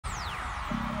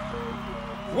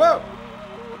Whoa!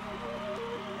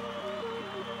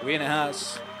 We in the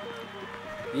house.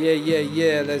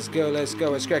 Yeah. Let's go.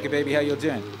 What's cracking, baby? How you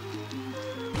doing?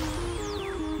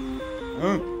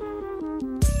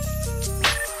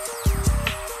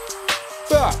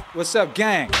 What's up,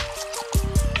 gang?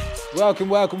 Welcome.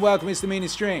 It's the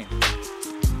Meaningstream.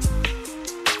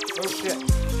 Oh shit.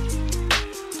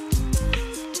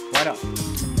 Why not?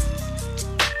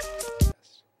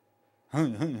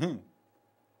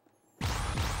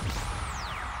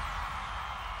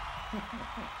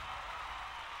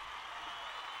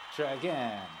 Try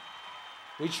again.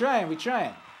 We trying.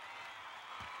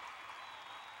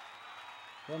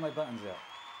 Where are my buttons at?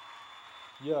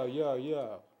 Yo.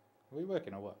 Are we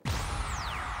working or what?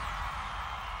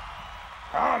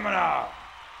 Harmona!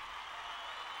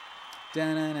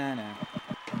 Da-na-na-na.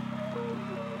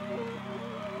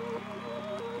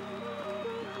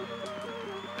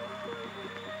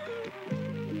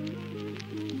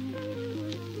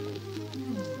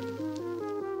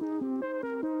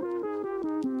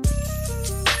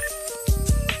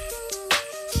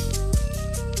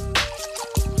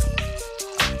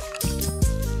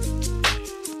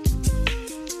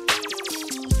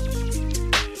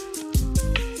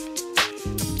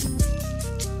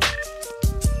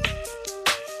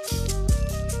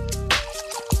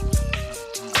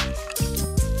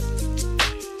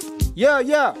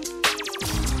 Yeah.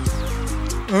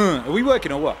 Are we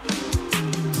working or what?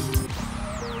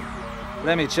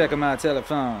 Let me check on my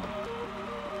telephone.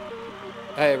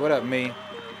 Hey, what up, me?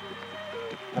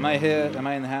 Am I here? Am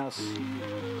I in the house?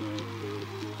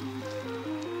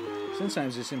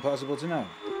 Sometimes it's impossible to know.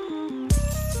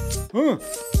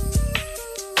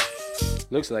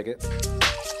 Looks like it.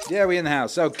 Yeah, we in the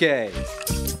house. Okay.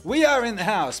 We are in the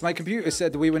house. My computer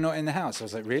said that we were not in the house. I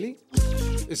was like, really?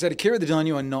 It said, Akira the Don,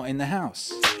 you are not in the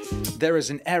house. There is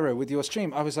an error with your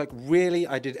stream. I was like, really?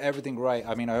 I did everything right.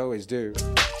 I mean, I always do.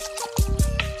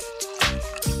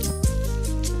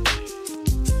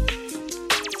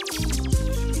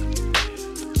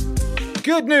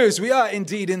 Good news, we are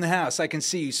indeed in the house. I can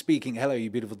see you speaking. Hello, you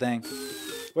beautiful thing.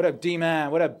 What up,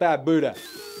 D-Man? What up, Bad Buddha?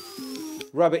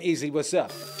 Robert Easy, what's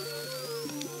up?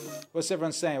 What's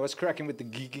everyone saying? What's cracking with the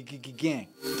gang?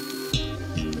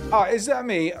 Oh, is that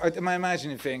me? Or am I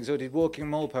imagining things? Or did Walking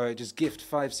Mall Poet just gift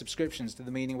 5 subscriptions to the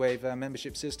Meaningwave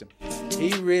membership system?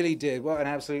 He really did. What an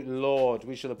absolute lord.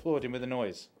 We shall applaud him with a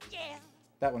noise. Yeah.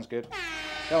 That one's good.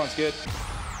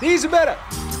 These are better.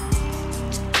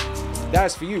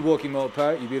 That's for you, Walking Mall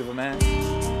Poet, you beautiful man.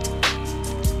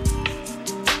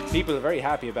 People are very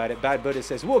happy about it. Bad Buddha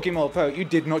says, Walking Mall Poet, you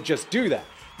did not just do that.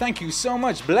 Thank you so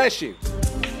much. Bless you.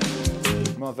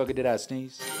 Motherfucker, did I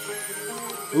sneeze?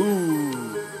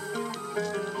 Ooh.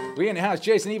 We in the house.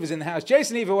 Jason Eva's in the house.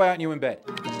 Jason Eva, why aren't you in bed?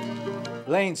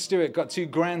 Lane Stewart got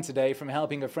 $2,000 today from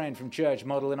helping a friend from church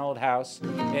model an old house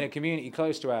in a community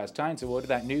close to ours. Time to order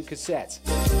that new cassette.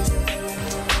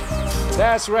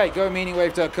 That's right. Go to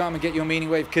meaningwave.com and get your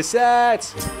Meaningwave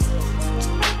cassette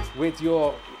with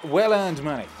your well-earned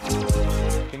money.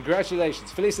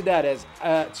 Congratulations. Felicidades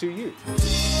to you.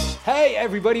 Hey,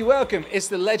 everybody. Welcome. It's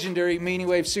the legendary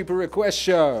Meaningwave Super Request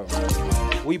Show.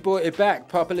 We brought it back,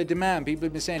 popular demand. People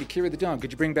have been saying, Akira the Don,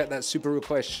 could you bring back that Super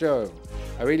Request Show?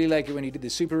 I really like it when you did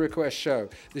the Super Request Show.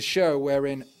 The show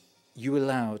wherein you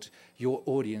allowed your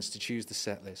audience to choose the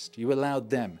set list. You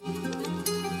allowed them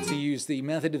to use the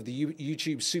method of the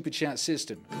YouTube Super Chat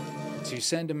system to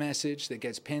send a message that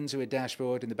gets pinned to a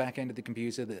dashboard in the back end of the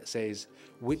computer that says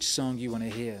which song you want to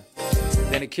hear.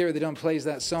 Then Akira the Don plays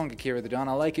that song, Akira the Don.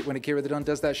 I like it when Akira the Don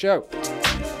does that show.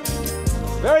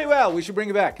 Very well, we should bring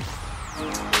it back.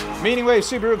 Meaningwave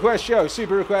Super Request Show.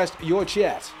 Super Request, your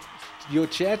chat. Your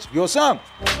chat, your song.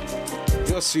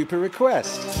 Your super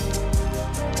request.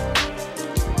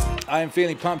 I am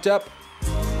feeling pumped up.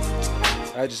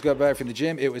 I just got back from the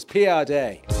gym. It was PR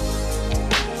day.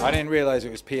 I didn't realize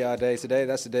it was PR day today.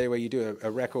 That's the day where you do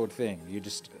a record thing. You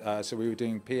just so we were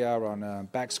doing PR on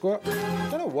back squat. I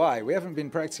don't know why. We haven't been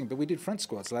practicing, but we did front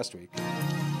squats last week.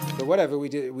 But whatever, we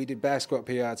did back squat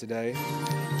PR today.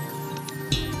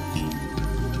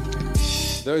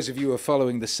 Those of you who are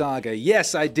following the saga,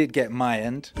 yes, I did get my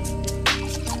end.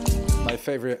 My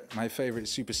favorite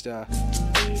superstar,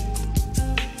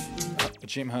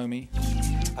 Jim Homie,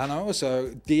 and also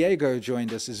Diego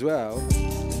joined us as well,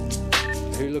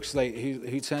 who looks like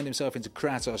who turned himself into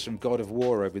Kratos from God of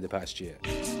War over the past year.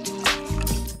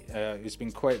 It's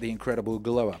been quite the incredible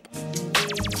glow up.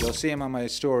 You'll see him on my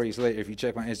stories later. If you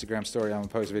check my Instagram story, I'm gonna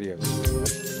post videos.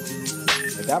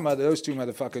 Those two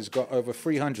motherfuckers got over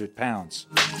 300 pounds.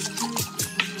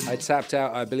 I tapped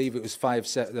out, I believe it was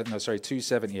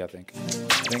 270, I think.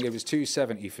 think it was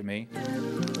 270 for me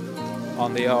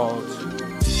on the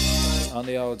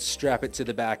old strap it to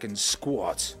the back and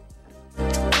squat. A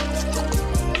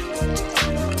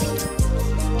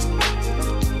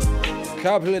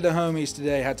couple of the homies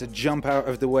today had to jump out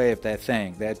of the way of their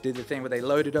thing. They did the thing where they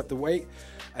loaded up the weight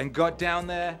and got down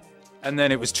there, and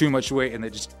then it was too much weight and they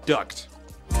just ducked.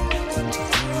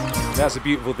 That's a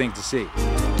beautiful thing to see.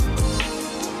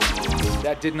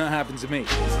 That did not happen to me.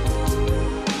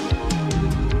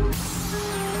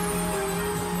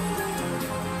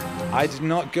 I did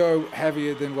not go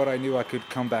heavier than what I knew I could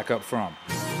come back up from.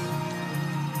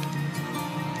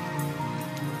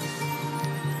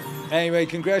 Anyway,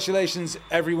 congratulations,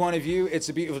 every one of you. It's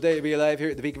a beautiful day to be alive here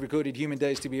at the peak of recorded human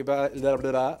days to be about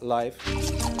live.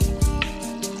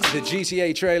 The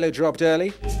GTA trailer dropped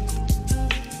early.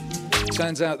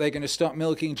 Turns out they're going to stop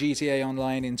milking GTA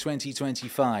Online in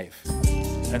 2025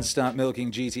 and start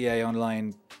milking GTA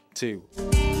Online 2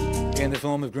 in the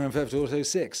form of Grand Theft Auto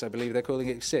 6. I believe they're calling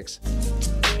it 6.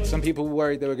 Some people were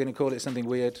worried they were going to call it something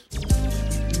weird,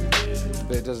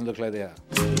 but it doesn't look like they are.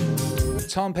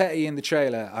 Tom Petty in the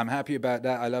trailer. I'm happy about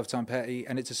that. I love Tom Petty,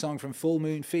 and it's a song from Full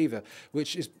Moon Fever,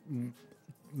 which is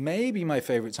maybe my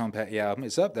favorite Tom Petty album.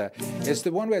 It's up there. It's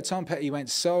the one where Tom Petty went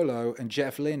solo and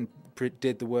Jeff Lynne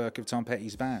did the work of Tom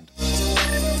Petty's band.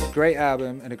 Great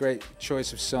album and a great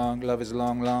choice of song. Love is a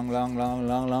long, long, long, long,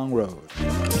 long, long road.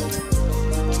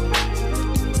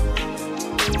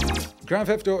 Grand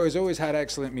Theft Auto has always had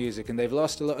excellent music, and they've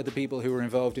lost a lot of the people who were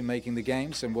involved in making the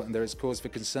games, and there is cause for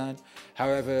concern.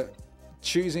 However,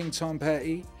 choosing Tom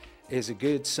Petty is a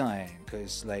good sign,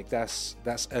 because like that's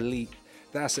elite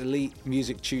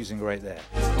music choosing right there.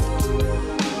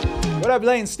 What up,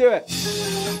 Lane Stewart?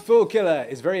 Fool Killer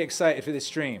is very excited for this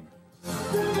stream.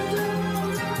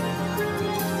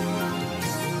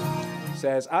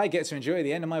 Says, I get to enjoy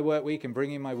the end of my work week and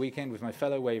bring in my weekend with my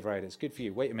fellow wave riders. Good for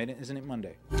you. Wait a minute, isn't it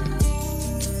Monday?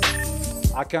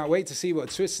 I can't wait to see what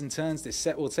twists and turns this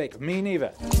set will take. Me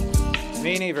neither.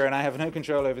 Me neither, and I have no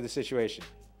control over the situation.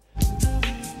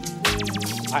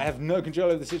 I have no control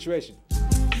over the situation.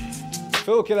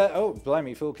 Fool Killer, oh,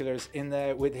 blimey, Fool Killer is in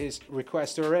there with his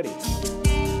request already.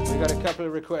 We got a couple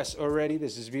of requests already.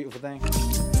 This is a beautiful thing.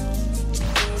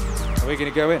 Are we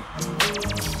going to go in?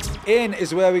 In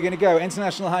is where we're going to go.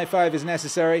 International high five is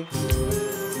necessary.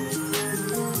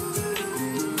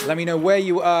 Let me know where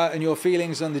you are and your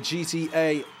feelings on the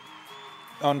GTA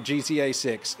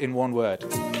 6 in one word.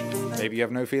 Maybe you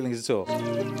have no feelings at all.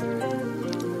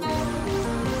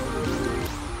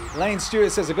 Lane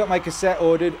Stewart says, I got my cassette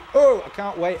ordered. Oh, I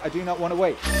can't wait. I do not want to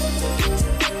wait.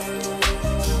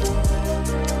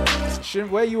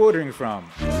 Where are you ordering from?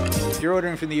 If you're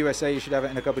ordering from the USA, you should have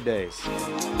it in a couple of days.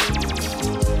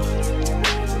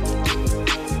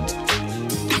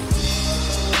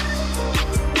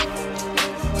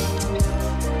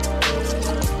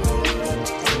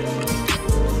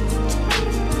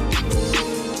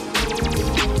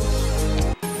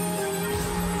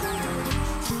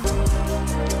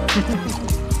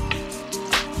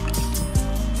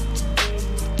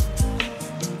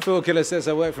 Fool Killer says,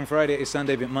 I work from Friday to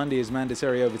Sunday, but Monday is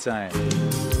mandatory overtime.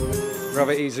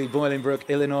 Robert Easley, Bolingbrook,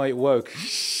 Illinois, woke.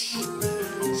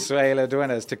 Suela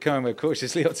Duenas, Tacoma,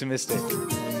 cautiously optimistic.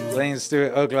 Lane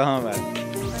Stewart, Oklahoma.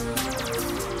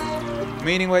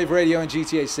 Meaningwave Radio and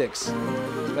GTA 6.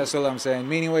 That's all I'm saying.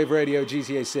 Meaningwave Radio,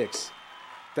 GTA 6.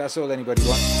 That's all anybody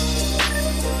wants.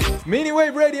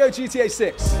 Meaningwave Radio, GTA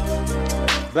 6.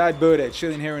 Bad Buddha,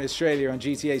 chilling here in Australia on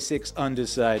GTA 6,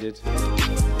 undecided.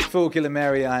 Fool Killer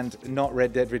Mary and not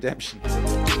Red Dead Redemption.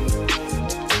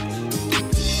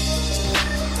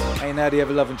 Ain't that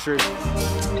ever love and truth?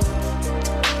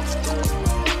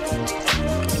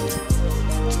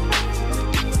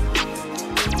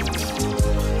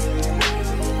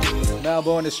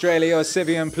 Melbourne, Australia, or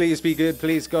Sivium, please be good,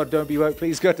 please God, don't be woke,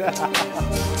 please God.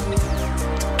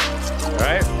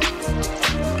 Right?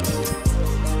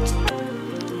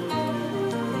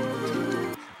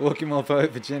 Walking More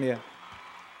Poet, Virginia.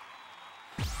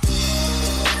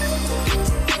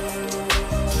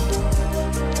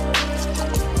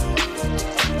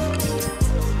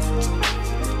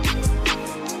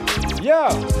 Yo!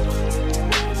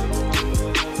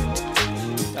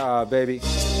 Ah, baby.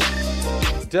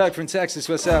 Doug from Texas,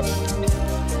 what's up?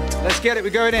 Let's get it,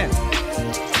 we're going in.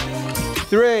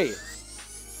 3,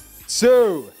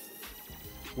 2,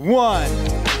 1.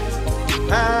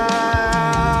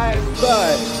 High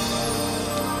five.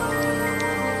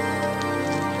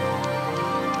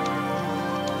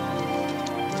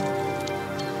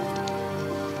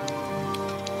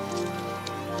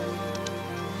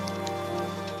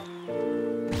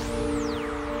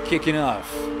 Kicking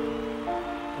off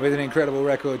with an incredible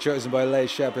record chosen by Leigh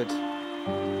Shepherd.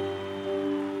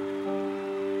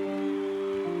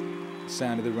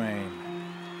 Sound of the Rain.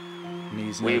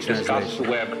 Needs no We've discussed translation. the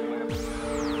web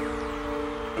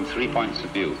from 3 points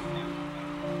of view.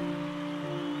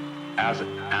 As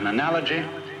an analogy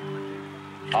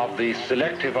of the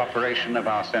selective operation of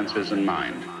our senses and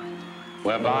mind,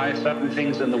 whereby certain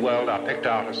things in the world are picked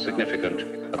out as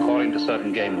significant according to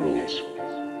certain game rules.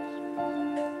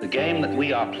 The game that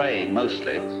we are playing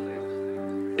mostly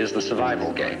is the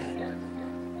survival game.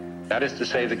 That is to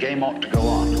say, the game ought to go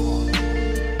on.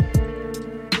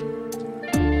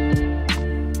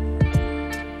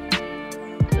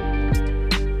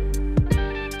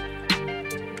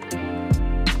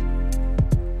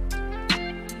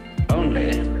 Only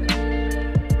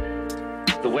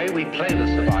the way we play the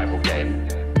survival game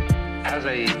has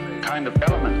a kind of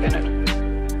element in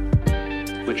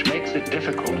it which makes it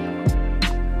difficult,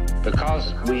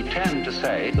 because we tend to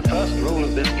say the first rule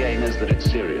of this game is that it's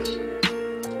serious.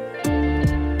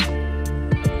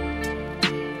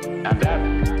 And that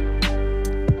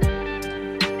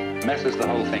messes the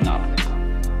whole thing up.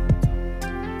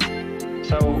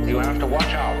 So you have to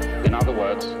watch out, in other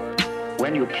words,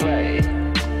 when you play,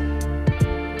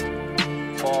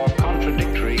 for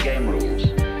contradictory game rules,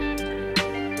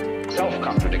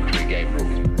 self-contradictory game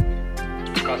rules.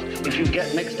 Because if you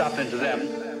get mixed up into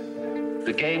them,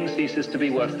 the game ceases to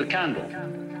be worth the candle.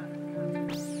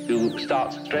 You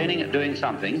start straining at doing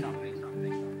something,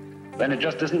 then it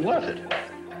just isn't worth it.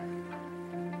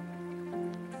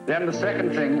 Then the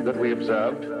second thing that we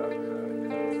observed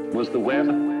was the web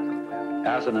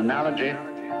as an analogy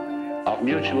of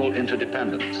mutual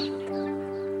interdependence.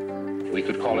 We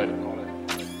could call it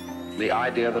the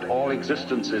idea that all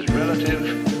existence is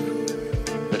relative,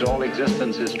 that all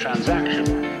existence is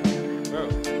transaction.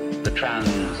 The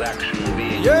transaction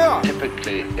being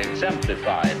typically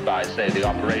exemplified by, say, the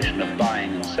operation of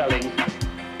buying and selling,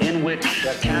 in which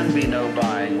there can be no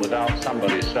buying without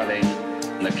somebody selling,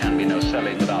 and there can be no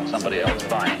selling without somebody else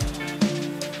buying.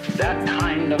 That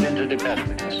kind of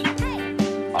interdependence,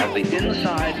 of the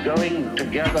inside going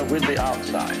together with the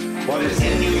outside. What is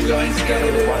in you going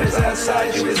together with what is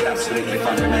outside you is absolutely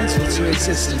fundamental to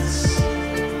existence.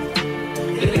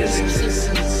 It is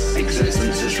existence.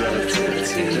 Existence is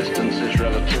relativity. Existence is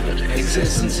relativity.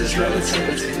 Existence is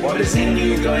relativity. What is in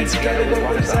you going together with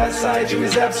what is outside you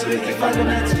is absolutely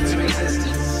fundamental to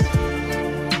existence.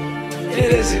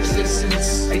 It is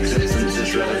existence. Existence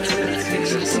is relativity.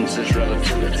 Existence is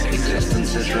relativity.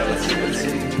 Existence is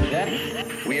relativity. Then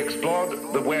we explored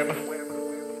the web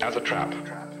as a trap.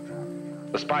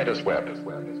 The spider's web.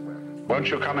 Won't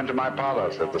you come into my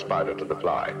parlor, said the spider to the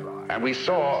fly. And we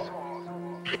saw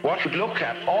what would look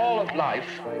at all of life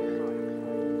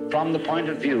from the point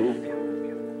of view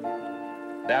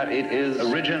that it is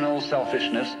original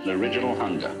selfishness and original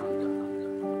hunger.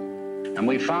 And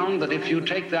we found that if you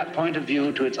take that point of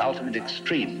view to its ultimate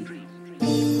extreme,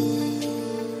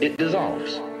 it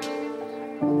dissolves.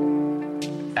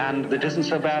 And it isn't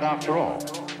so bad after all.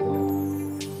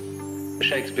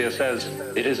 Shakespeare says,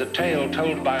 it is a tale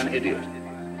told by an idiot,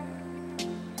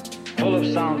 full of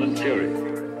sound and fury,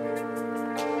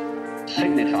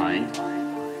 signifying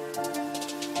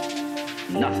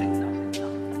nothing.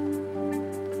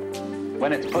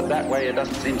 When it's put that way, it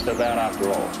doesn't seem so bad after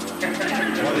all.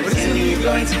 What is in you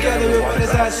going together with what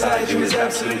is outside you is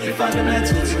absolutely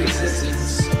fundamental to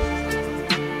existence.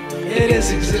 It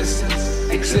is existence.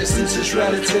 Existence is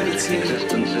relativity.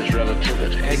 Existence is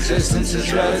relativity. Existence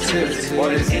is relativity.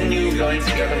 What is in you going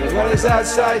together with what is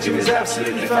outside you is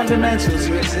absolutely fundamental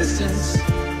to existence.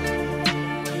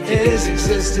 It is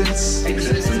existence.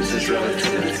 Existence is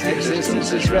relativity.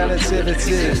 Existence is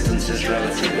relativity. Existence is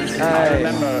relativity. I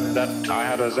remember that I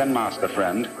had a Zen master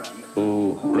friend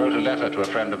who wrote a letter to a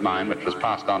friend of mine which was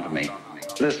passed on to me.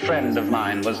 This friend of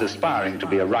mine was aspiring to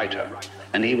be a writer,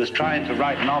 and he was trying to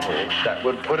write novels that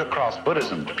would put across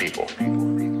Buddhism to people.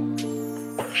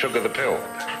 Sugar the pill.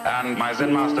 And my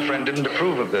Zen master friend didn't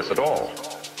approve of this at all.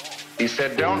 He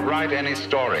said, don't write any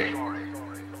story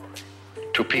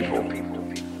to people.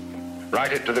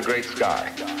 Write it to the great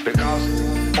sky.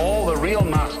 Because all the real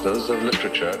masters of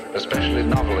literature, especially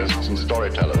novelists and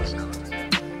storytellers,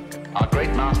 are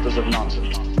great masters of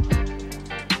nonsense.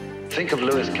 Think of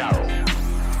Lewis Carroll.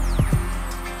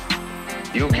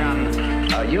 You can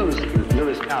use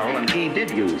Lewis Carroll, and he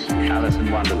did use Alice in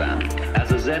Wonderland,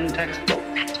 as a Zen textbook.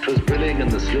 'Twas brillig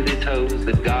and the slithy toes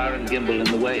that gyre and gimble in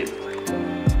the wave.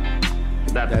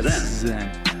 That's Zen.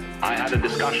 I had a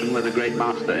discussion with a great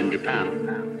master in Japan.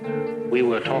 We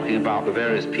were talking about the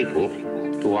various people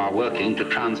who are working to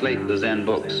translate the Zen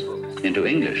books into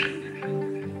English.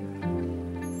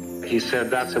 he said,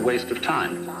 that's a waste of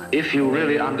time. If you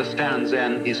really understand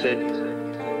Zen, he said,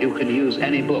 you can use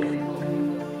any book.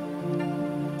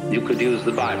 You could use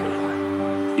the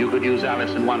Bible. You could use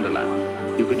Alice in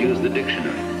Wonderland. You could use the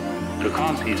dictionary.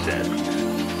 Because, he said,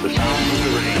 the sound of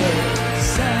the rain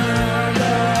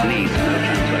needs no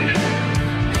translation.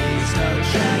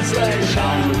 The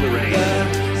sound of the rain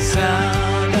needs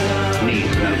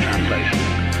no translation.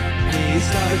 The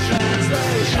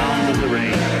sound of the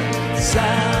rain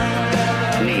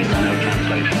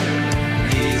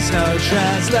needs no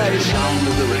translation. The sound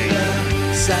of the rain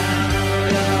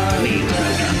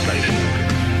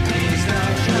needs no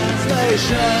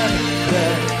translation. The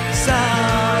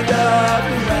sound of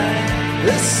the rain.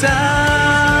 The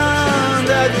sound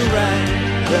of the rain.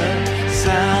 The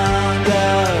sound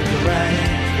of the rain.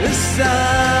 The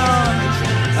sound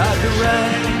of the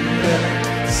rain.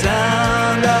 The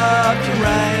sound of the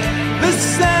rain. The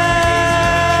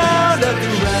sound of the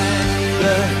rain.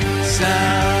 The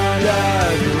sound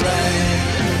of the rain.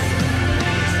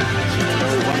 So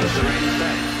what does the rain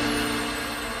say?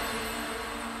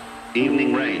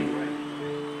 Evening rain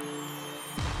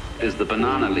is the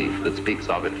banana leaf that speaks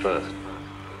of it first.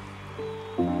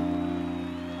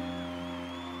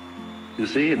 You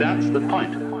see, that's the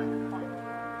point.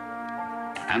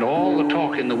 And all the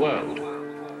talk in the world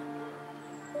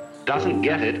doesn't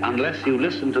get it unless you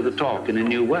listen to the talk in a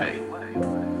new way.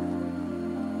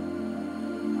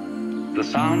 The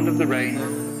sound of the rain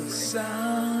needs no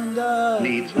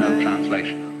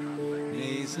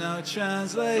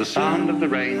translation. The sound of the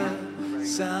rain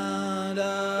needs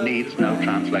no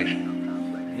translation.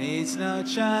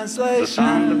 The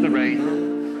sound of the rain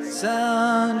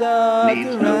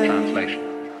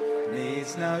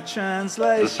needs no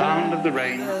translation. The sound of the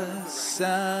rain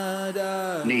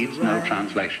needs no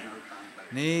translation.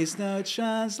 Needs no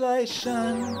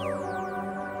translation.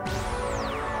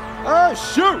 Oh,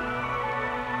 shoot!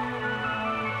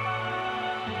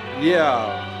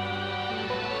 Yeah.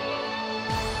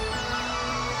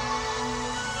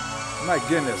 My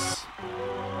goodness.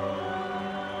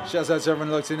 Shouts out to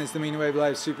everyone locked in. It's the Meaningwave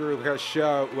Live Super Request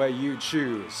Show where you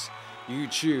choose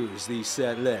the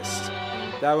set list.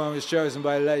 That one was chosen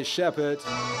by Leigh Shepherd.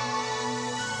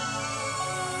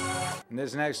 And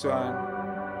this next one,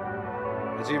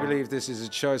 I do believe this is a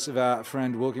choice of our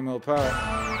friend Walking Mill Poet.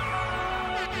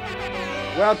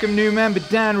 Welcome new member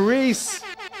Dan Reese.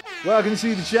 Welcome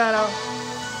to the channel.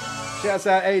 Shouts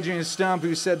out Adrian Stump,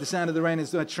 who said the sound of the rain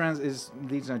needs no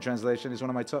translation. Is one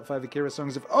of my top 5 Akira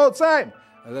songs of all time.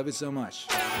 I love it so much.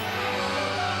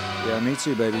 Yeah, me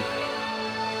too, baby.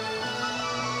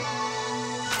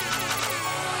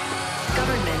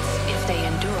 Governments, if they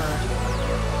endure,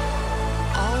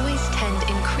 always tend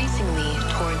increasingly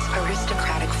towards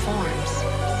aristocratic forms.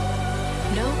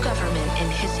 No government in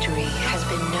history has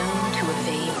been known to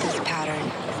evade this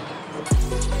pattern.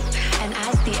 And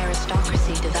as the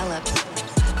aristocracy develops,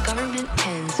 government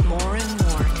tends more and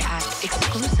more to act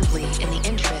exclusively in the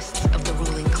interests of the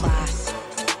ruling class.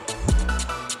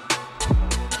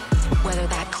 Whether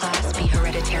that class be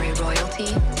hereditary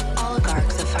royalty,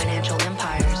 oligarchs of financial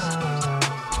empires,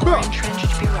 or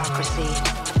entrenched bureaucracy,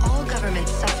 all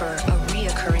governments suffer a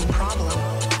reoccurring problem.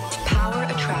 Power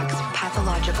attracts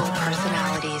pathological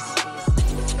personalities.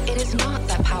 It is not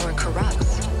that power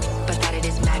corrupts, but that it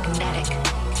is magnetic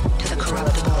to the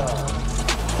corruptible.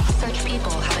 Such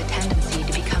people have a tendency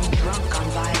to become drunk on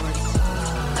violence,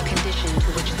 a condition to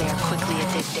which they are quickly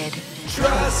addicted.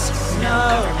 Trust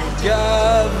no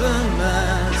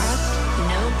government. Trust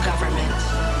no government.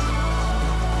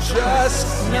 Trust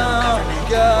no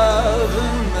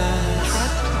government.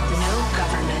 Trust no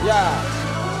government. Yeah.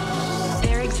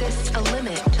 There exists a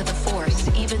limit to the force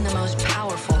even the most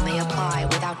powerful may apply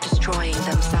without destroying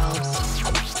themselves.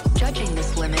 Judging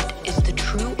this limit is the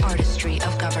true artistry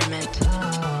of government.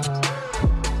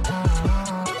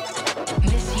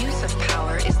 Misuse of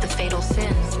power is the fatal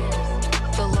sin.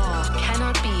 The law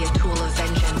cannot be a tool of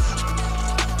vengeance,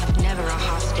 never a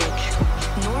hostage,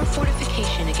 nor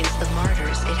fortification against the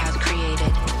martyrs it has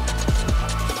created.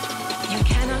 You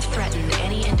cannot threaten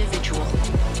any individual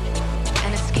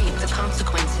and escape the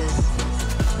consequences.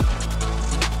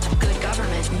 Good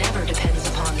government never depends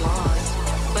upon laws,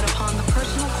 but upon the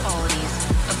personal qualities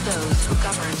of those who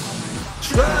govern.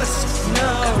 Trust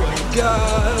no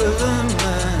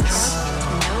government.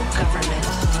 No government.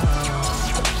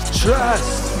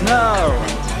 Trust no.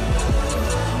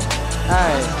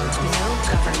 Hey. No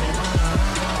government.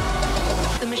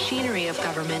 The machinery of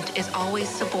government is always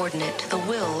subordinate to the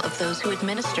will of those who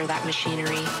administer that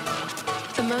machinery.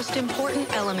 The most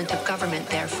important element of government,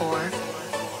 therefore,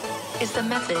 is the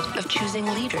method of choosing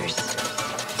leaders.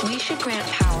 We should grant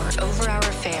power over our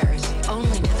affairs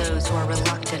only to those who are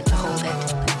reluctant to hold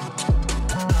it.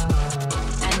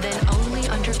 And then only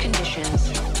under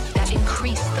conditions that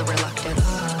increase the reluctance.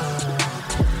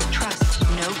 Trust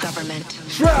no government.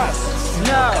 Trust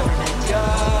no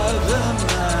government.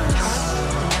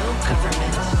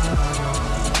 government.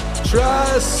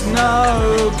 Trust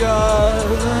no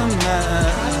government.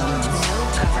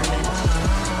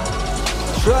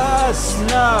 Trust no government. Trust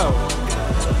no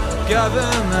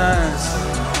government.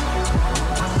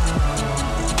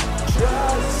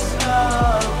 Trust no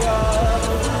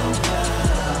government.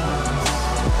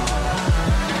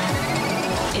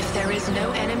 If there is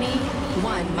no enemy,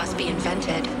 one must be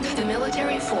invented. The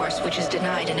military force which is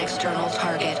denied an external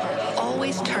target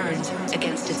always turns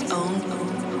against its own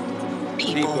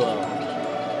people.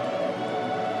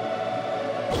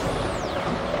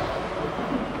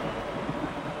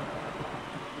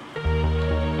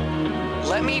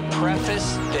 Let me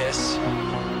preface this.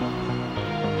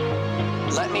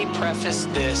 Let me preface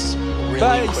this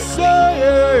really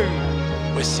quickly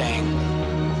with saying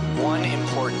one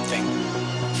important thing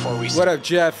before we start. What up,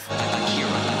 Jeff?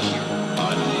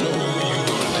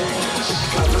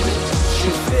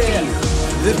 Should fear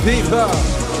the people.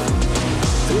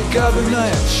 The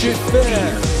government should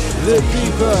fear the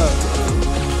people.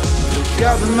 The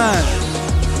government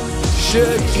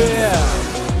should fear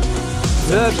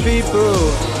the people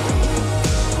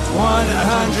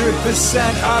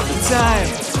 100% of the time.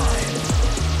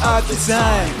 Of the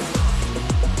time.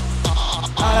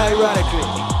 Unironically.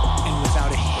 And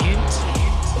without a hint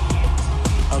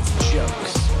of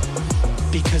jokes.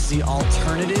 Because the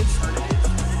alternative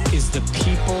is the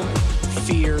people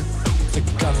fear the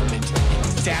government.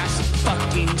 That's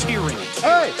fucking tyranny.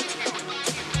 Hey!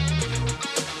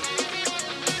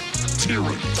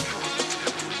 Tyranny.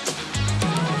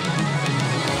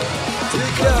 The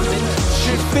government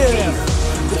should fear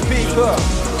the people.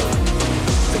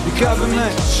 The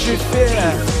government should fear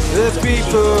the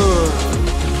people.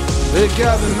 The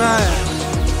government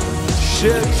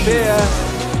should fear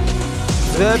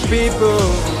the people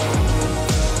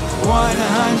 100%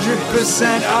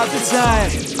 of the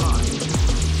time.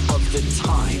 Of the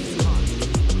time.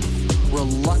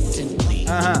 Reluctantly.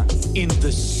 In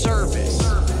the service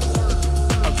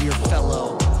of your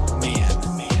fellow man.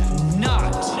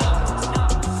 Not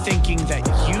thinking that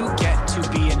you get to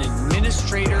be an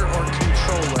administrator or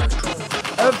controller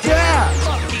of their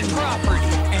fucking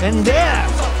property and their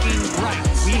fucking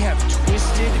rights. We have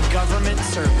twisted government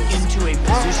service into a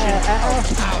position of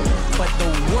power, but the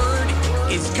word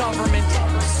is government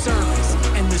service,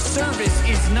 and the service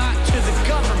is not to the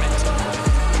government,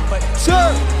 but to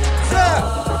the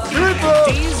people.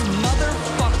 These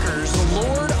motherfuckers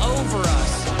lord over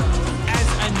us as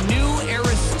a new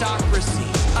aristocracy,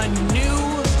 a new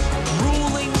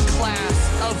ruling class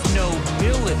of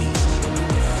nobility.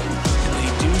 And they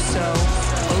do so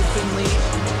openly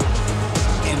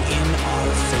and in our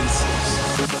faces.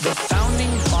 The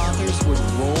founding fathers would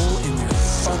roll in their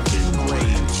fucking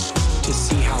graves to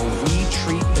see how we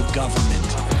treat the government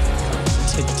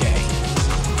today.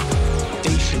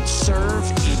 They should serve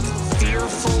in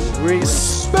fearful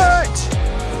respect.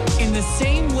 In the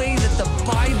same way that the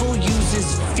Bible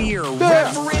uses fear,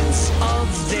 reverence of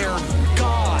their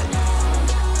God.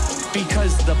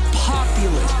 Because the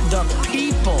populace, the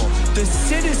people, the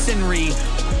citizenry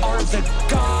are the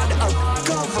God of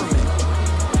government.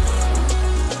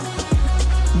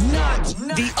 Not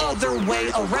the other way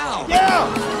around. Yeah!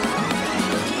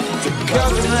 The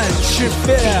government should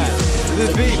fear the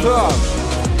people.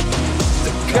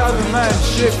 The government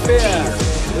should fear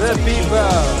the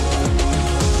people.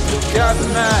 The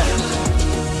government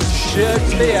should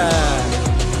fear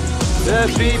the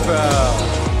people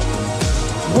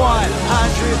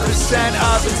 100%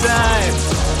 of the time.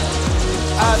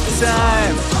 Of the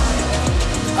time.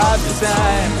 Of the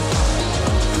time.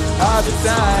 Of the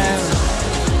time.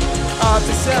 Of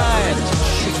the time.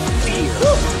 Should fear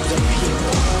the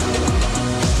people.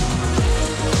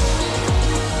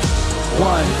 100%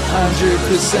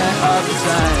 of the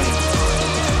time.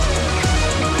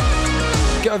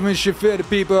 Government should fear the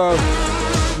people.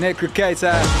 Nick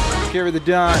Cricketa, Kira the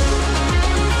Dawn.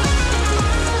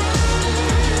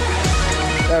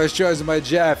 That was chosen by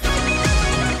Jeff.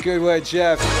 Good word,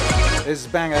 Jeff. This is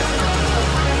banger.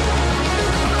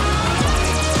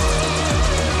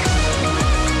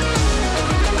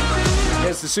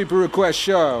 It's the Super Request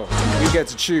Show. You get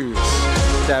to choose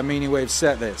that Meaningwave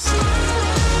set list.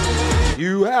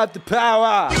 You have the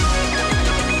power.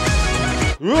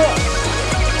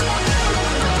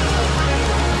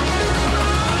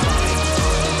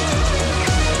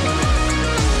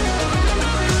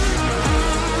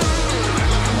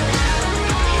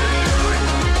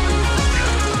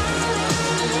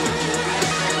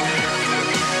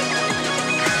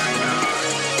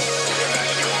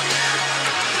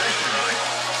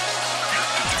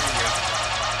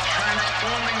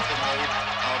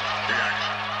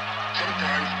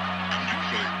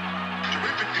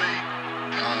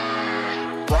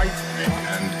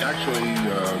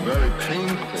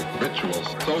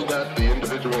 so that the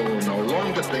individual will no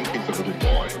longer think he's a little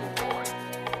boy.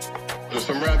 There's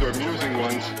some rather amusing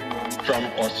ones from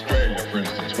Australia, for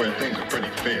instance, where things are pretty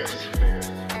fierce.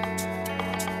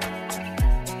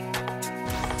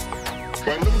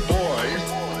 When little boys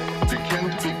begin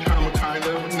to become kind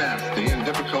of nasty and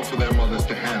difficult for their mothers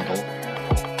to handle,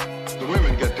 the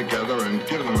women get together and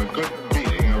give them a good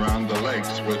beating around the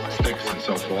legs with sticks and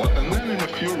so forth, and then in a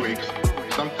few weeks,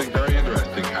 something very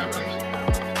interesting happens.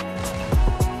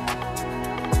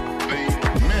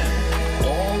 The men,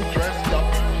 all dressed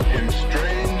up in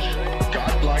strange,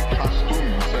 godlike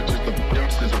costumes, such as the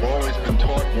youngsters have always been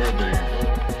taught were the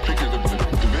figures of the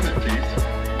divinities,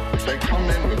 they come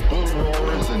in with bull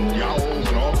roars and yowls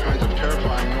and all kinds of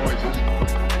terrifying noises,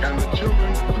 and the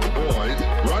children, the boys,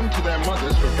 run to their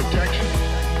mothers for protection.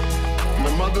 And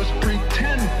the mothers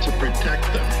pretend to protect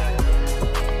them.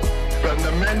 But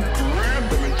the men grab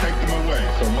them and take them away,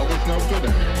 so mother's no good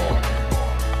anymore.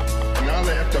 And now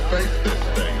they have to face this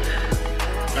thing.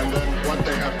 And then what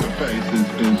they have to face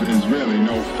is really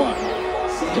no fun.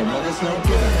 So mother's no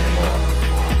good anymore.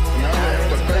 And now they have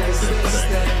to face this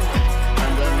thing.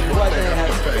 And then what they have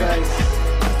to face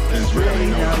is really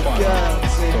no fun.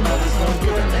 So mother's no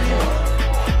good anymore.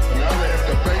 And now they have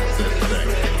to face this thing.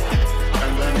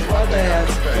 And then what they have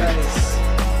to face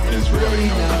is really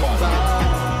no fun.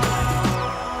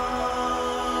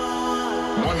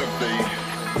 One of the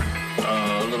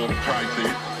little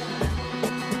crises,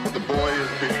 the boy is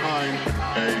behind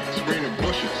a screen of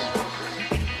bushes.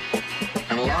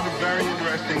 And a lot of very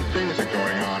interesting things are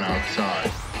going on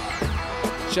outside.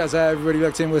 Shouts out everybody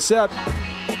locked in. What's up?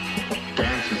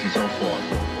 Dances and so forth.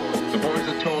 The boys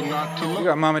are told not to look. We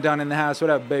got Mama down in the house. What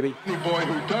up, baby? Any boy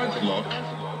who does look,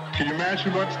 can you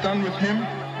imagine what's done with him?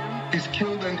 He's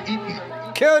killed and eaten.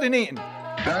 Killed and eaten.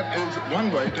 That is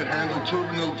one way to handle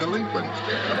juvenile delinquents.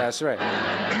 That's right.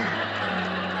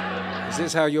 Is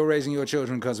this how you're raising your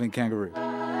children, Cosmic Kangaroo?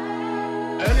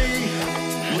 Any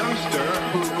youngster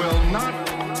who will not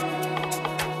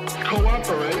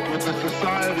cooperate with the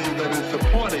society that is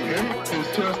supporting him is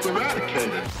just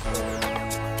eradicated.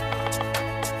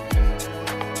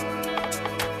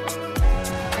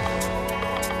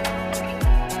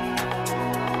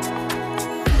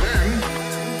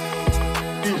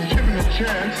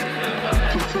 Chance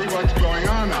to see what's going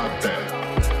on out there.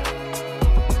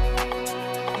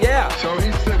 Yeah. So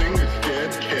he's sitting, a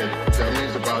scared kid. I mean,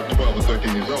 he's about 12 or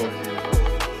 13 years old.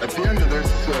 At the end of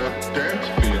this dance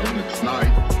field, it's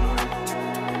night.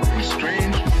 A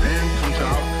strange man comes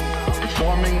out,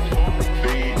 performing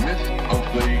the myth of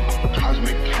the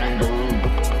cosmic kangaroo.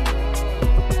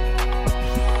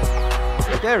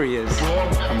 There he is. The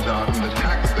dog comes out and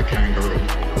attacks the kangaroo.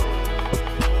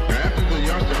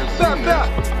 Youngster has seen this.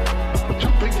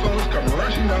 Two big fellas come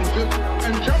rushing down the field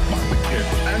and jump on the kid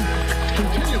and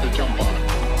continue to jump on him.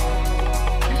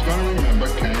 He's going to remember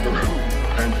kangaroo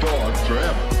and dog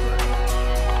forever.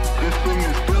 This thing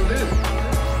is built in.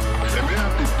 They may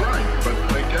not be bright, but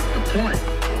they get the point.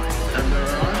 And there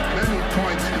aren't many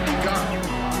points to be got.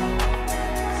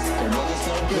 So mother's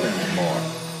no good anymore.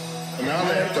 And now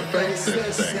they have to face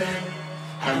this thing.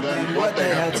 And then what they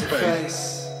have to face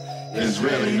is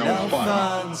really no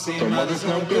fun. So mother's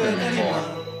no good anymore.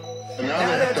 And now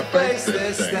they have to face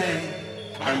this thing.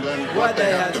 And then what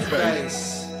they have to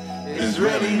face is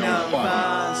really no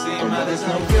fun. See, mother's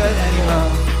no good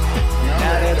anymore. Now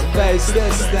they have to face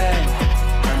this thing.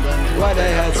 And then what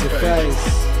they have to face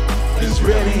is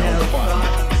really no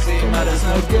fun. See, mother's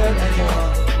no good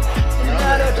anymore.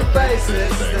 Now they have to face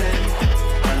this thing.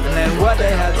 And then what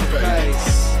they have to face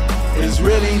is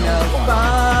really no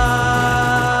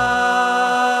fun.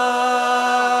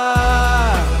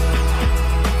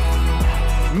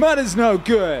 Mother's no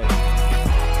good.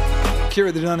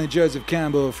 Kira the Don and Joseph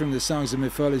Campbell from the Songs of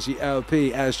Mythology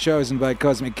LP, as chosen by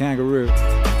Cosmic Kangaroo.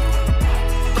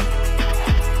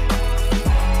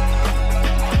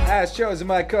 As chosen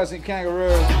by Cosmic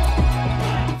Kangaroo.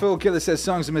 Fool Killer says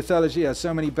Songs of Mythology has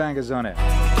so many bangers on it.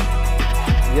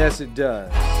 Yes, it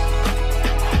does.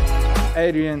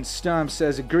 Adrian Stump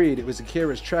says agreed. It was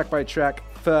Akira's track-by-track,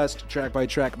 first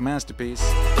track-by-track masterpiece,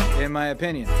 in my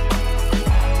opinion.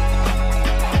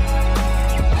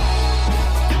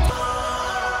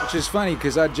 Which is funny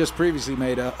because I'd just previously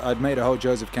made a whole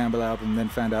Joseph Campbell album and then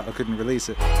found out I couldn't release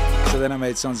it. So then I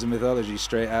made Sons of Mythology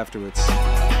straight afterwards.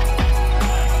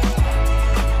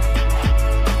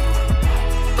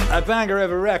 A banger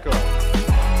of a record.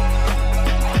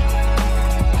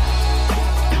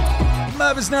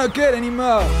 Mother's no good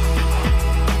anymore.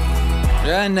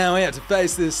 And now we have to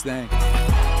face this thing.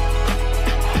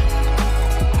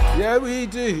 Yeah, we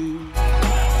do.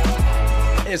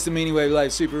 It's the Meaningwave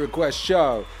Live Super Request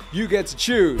Show. You get to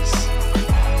choose.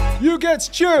 You get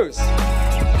to choose.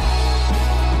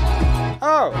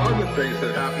 Oh. Other things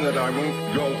that happen that I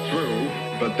won't go through,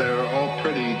 but they're all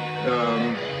pretty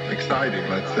exciting,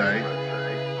 let's say.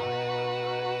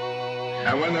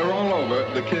 And when they're all over,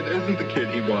 the kid isn't the kid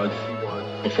he was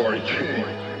before he came.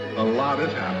 A lot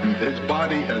has happened. His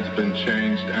body has been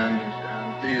changed, and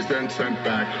he's then sent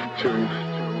back to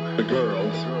the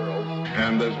girls.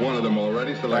 And there's one of them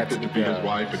already selected to be his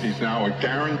wife, and he's now a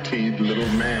guaranteed little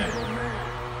man.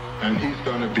 And he's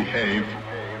going to behave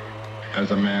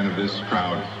as a man of this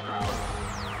crowd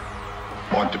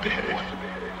ought to behave.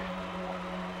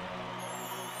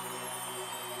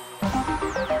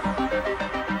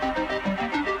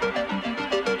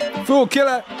 Fool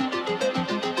Killer.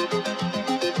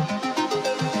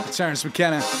 Terrence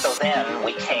McKenna. So then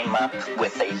we came up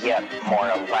with a yet more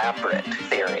elaborate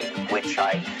theory, which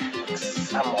I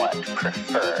somewhat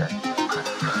prefer.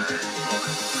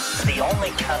 The only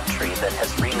country that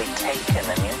has really taken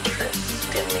an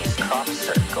interest in these crop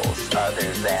circles, other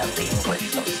than the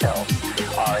English themselves,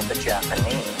 are the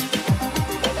Japanese.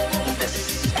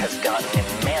 This has gotten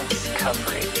immense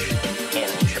coverage in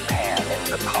Japan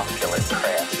in the popular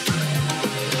press.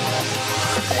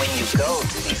 When you go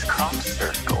to these crop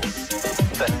circles,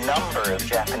 the number of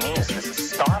Japanese is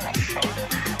astonishing.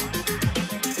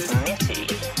 MITI,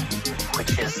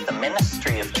 which is the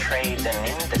Ministry of Trade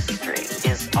and Industry,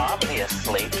 is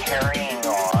obviously carrying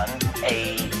on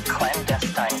a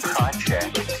clandestine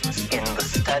project in the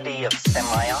study of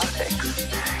semiotics,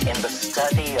 in the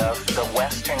study of the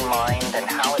Western mind and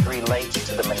how it relates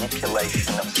to the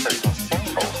manipulation of certain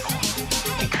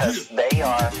symbols, because they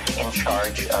are in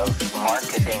charge of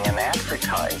marketing and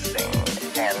advertising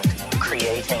and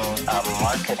creating a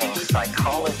marketing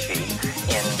psychology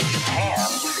in Japan.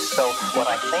 So what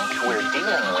I think we're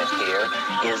dealing with here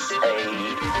is a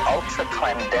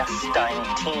ultra-clandestine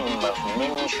team of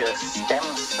ninja stem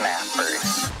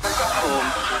snappers who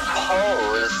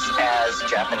pose as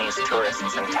Japanese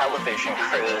tourists and television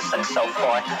crews and so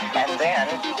forth, and then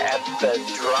at the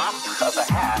drop of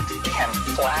a hat can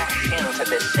flash into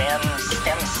this stem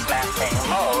snapping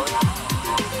mode,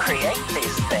 create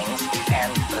these things,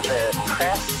 and the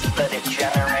press that it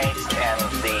generates and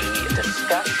the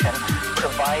discussion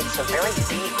provides a very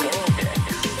deep index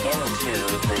into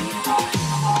the...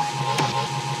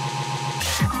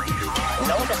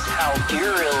 Notice how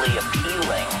eerily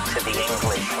appealing to the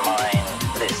English mind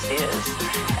this is,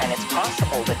 and it's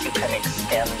possible that you can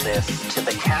extend this to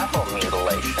the cattle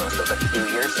mutilations of a few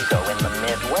years ago in the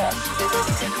Midwest.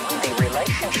 The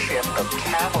relationship of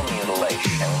cattle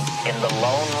mutilation in the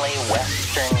lonely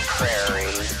western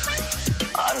prairies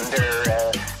under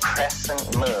a crescent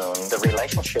moon, the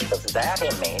relationship of that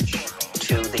image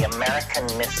to the American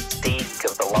mystique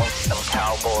of the lonesome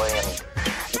cowboy and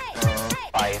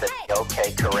by the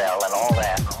OK Corral and all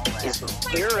that is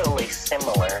eerily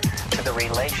similar to the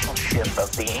relationship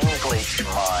of the English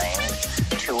mind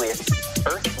to its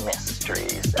earth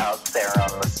mysteries out there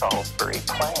on the Salisbury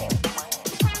Plain.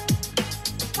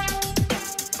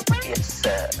 It's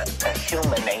a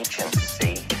human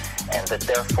agency, and that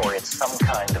therefore it's some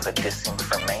kind of a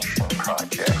disinformation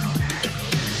project.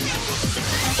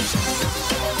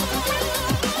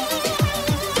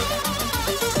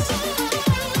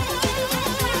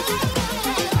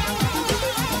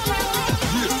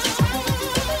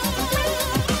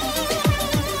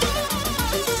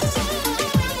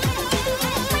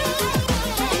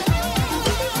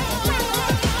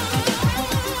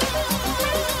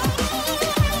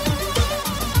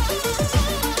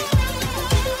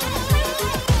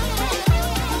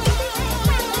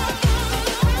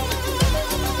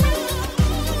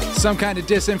 Some kind of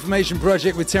disinformation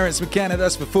project with Terrence McKenna.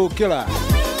 That's for Fool Killer.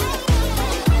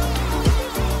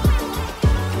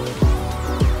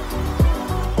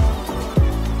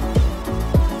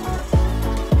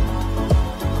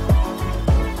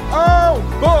 Oh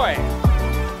boy!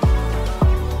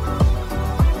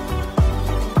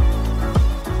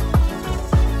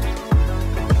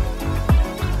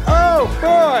 Oh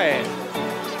boy!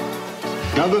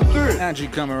 Now the third Andrew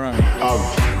Cameron of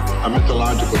a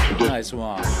mythological tradition nice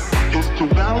one. is to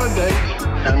validate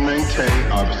and maintain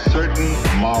a certain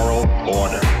moral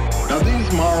order. Now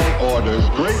these moral orders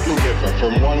greatly differ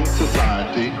from one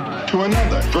society to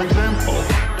another. For example,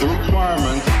 the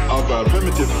requirements of a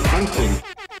primitive hunting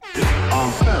are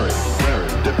very, very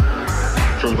different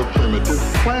from the primitive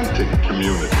planting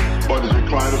community. What is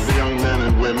required of the young men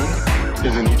and women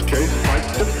is in each case quite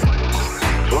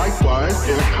different. Likewise,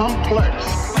 in a complex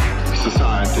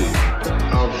society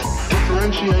of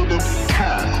differentiated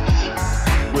tasks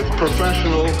with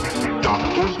professional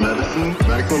doctors,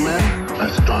 medical men,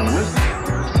 astronomers,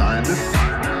 scientists,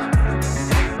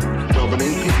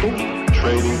 governing people,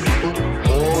 trading people,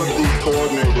 all of these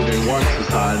coordinated in one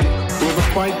society. We have a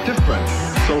quite different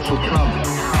social problem,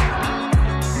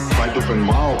 quite different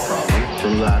moral problem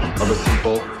from that of a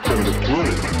simple primitive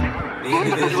community. The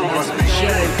individual must be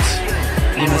shaped.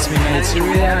 He must be made to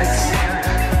react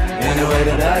in a way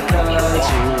that I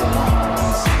culture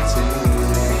wants to.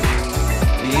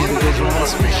 The individual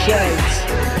must be shaped.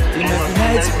 He must be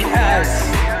made to react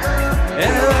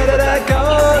in a way that I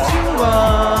culture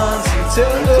wants to.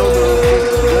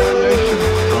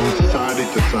 From society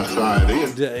to society.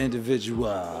 The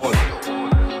individual.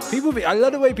 I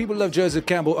love the way people love Joseph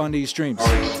Campbell on these streams.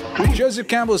 Joseph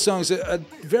Campbell's songs are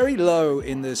very low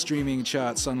in the streaming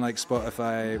charts on like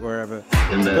Spotify, wherever.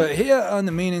 But here on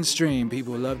the Meaningstream,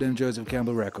 people love them Joseph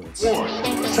Campbell records.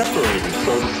 Separated,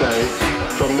 so to say,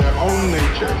 from their own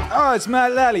nature. Oh, it's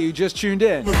Matt Lally who just tuned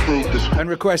in and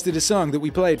requested a song that we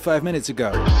played 5 minutes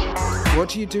ago. What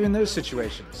do you do in those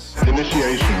situations?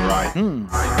 Initiation rite.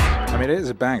 I mean, it is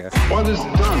a banger. What is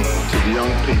done to the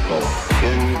young people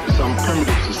in some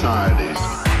primitive societies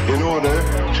in order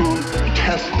to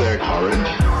test their courage,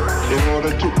 in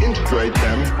order to integrate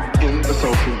them in the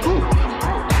social group?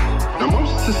 Now,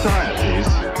 most societies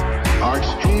are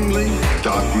extremely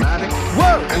dogmatic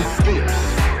and fierce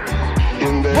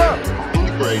in their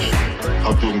integration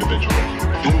of the individual.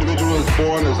 The individual is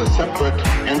born as a separate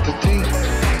entity.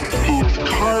 He is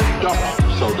carved up,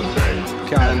 so to say,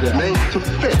 and made to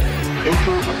fit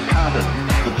into a pattern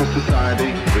that the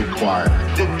society requires.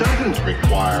 It doesn't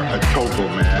require a total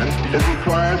man. It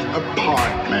requires a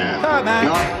part man.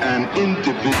 Not an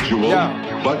individual,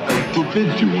 but a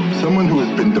individual. Someone who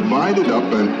has been divided up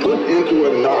and put into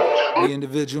a knot. The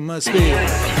individual must be. He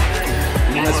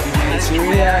must be made to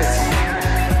react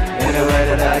in a way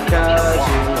that I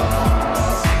culture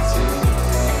wants to.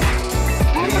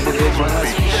 The individual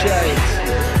must be shaped.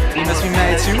 He must be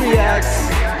made to react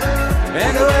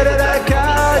in a way that I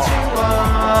culture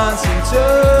wants him to.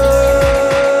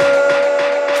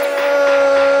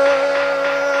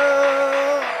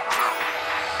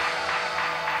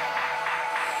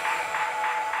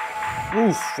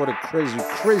 Oof, what a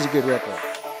crazy good record.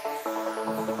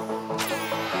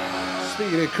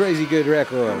 Speaking of crazy good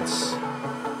records,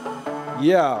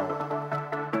 yo,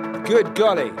 good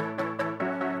golly,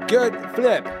 good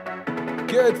flip,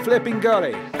 good flipping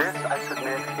golly. This, I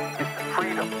submit, is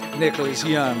freedom. Nicholas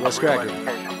Young, what's cracking?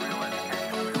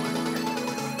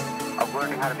 Of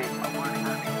learning how to be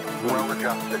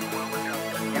well-adjusted.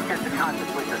 You get to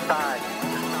consciously decide.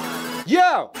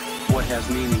 Yo! What has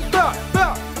meaning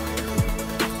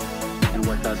and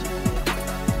what doesn't.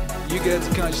 You get to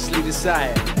consciously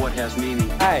decide. What has meaning.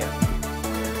 Hey.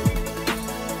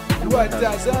 What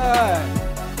doesn't?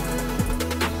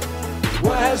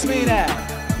 What has meaning?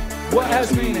 What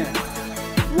has meaning?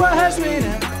 What has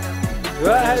meaning?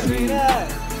 What has meaning?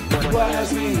 What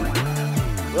has meaning?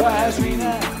 What has meaning?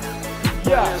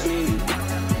 Yeah.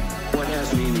 What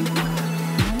has meaning?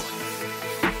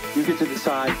 You get to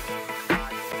decide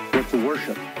what to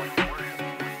worship.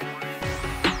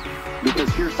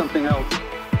 Because here's something else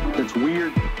that's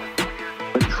weird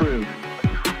but true.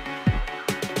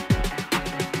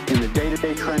 In the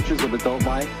day-to-day trenches of adult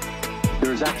life,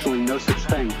 there is actually no such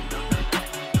thing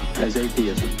as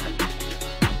atheism.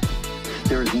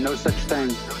 There is no such thing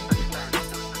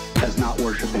as not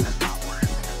worshiping.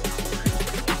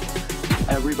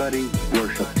 Everybody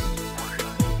worships.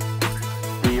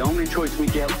 The only choice we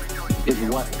get is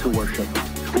what to worship.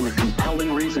 And a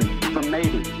compelling reason for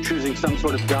maybe choosing some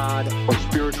sort of God or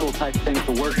spiritual type thing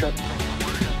to worship,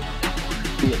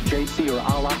 be it JC or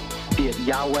Allah, be it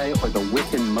Yahweh or the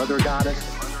Wiccan mother goddess,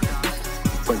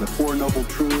 or the Four Noble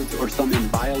Truths or some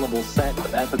inviolable set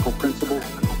of ethical principles,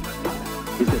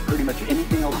 is that pretty much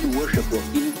anything else you worship will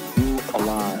eat you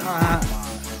alive.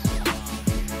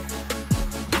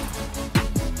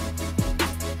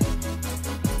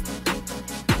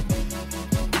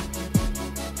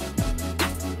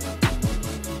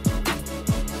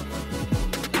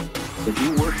 If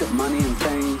you worship money and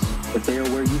things, if they are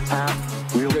where you tap,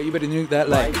 Yo, you better nuke that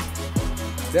like.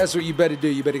 That's what you better do.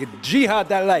 You better get jihad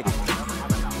that like.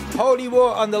 Holy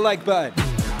war on the like button.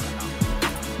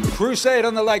 Crusade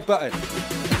on the like button.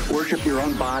 Worship your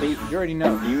own body, You already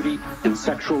know. and beauty and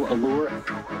sexual allure,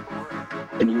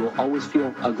 and you will always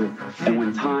feel ugly. And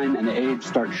when time and age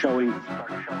start showing,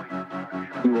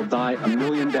 you will die a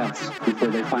million deaths before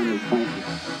they finally plant you.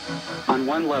 On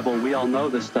one level, we all know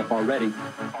this stuff already.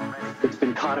 It's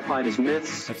been codified as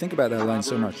myths. I think about that line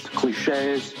so much.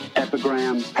 Cliches,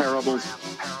 epigrams, parables.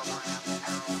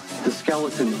 The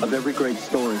skeleton of every great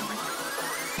story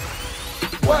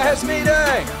What has meaning?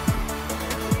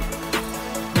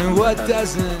 And what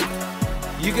doesn't?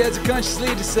 You get to consciously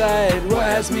decide what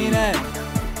has meaning.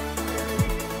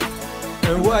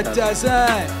 And what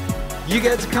doesn't? You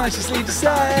get to consciously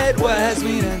decide what has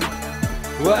meaning.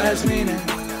 What has meaning?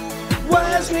 What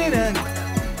has meaning?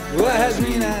 What has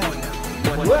meaning?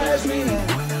 What has meaning?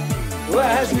 What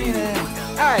has meaning?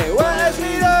 Hey, what has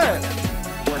meaning?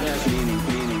 What has meaning?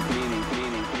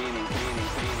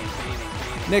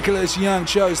 Nicholas Young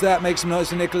chose that. Make some noise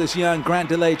for Nicholas Young. Grant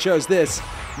Delay chose this.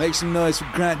 Make some noise for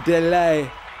Grant Delay.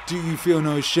 Do you feel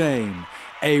no shame?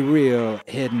 A real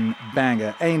hidden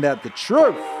banger. Ain't that the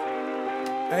truth?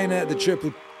 Ain't that the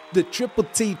triple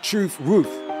T truth roof?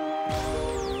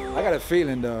 I got a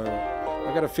feeling though.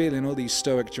 I got a feeling all these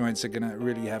stoic joints are gonna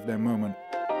really have their moment.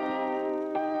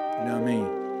 You know what I mean?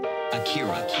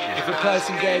 Akira. If a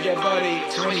person gave their body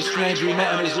to any stranger he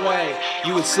met on his way,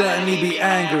 you would certainly be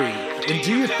angry. And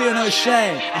do you feel no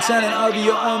shame in turning over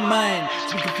your own mind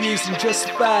to be confused and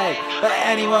justified by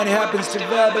anyone who happens to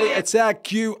verbally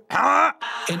attack you?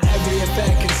 In every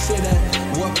event, consider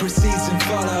what precedes and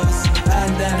follows,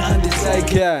 and then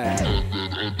undertake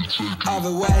it.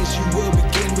 Otherwise, you will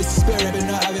begin with spirit, but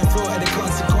not having thought of the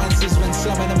consequences when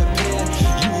some of them appear.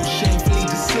 You will shamefully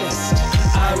desist.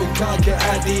 I would conquer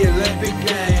at the Olympic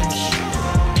Games,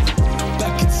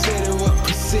 but consider what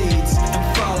precedes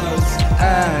and follows,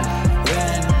 and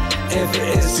then, if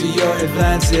it is to your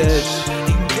advantage,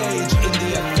 engage in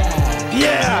the affair.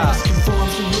 Yeah! Must conform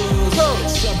to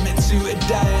rules, submit to a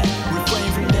diet, refrain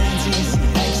from dainties,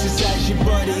 exercise your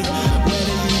body,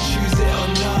 whether you choose it or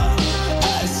not.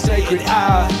 At a sacred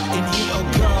hour, in heat or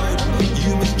cold,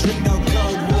 you must drink no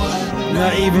cold water,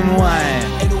 not even wine.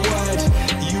 In a word,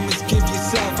 you must give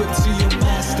yourself up to your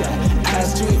master,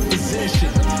 as to a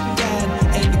physician. Then,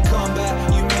 in the combat,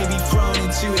 you may be thrown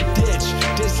into a ditch,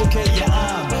 dislocate your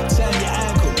arm, turn your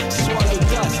ankle, swallow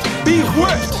dust, Be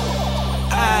whipped!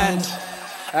 and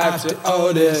After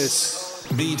all this,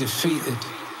 be defeated.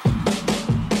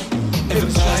 If a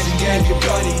person gave your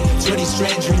body to any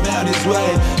stranger who met on his way,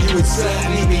 you would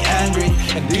certainly be angry.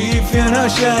 and do you feel no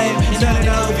shame in turning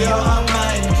over your own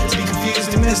mind To be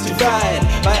confused and mystified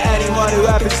by anyone who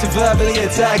happens to verbally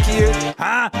attack you?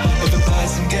 Huh? If a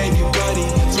person gave your body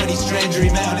to any stranger he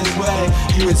met on his way,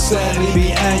 You would certainly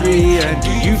be angry. And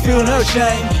do you feel no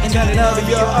shame in turning over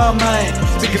your own mind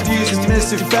to be confused and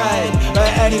mystified by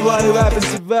anyone who happens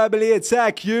to verbally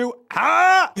attack you?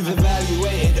 Huh? you've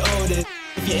evaluated all this.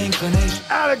 If your inclination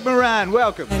Alec Moran,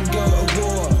 welcome. and go to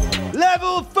war,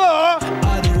 Level 4.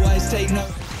 otherwise take no.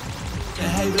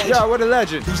 Behave like Yo, what a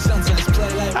legend. who sometimes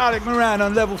play like Alec Moran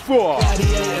on level 4.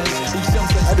 gladiators, who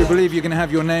sometimes I do believe you're gonna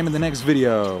have your name in the next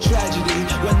video. tragedy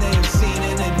when they have seen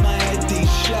and admired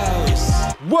these shows.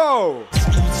 Whoa!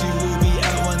 You two will be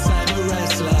at one time a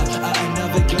wrestler, at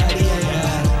another gladiator,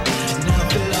 now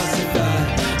philosopher,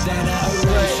 then a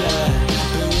racer,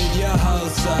 but with your whole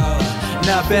soul.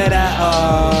 Nothing at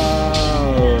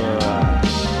all.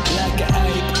 Like an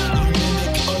ape, you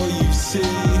mimic all you see,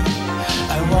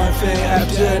 and One thing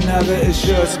after another is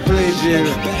sure to please you.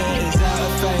 but it is out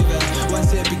of favor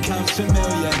once it becomes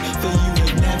familiar. For you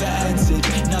have never answered,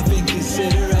 nothing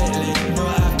considerately, nor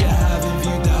after having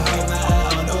viewed the whole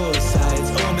matter on all sides,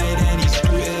 or made any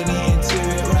scrutiny into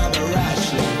it rather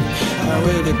rashly. And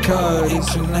with a cold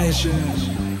inclination.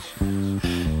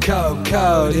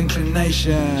 Cold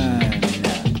inclination.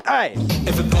 Hey!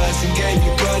 If a person gave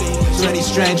your body To any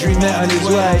stranger he met on his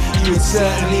way, you would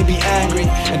certainly be angry.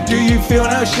 And do you feel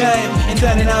no shame in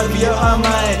turning over your own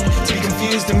mind to be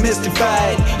confused and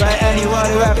mystified by anyone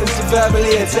who happens to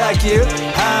verbally attack you?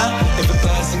 Huh? If a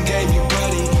person gave your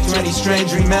body To any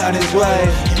stranger he met on his way,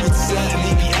 you would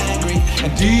certainly be angry.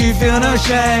 and do you feel no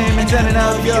shame in turning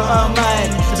over your own mind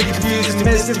to be confused and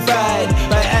mystified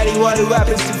by anyone who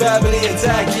happens to verbally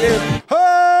attack you? Oh!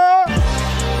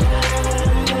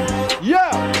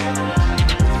 Yeah!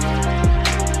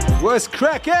 What's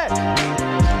crackin'?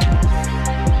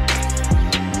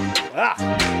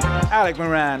 Alec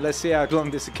Moran, let's see how long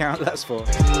this account lasts for.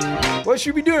 What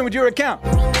should we be doing with your account?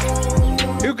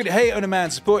 Who could hate on a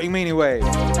man supporting Meaningwave?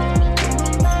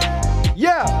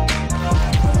 Yeah!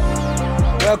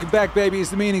 Welcome back, baby.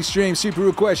 It's the Meaningstream Super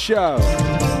Request Show.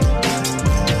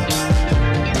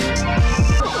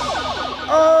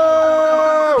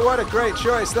 Oh, what a great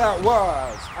choice that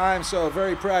was. I'm so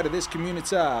very proud of this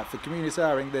community for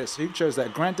communitaring this. Who chose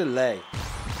that? Grant Delay.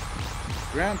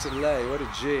 Grant Delay, what a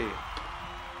G.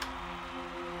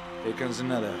 Here comes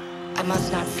another. I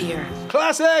must not fear.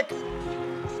 Classic!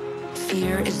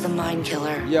 Fear is the mind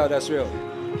killer. Yo, that's real.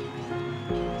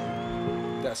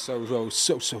 That's so real.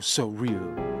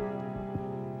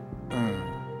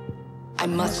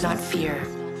 must not fear.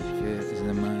 Fear is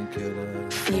the mind killer.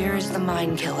 Fear is the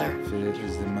mind killer. Fear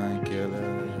is the mind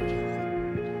killer.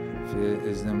 Fear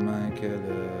is the mind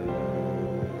killer.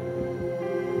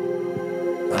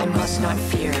 I must not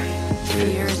fear.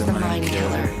 Fear is the mind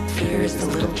killer. Fear is the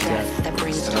little death that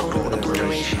brings total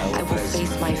obliteration. I will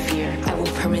face my fear. I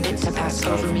will permit it to pass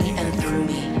over me and through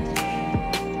me.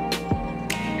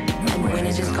 And when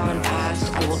it has gone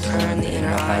past, I will turn the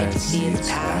inner eye to see its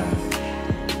path.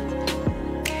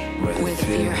 Where the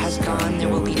fear has gone, there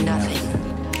will be nothing.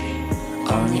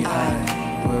 Only I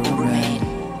will remain.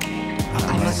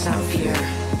 I must not fear.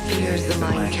 Fear is the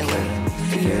mind killer.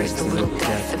 Fear is the little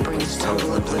death that brings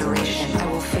total obliteration. I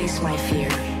will face my fear.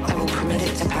 I will permit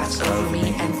it to pass over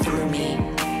me and through me.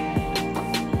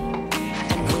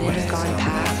 And when it has gone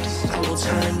past, I will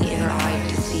turn the inner eye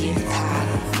to see its path.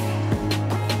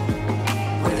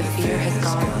 Where the fear has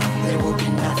gone, there will be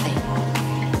nothing.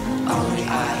 Only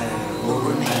I will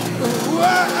remain.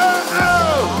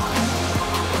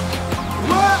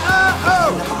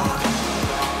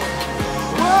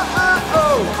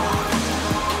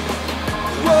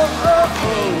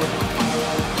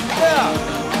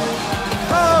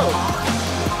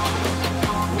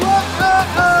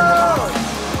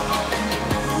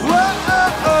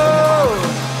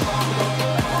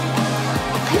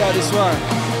 Yeah,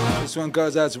 this one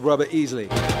goes out to Robert Easley.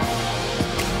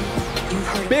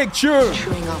 Big tune.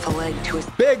 Chewing off a leg to his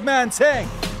big man ting.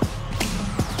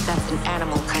 That's an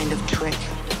animal kind of trick.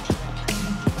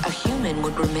 A human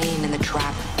would remain in the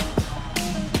trap,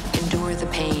 endure the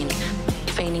pain,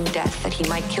 feigning death that he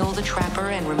might kill the trapper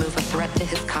and remove a threat to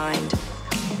his kind.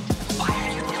 Why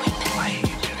are you doing this? Why are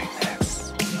you doing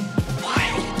this? Why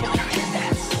are you doing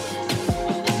this?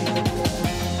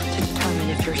 To determine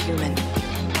if you're human,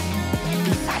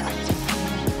 be silent.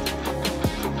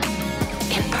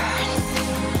 It burns.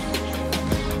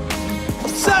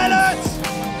 Silence!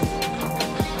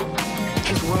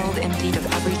 His world emptied of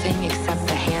everything except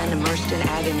the hand immersed in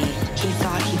agony. He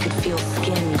thought he could feel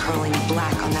skin curling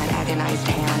black on that agonized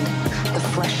hand, the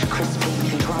flesh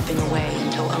crisping and dropping away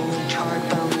until only charred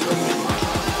bones remained.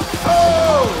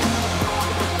 Oh!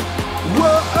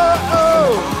 Whoa! Oh!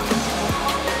 Oh!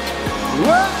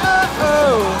 Whoa! Oh!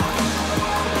 Oh!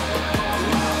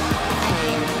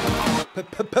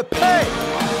 Pain!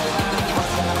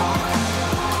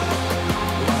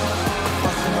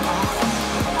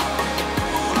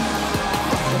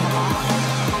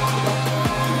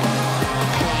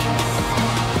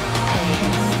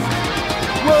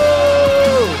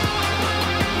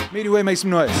 Meaningwave, make some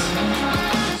noise.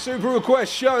 Super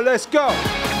request show, let's go.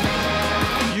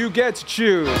 You get to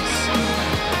choose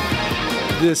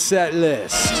the set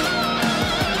list.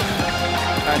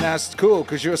 And that's cool,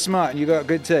 because you're smart and you got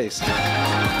good taste.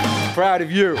 Proud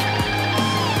of you.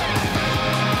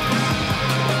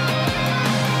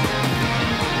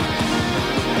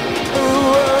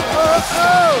 As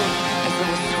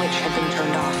though a switch had been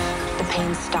turned off, the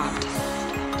pain stopped.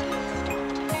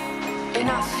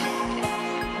 Enough.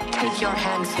 Take your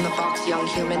hands from the box, young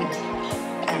human,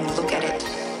 and look at it.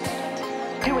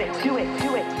 Do it, do it,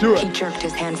 do it. Do it. He jerked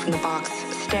his hand from the box,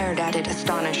 stared at it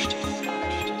astonished.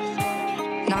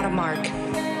 Not a mark.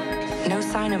 No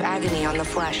sign of agony on the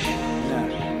flesh. No.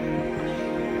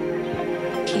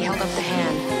 He held up the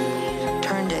hand,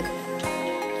 turned it,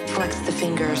 flexed the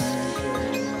fingers.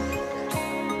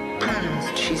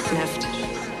 She sniffed.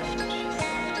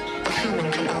 A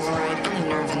human can override any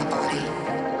nerve in the body.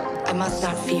 I must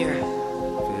not fear. Fear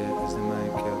is the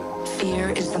mind killer. Fear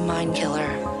is the mind killer.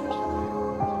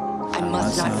 I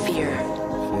must not fear.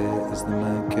 Fear is the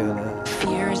mind killer.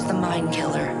 Fear is the mind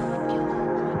killer.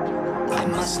 I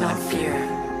must not fear.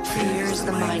 Fear is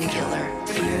the mind killer.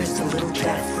 Fear is the little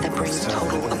death that brings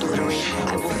total obliteration.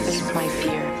 I will face my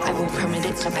fear. I will permit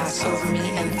it to pass over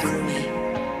me and through me.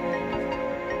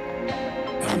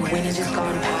 And when it has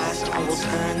gone past, I will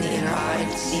turn the inner eye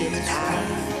to see its path.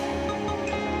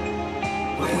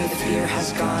 Where the fear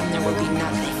has gone, there will be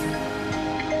nothing.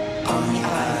 Only I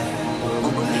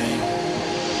will remain.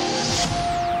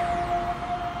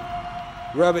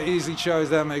 Robert Easley chose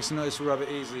that. Makes a noise for Robert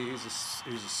Easley, who's a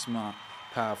smart,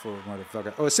 powerful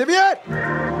motherfucker. Oh, Simeon!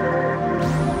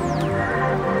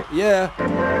 Yeah.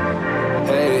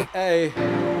 Hey, Hey.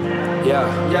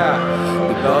 yeah. Yeah.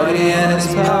 The body and its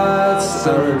parts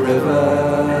are a river.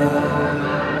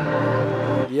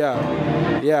 Yeah.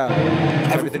 Yeah.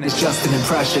 Everything is just an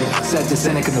impression, said the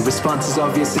cynic, and the response is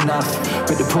obvious enough.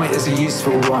 But the point is a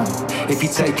useful one, if you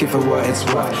take it for what it's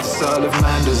worth. Soul of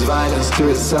man does violence to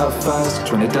itself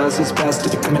first, when it does its best to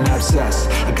become an abscess,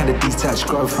 a kind of detached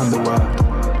growth from the world.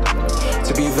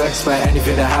 To be vexed by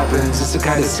anything that happens, it's a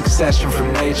kind of succession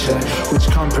from nature, which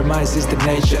compromises the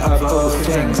nature of all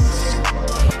things.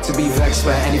 To be vexed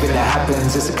by anything that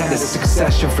happens, it's a kind of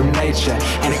succession from nature,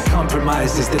 and it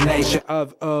compromises the nature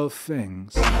of all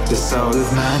things. The soul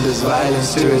of man does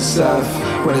violence to itself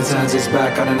when it turns its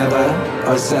back on another,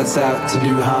 or sets out to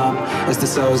do harm, as the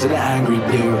souls of the angry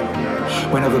do.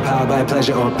 When overpowered by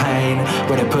pleasure or pain,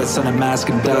 when it puts on a mask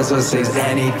and does or says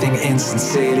anything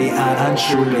insincerely and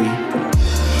untruly.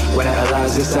 When it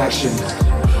allows its action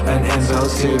and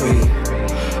impulse to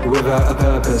be without a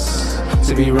purpose,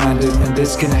 to be random and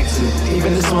disconnected.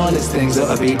 Even the smallest things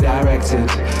ought to be directed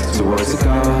towards a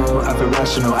goal of a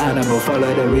rational animal.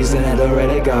 Follow the reason it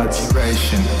already got.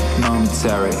 Duration,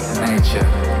 momentary, nature,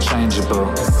 changeable,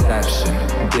 perception,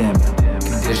 dim,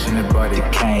 condition of body,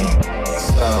 decaying,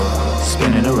 slow,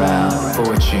 spinning around,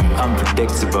 fortune,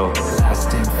 unpredictable,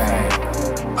 lasting fame,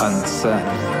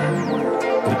 uncertain.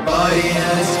 The body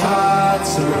and its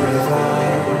heart's a river,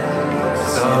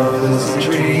 soul is a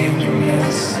dream you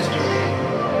missed.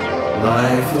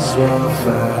 Life is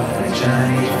warfare, a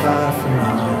journey far from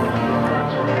home.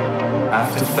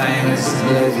 After fame is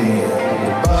oblivion,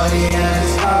 the body and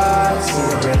its heart's a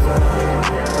river,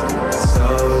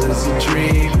 soul is a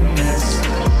dream you missed.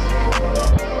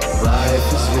 Life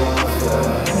is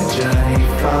warfare, a journey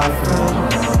far from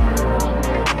home.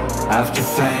 After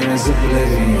fame is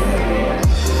oblivion.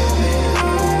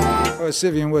 Oh,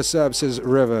 Sivian, what's up? Says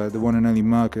River, the one and only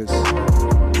Marcus.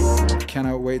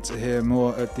 Cannot wait to hear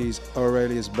more of these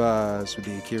Aurelius bars with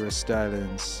the Akira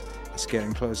stylings. It's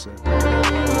getting closer.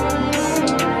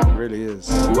 It really is.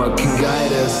 What can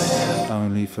guide us?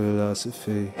 Only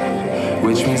philosophy.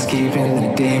 Which means keeping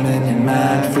the demon in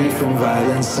man, free from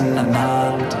violence and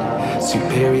unharmed.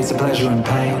 Superior to pleasure and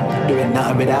pain, doing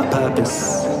nothing without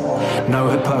purpose. No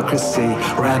hypocrisy,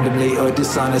 randomly or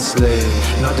dishonestly.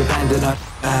 Not dependent on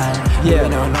man,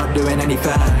 living or not doing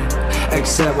anything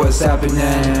except what's happening.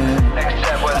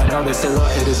 I know there's a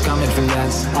lot that is coming from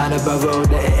thence, and above all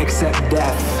that it accept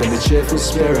death in a cheerful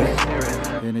spirit.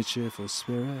 In a cheerful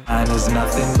spirit. And there's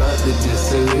nothing but the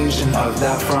disillusion of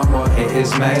that from what it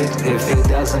is made. If it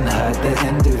doesn't hurt the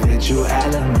individual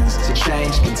elements to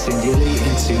change continually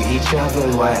into each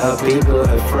other, why are people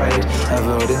afraid of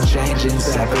all changing,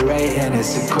 separating?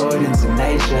 It's according to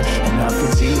nature, and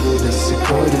nothing's evil that's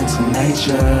according to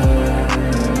nature.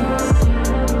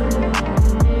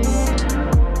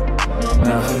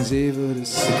 Nothing's evil,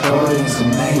 it's according to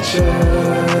nature.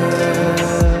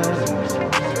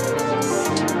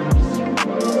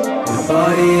 The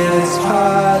body and its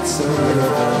parts are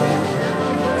river,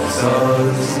 soul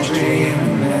is a dream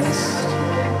mist.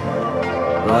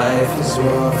 Life is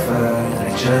warfare,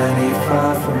 a journey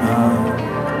far from home.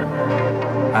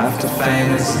 After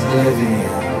fame is oblivion.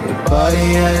 The body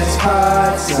and its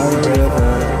parts are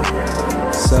river,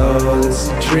 soul is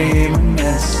a dream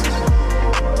mist.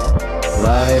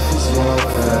 Life is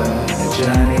warfare, a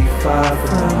journey far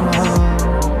from home.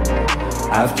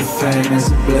 After fame is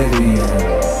oblivion.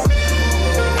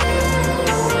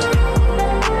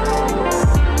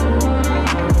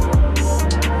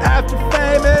 After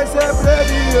fame is oblivion.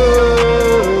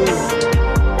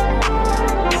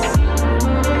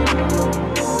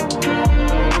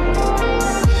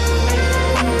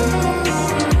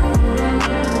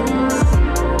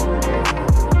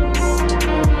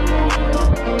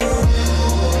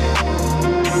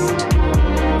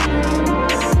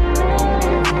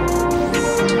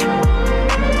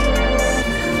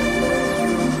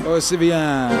 Oh,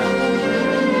 Sivian.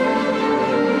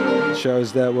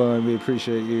 Shows that one. We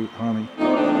appreciate you, homie.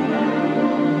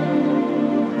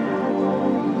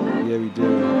 Yeah, we do.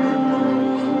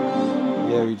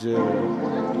 Yeah, we do.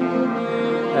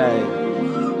 Hey.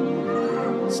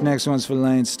 This next one's for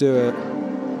Lane Stewart.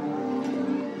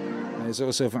 It's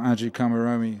also for Andrew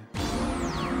Kamaromi.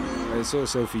 It's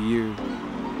also for you.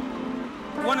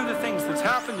 One of the things that's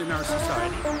happened in our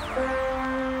society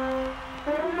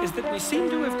is that we seem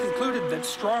to have concluded that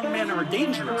strong men are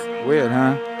dangerous. Weird,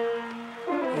 huh?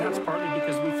 And that's partly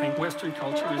because we think Western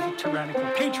culture is a tyrannical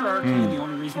patriarchy, and the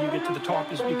only reason you get to the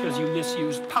top is because you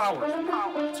misused power.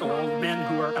 So all the men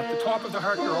who are at the top of the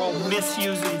hierarchy are all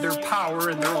misusing their power,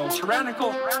 and they're all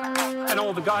tyrannical. And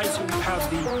all the guys who have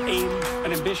the aim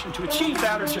and ambition to achieve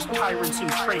that are just tyrants in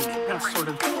training. That's sort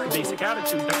of the basic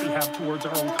attitude that we have towards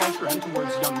our own culture and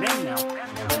towards young men now.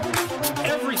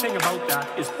 Everything about that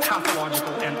is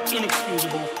pathological and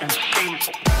inexcusable and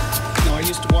shameful. You know, I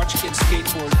used to watch kids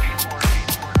skateboard.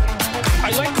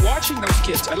 I liked watching those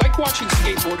kids. I like watching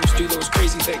skateboarders do those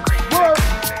crazy things.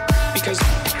 Because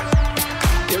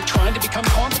they're trying to become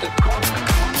competent.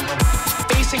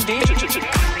 Facing danger.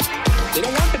 They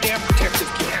don't want the damn protective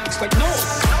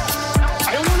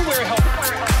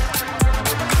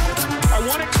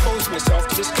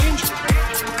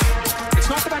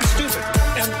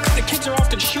are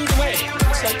often shooed away.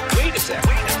 It's like, wait a second.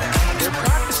 They're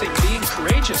practicing being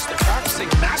courageous. They're practicing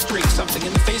mastering something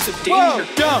in the face of danger. Whoa,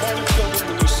 don't.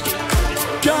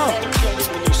 Don't.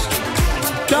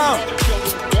 Don't.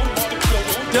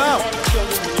 Don't.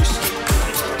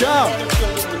 Don't.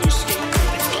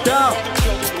 Don't.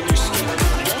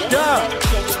 Don't.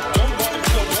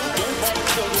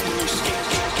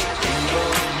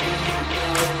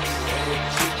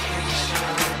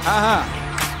 Uh-huh.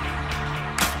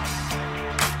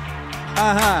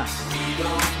 Uh-huh. We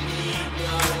don't need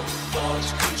no thought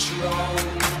control.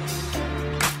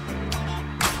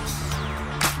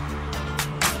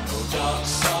 No dark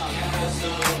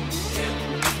sarcasm in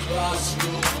the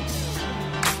classroom.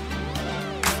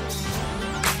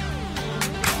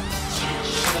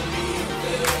 Teacher, leave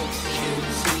the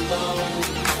kids alone.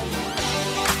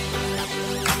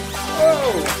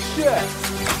 Oh, shit.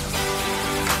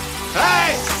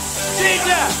 Hey,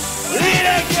 teacher, leave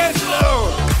the kids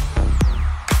alone.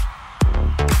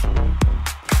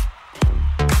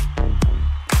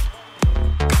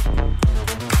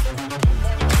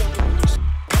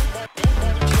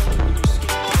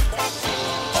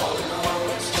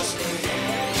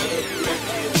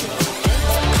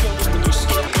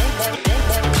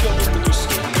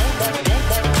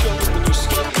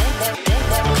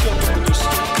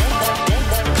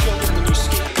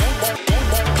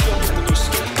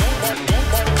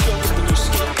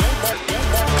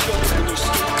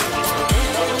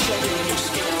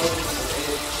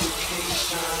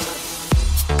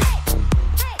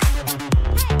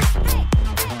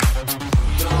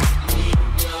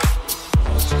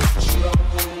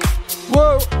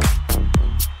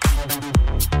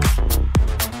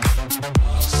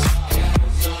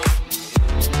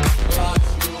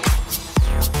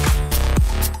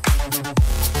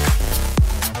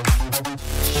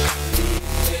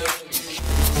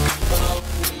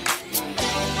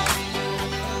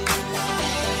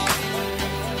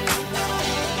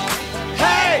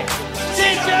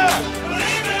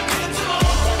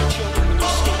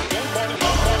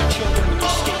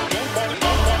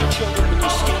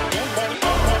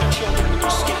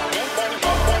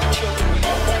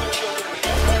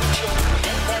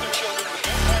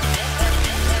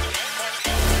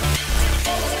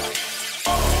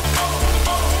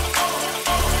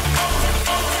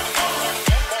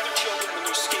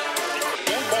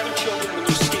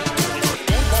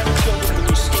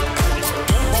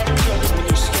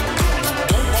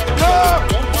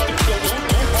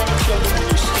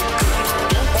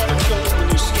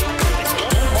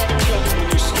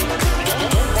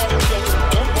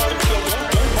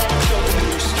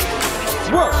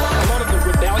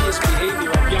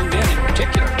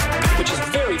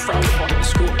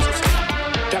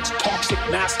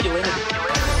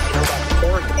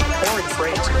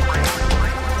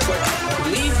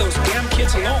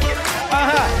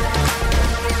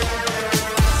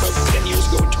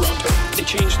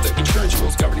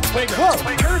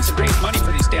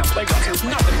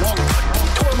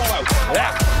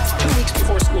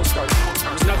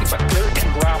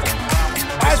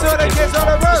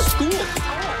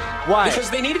 Because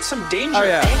they needed some danger. Oh,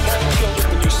 yeah.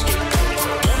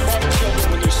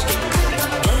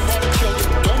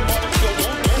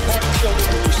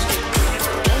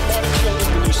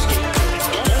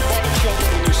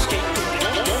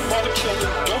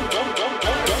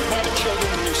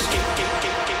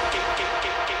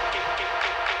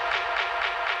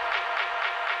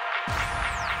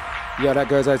 Yo, that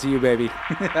goes out to you, baby.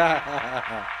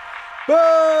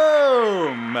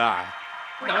 Boom!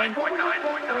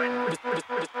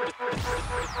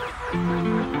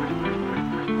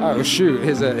 Oh shoot,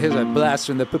 here's a blast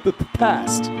from the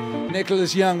past.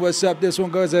 Nicholas Young, what's up? This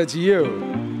one goes out to you.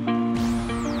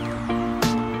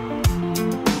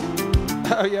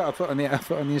 Oh yeah, I put on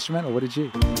the instrumental. What did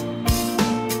you?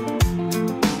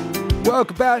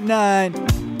 Woke about 9.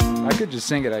 I could just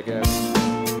sing it, I guess.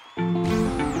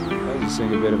 I'll just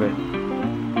sing a bit of it.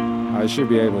 I should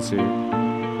be able to.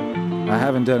 I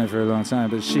haven't done it for a long time,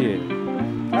 but shit.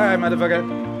 Alright,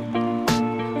 motherfucker.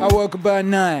 I woke about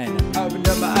 9. Opened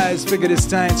up my eyes, figured it's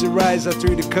time to rise. I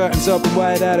threw the curtains open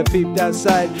wide out, I peeped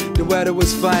outside. The weather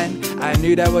was fine. I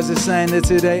knew that was a sign that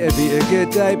today would be a good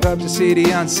day. Popped the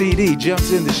CD on CD,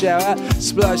 jumped in the shower,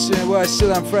 splashed and washed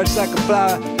till I'm fresh like a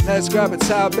flower. Let's grab a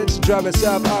towel, bitch, drop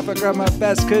herself off. I grab my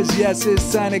vest, cause yes,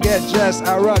 it's time to get dressed.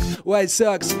 I rock white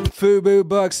socks, FUBU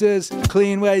boxers,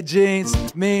 clean white jeans,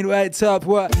 mean white top,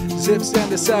 what? Zips down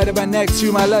the side of my neck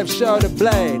to my left shoulder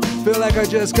blade. Feel like I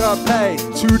just got paid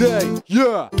today,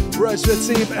 yeah. brush my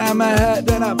teeth and my head,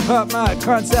 then I put my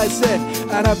contacts in.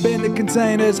 And I bin the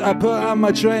containers, I put on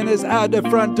my trainers, out the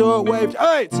front door, waved,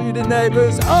 oi, to the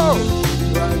neighbors. Oh,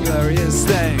 what a glorious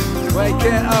thing,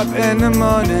 waking up in the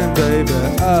morning, baby.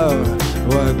 Oh,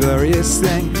 what a glorious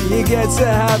thing, you get to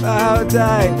have a whole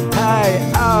day.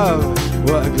 Hey, oh,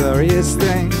 what a glorious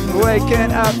thing,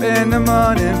 waking up in the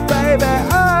morning, baby.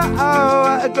 Oh, oh,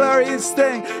 what a glorious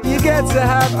thing, you get to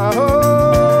have a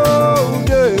whole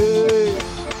day.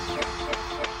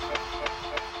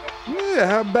 Yeah,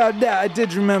 how about that? I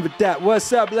did remember that.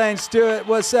 What's up, Lane Stewart?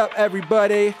 What's up,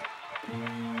 everybody?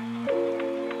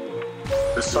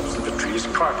 The substance of the tree is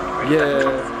carbon, right?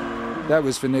 Yeah, that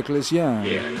was for Nicholas Young.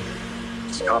 Yeah,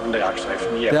 it's carbon dioxide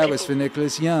from the air. That was for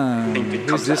Nicholas Young.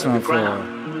 Who's this one for?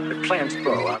 The plants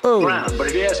grow out of the ground, but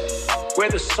if you ask where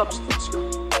the substance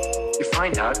goes, you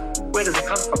find out where does it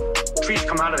come from. Trees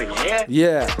come out of the air?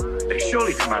 Yeah. They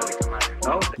surely come out of the air,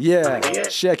 no? Yeah,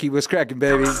 Shecky was cracking,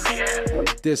 baby.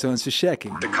 This one's for Shecky.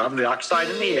 The carbon dioxide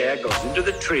in the air goes into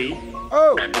the tree,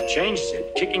 and it changes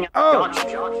it, kicking out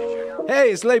the oxygen. Hey,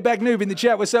 it's Laidback Noob in the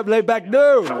chat. What's up, Laidback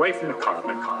Noob? Away from the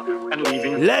carbon, and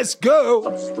leaving. Let's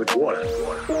go. With water.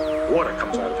 Water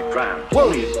comes out of the ground.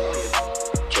 Whoa.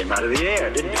 It came out of the air,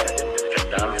 didn't it? It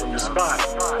came down from the sky.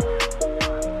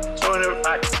 So in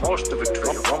fact, most of the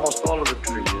tree, almost all of the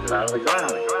tree is out of the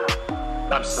ground.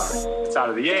 I'm sorry, it's out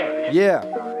of the air. Yeah.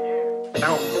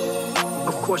 Now,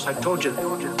 of course, I told you,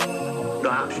 the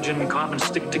oxygen and carbon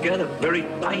stick together very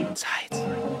tight.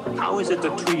 How is it the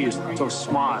tree is so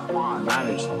smart and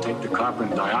managed to take the carbon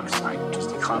dioxide, which is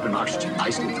the carbon oxygen,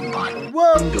 nicely combined?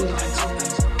 Whoa!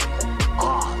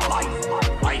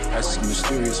 Life. Life has some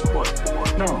mysterious foot.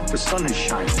 No, the sun is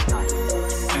shining.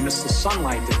 And it's the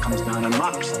sunlight that comes down and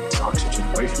knocks this oxygen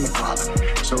away from the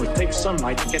carbon. So it takes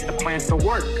sunlight to get the plant to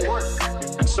work.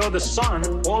 And so the sun,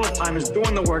 all the time, is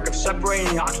doing the work of separating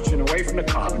the oxygen away from the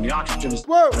carbon. The oxygen is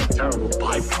a terrible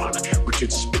byproduct, which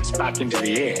it spits back into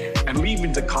the air and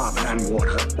leaving the carbon and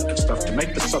water and stuff to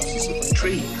make the substance of the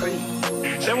tree.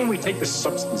 Then when we take the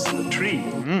substance of the tree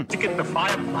to get the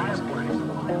fireplace,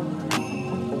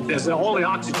 there's all the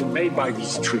oxygen made by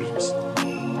these trees.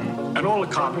 And all the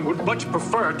carbon would much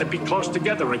prefer to be close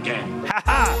together again.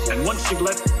 And once you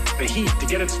let the heat to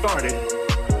get it started,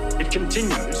 it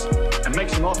continues and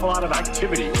makes an awful lot of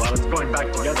activity while it's going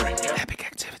back together again. Epic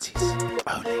activities.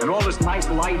 And all this nice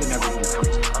light and everything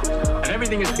comes out. And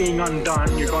everything is being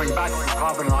undone. You're going back from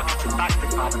carbon and oxygen, back to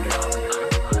carbon dioxide.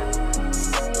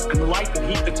 And the light and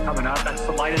heat that's coming out, that's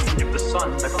the light and heat of the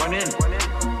sun that went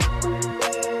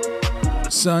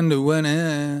in. Sun that went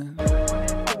in.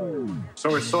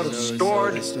 So it's sort of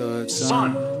stored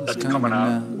sun that's coming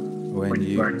out when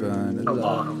you burn a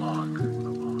log.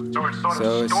 So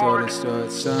it's sort of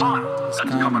stored sun that's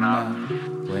coming out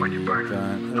when you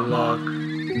burn a log.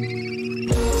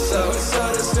 So it's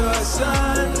sort of stored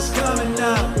sun that's coming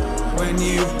out when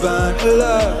you burn a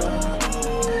log.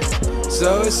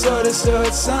 So it's sort of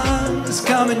stored sun that's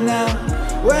coming out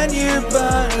when you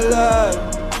burn a log.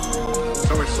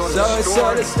 So it's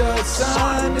sort of stored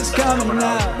sun that's coming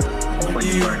out when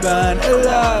you burn a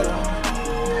log.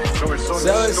 So it's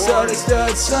sort of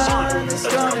stored sun that's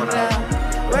coming out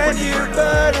when you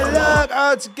burn a log.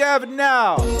 All together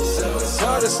now. So it's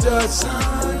sort of stored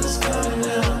sun that's coming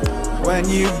out when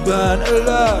you burn a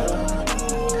log.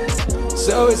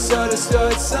 So it's sort of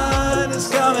stored sun that's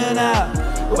coming out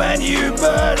when you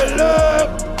burn a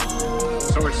log.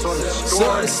 So it's sort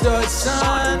of stored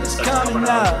sun that's coming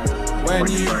out when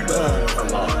you burn a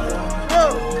log.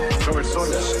 So it's sort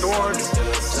of stored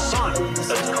sun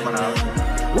that's coming out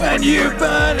when you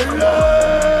burn a log.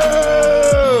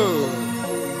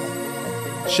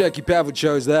 Shecky Pavel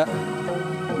chose that.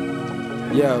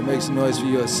 Yo, make some noise for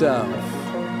yourself.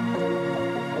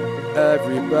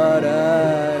 Everybody.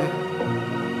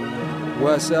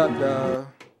 What's up, though?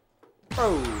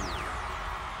 Oh.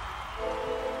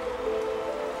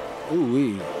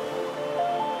 Ooh-wee.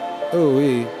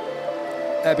 Ooh-wee.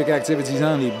 Epic activities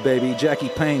only, baby. Jackie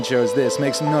Payne chose this.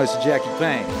 Make some noise for Jackie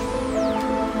Payne.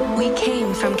 We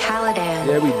came from Caladan.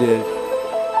 Yeah, we did.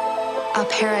 A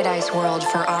paradise world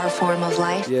for our form of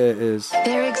life. Yeah, it is.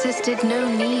 There existed no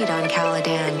need on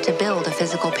Caladan to build a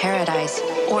physical paradise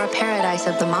or a paradise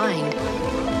of the mind.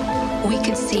 We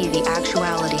could see the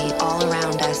actuality all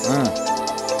around us.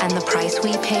 And the price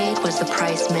we paid was the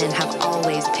price men have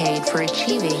always paid for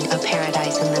achieving a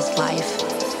paradise in this life.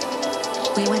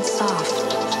 We went soft.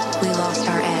 We lost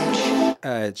our edge.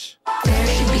 Edge. There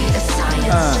should be a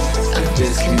science of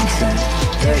discontent.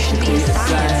 There should be a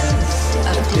science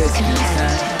of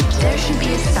discontent. There should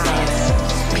be a science.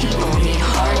 People need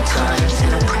hard times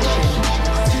and oppression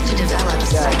to develop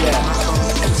psychic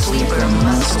muscles and sleep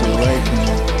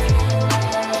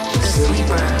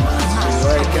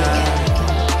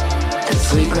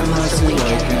sleeper must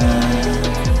awaken.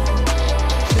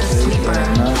 The sleeper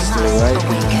must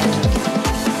awaken.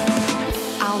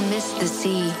 I'll miss the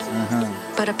sea,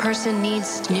 but a person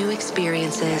needs new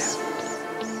experiences.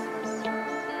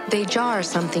 They jar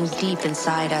something deep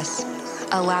inside us,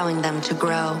 allowing them to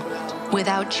grow.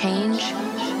 Without change,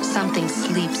 something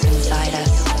sleeps inside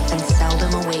us and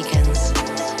seldom awakens.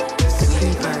 The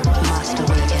sleeper must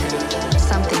awaken.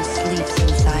 Something sleeps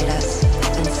inside us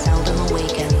and seldom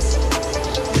awakens.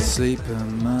 The sleeper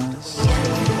must.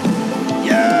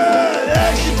 Yeah,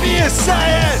 that should be a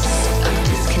science. Of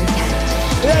discontent.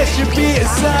 That should be a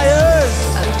science.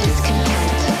 Of discontent.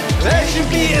 That should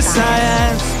be a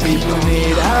science. People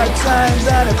need hard times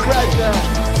and a pressure.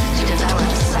 To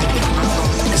develop psychic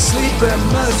muscles. The sleeper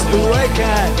must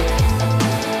awaken.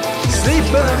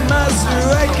 Sleeper must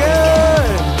awaken.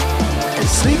 The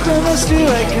sleeper must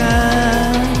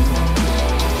awaken.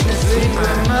 The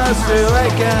sleeper must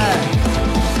awaken.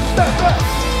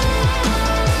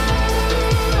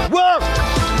 Whoa!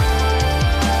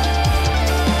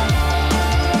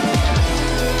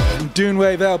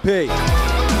 Meaningwave LP,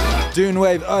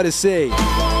 Meaningwave Odyssey.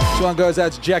 This one goes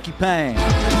out to Jackie Payne.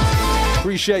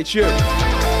 Appreciate you.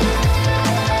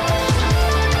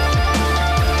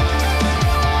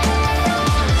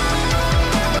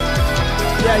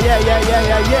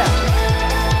 Yeah.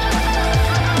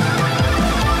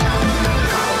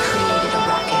 Created a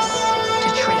ruckus to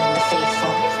train the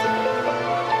faithful.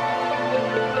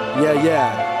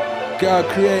 Yeah. God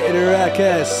created a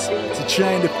ruckus to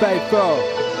train the faithful.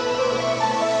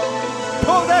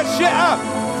 Pull that shit up!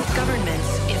 Governments,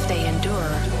 if they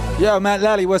endure, Yo, Matt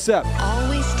Lally, what's up?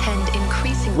 always tend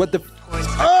increasingly What the towards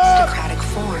aristocratic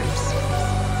forms.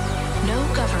 No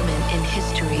government in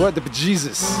history What the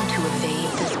Jesus? to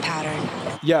evade this pattern.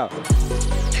 Yo.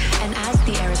 And as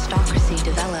the aristocracy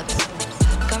develops,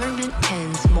 government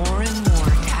tends more and more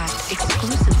to act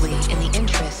exclusively in the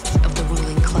interests of the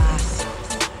ruling class.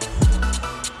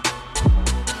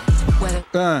 Whether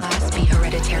the class be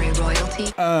hereditary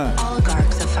royalty,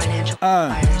 oligarchs of financial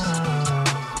empires,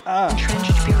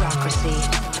 entrenched bureaucracy,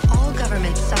 all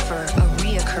governments suffer a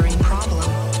reoccurring problem.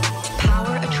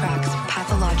 Power attracts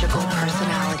pathological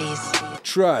personalities.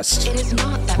 Trust. It is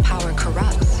not that power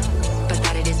corrupts, but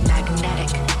that it is magnetic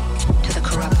to the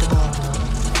corruptible.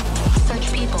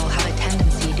 Such people have a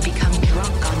tendency to become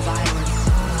drunk on violence,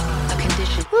 a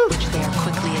condition to which they are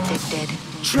quickly addicted.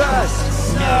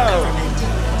 Trust. No government.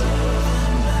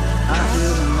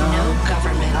 Trust no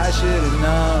government. I should have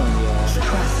known.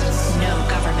 Trust no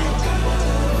government.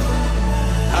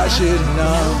 I should have known.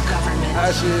 No government.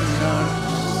 I should have known.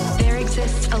 There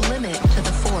exists a limit to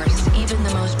the force even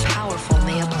the most powerful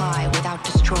may apply without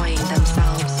destroying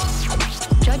themselves.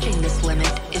 Judging this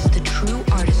limit is the true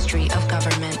artistry of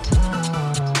government.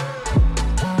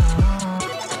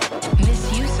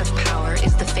 Misuse of power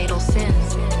is the fatal sin.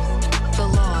 The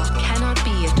law cannot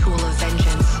be a tool of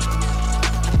vengeance,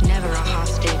 never a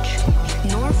hostage,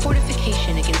 nor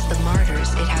fortification against the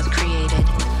martyrs it has created.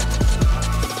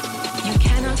 You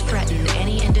cannot threaten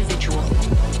any individual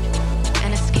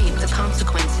and escape the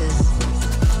consequences.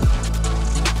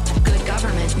 Good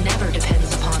government never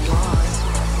depends upon laws,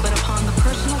 but upon the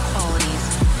personal qualities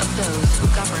of those who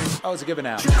govern. Oh, it's a given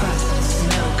out. Trust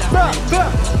no government.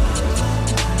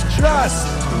 Trust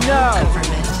no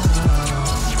Government.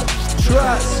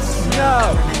 Trust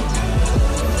no. Government.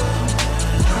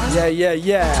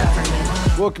 Yeah.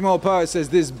 Government. Walking More Power says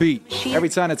this beat. Every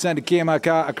time I turn the key in my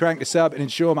car, I crank this up and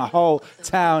ensure my whole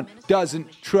town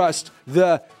doesn't trust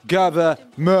the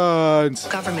government.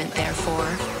 Government, therefore,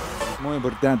 Muy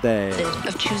importante.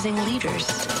 of choosing leaders.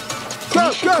 Go,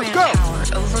 We should go, grant go. power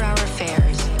over our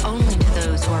affairs only to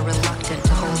those who are reluctant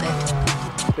to hold it.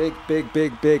 Big.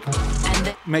 And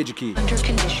that Major key. under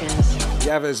conditions,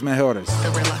 Llaves mejores.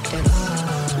 the reluctance.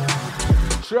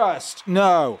 Trust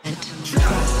no.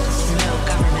 Trust no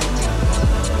government.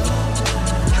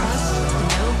 Trust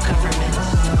no government.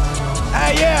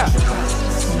 Hey, yeah.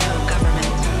 Trust no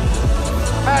government.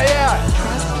 Hey, yeah.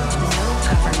 Trust no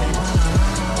government.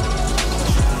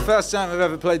 First time I've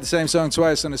ever played the same song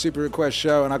twice on a Super Request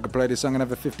show, and I could play this song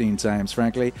another 15 times,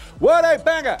 frankly. What a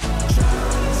banger!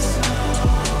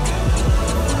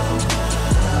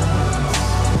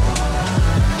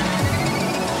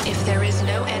 If there is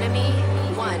no enemy,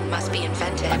 one must be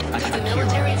invented. The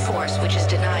military force which is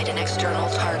denied an external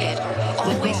target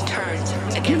always turns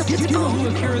against its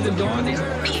own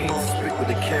people.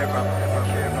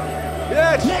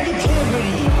 Yes!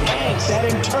 Negativity, angst, that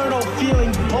internal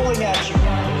feeling pulling at you.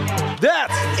 That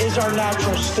is our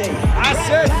natural state. I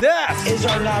said that is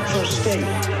our natural state.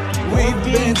 We've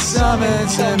been summoned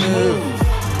to move.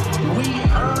 We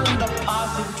earn the possibility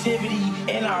negativity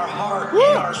in our heart,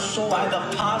 in our soul, by the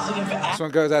positive This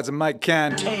one goes out to Mike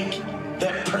Can. take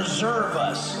that preserve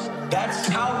us. That's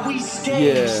how we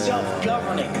stay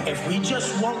self-governing. If we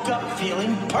just woke up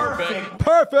feeling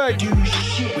perfect, do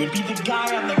shit, we'd be the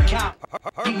guy on the couch.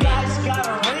 You guys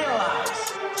gotta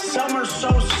realize, some are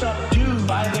so subdued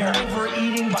by their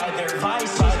overeating, by their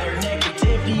vice, by their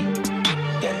negativity,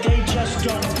 that they just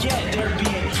don't get they're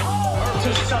being called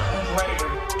to something greater,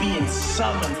 being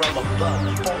summoned from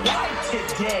above. But why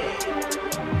today?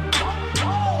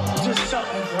 To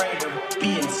something greater,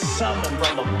 being summoned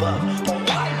from above. But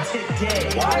why today?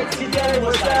 Why today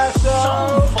was I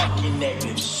so fucking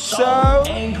negative, so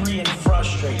angry and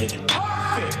frustrated?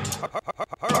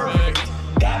 Perfect.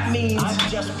 That means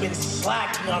I've just been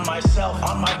slacking on myself,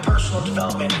 on my personal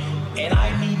development, and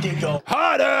I need to go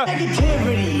harder.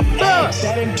 Negativity, angst,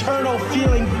 that internal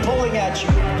feeling pulling at you.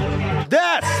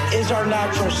 That is our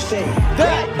natural state.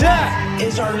 That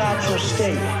is our natural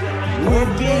state.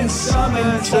 We're being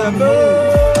summoned to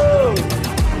move.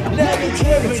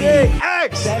 Negativity,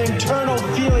 angst, that internal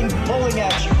feeling pulling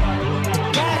at you.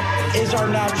 That is our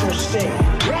natural state.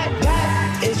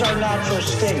 That is our natural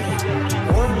state.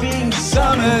 We're being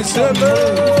summoned to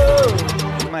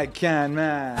move. My can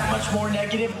man. Much more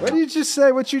negative. What did you just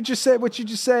say? What you just said? What you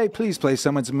just say? Please play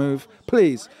someone to move.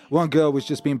 Please. One girl was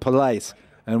just being polite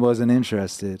and wasn't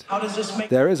interested. How does this make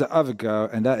there is another girl,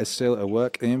 and that is still a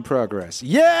work in progress.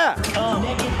 Yeah!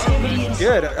 Negativity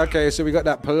good. Okay, so we got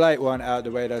that polite one out of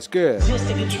the way. That's good.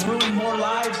 It's ruining more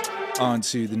lives. On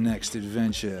to the next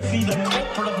adventure. Be the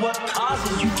culprit of what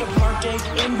causes you to partake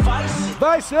in vices.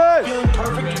 Vices! Feeling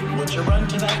perfect, would you run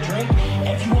to that drink?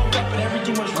 If you woke up and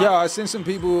everything was wrong. Yeah, I've seen some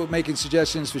people making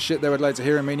suggestions for shit they would like to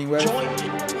hear in Meaningwave.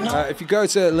 If you go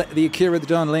to the Akira the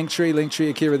Don Linktree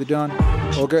Akira the Don,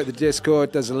 or go to the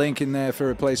Discord, there's a link in there for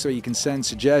a place where you can send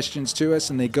suggestions to us,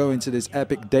 and they go into this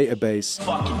epic database.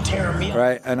 Fucking tear me up.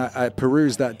 Right, and I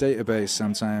peruse that database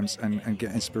sometimes and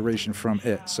get inspiration from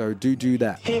it. So do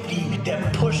that.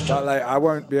 But like, I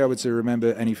won't be able to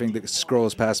remember anything that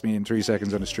scrolls past me in 3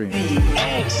 seconds on the stream.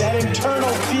 That internal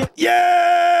feel.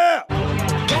 Yeah!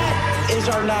 That is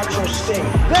our natural state.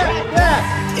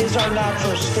 That is our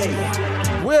natural state.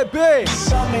 We're big.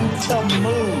 Something to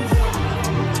move.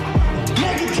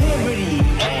 Negativity,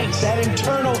 angst, that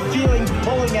internal feeling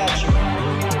pulling at you.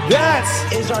 That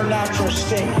is our natural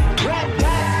state.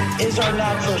 That is our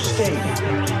natural state.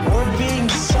 We're being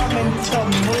summoned to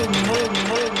move.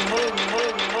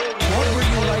 What were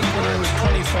you like when I was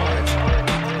 25?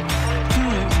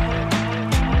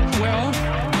 Well,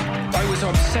 I was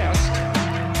obsessed.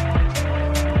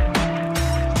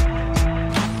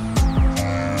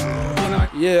 When I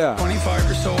was 25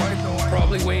 or so, I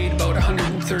probably weighed about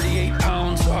 138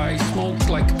 pounds. I smoked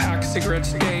like a pack of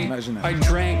cigarettes a day. Imagine that. I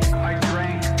drank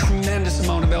tremendous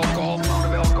amount of alcohol.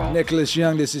 Nicholas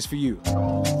Young, this is for you.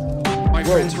 My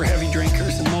friends were heavy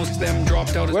drinkers, and most of them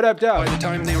dropped out by the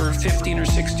time they were 15 or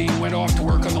 16, went off to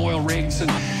work on the oil rigs, and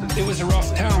it was a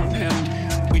rough town,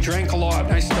 and we drank a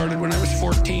lot. I started when I was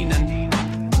 14, and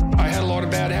I had a lot of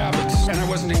bad habits, and I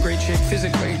wasn't in great shape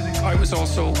physically. I was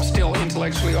also still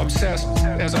intellectually obsessed,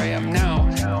 as I am now.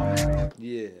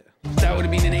 Yeah. That would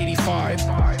have been in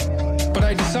 85. But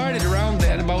I decided around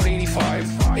then, about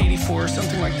 85, 84,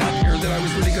 something like that year, that I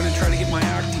was really going to try to get my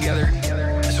act together.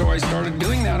 So I started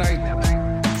doing that.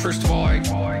 First of all, I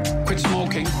quit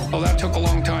smoking. Well, that took a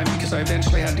long time because I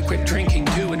eventually had to quit drinking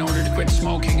too in order to quit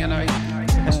smoking. And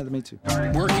me too.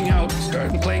 Working out,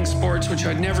 started playing sports, which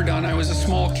I'd never done. I was a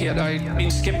small kid. I'd been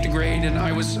skipped a grade, and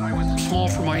I was small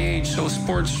for my age, so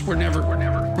sports were never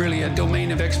really a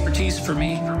domain of expertise for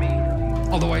me.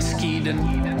 Although I skied and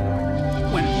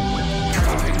went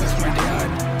trapping with my dad.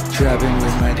 Trapping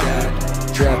with my dad.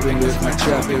 Trapping with my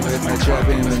trapping with my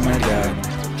trapping with my dad.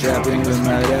 Trapping with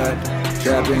my dad.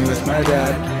 Trapping with my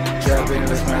dad. Trapping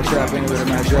with my trapping with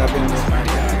my trapping with my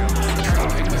dad.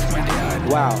 Trapping with my dad.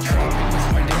 Wow. Trapping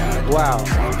with my dad. Wow.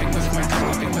 Trapping with my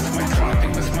trapping with my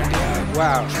trapping with my dad.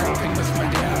 Wow. Trapping with my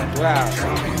dad. Wow.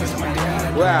 Trapping with my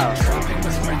dad. Wow. Trapping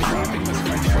with my trapping with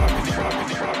my trapping.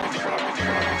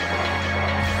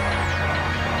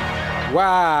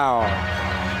 Wow.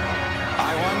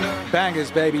 I wonder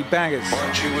bangers, baby, bangers.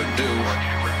 What you would do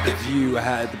if you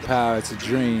had the power to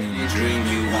dream. You dream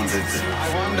you wanted.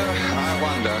 I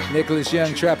wonder. Nicholas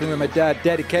Young, Trapping with My Dad,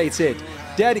 dedicated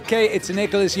to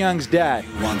Nicholas Young's dad.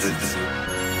 Wanted.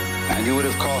 And you would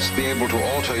of course be able to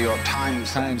alter your time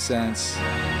sense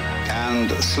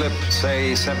and slip,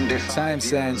 say, 75 time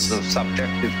sense of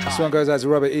subjective time. This one goes out to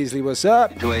Robert Easley. What's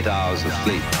up? To 8 hours of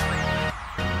sleep.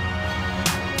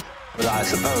 But I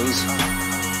suppose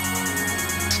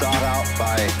start out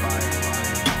by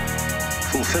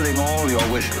fulfilling all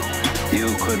your wishes, you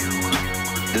could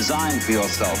design for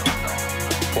yourself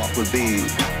what would be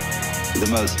the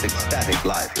most ecstatic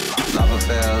life. Love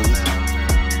affairs,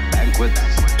 banquets,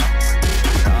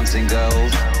 dancing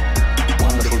girls,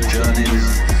 wonderful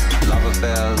journeys, love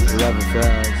affairs,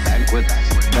 banquets,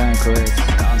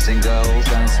 dancing girls,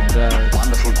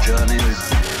 wonderful journeys,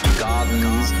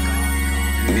 gardens,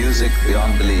 music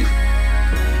beyond belief.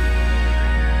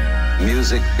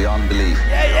 Music beyond belief.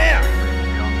 Yeah.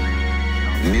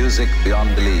 Music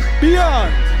beyond belief.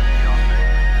 Beyond.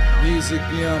 Music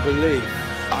beyond belief.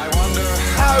 I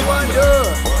wonder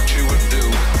what you would do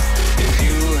if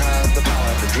you had the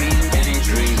power to dream any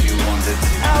dream you wanted.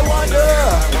 I wonder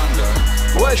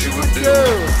what you would do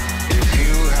if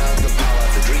you had the power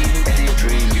to dream any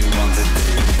dream you wanted.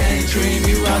 Any dream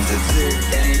you wanted.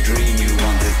 Any dream you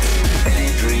wanted. Any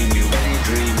dream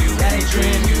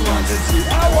you wanted.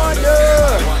 I wonder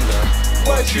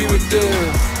what you would do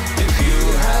if you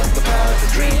had the power to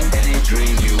dream any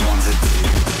dream you wanted.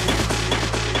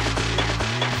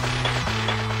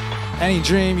 Any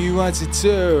dream you wanted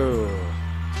to.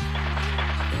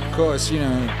 Of course, you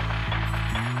know,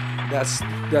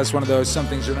 that's one of those some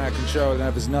things are in our control and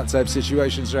others not type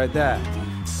situations right there.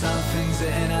 Some things are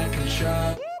in our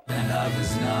control and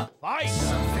others not.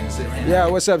 Some things are in Yeah,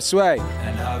 what's up, Sway?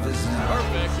 and others not.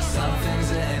 Perfect. Some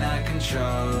things are in our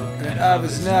control and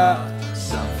others not.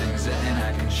 Some things are in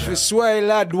our control. Sway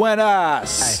la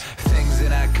duenas. Things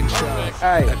in our control.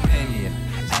 Hey. Opinion,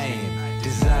 aim,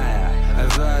 desire,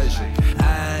 aversion,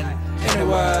 and in a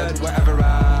word, whatever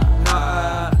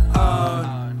I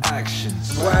own.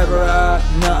 Actions, Whatever I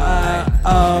not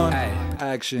own.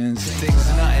 Actions. things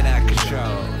are not in our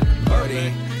control.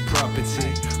 Body, property,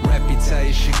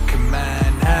 reputation,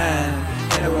 command,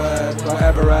 and in a word,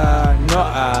 Whatever I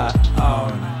not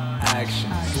own.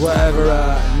 Actions, Whatever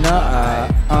I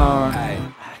not own.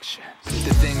 actions.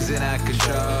 The things in our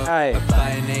control Aye. are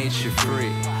by nature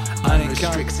free,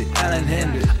 unrestricted and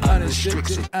unhindered.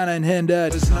 Unrestricted and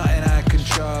unhindered. It's not in our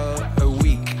control. A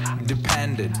weak,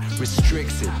 dependent,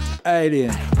 restricted,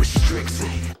 Alien. restricted.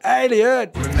 Alien.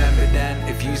 Remember then,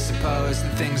 if you suppose the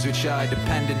things which are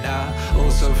dependent are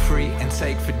also free and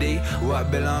take for thee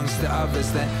what belongs to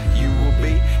others, then you will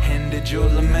be hindered,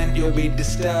 you'll lament, you'll be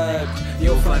disturbed.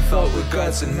 You'll find fault with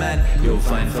gods and men. You'll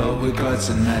find fault with gods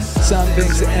and men. Some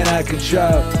things are in our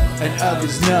control and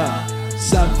others not.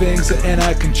 Some things are in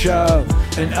our control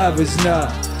and others not.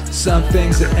 Some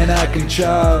things are in our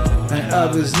control and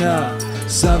others not.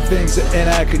 Some things are in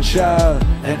our control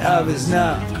and others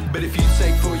not. But if you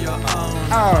take for your own,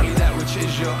 only that which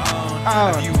is your own,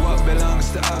 of you what belongs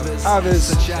to others,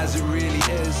 such as it really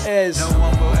is, no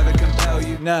one will ever compel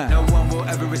you, no one will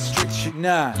ever restrict you,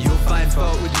 you'll find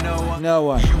fault with no one,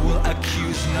 you will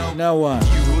accuse no one,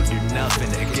 you will do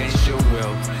nothing against your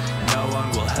will, no one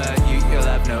will hurt you, you'll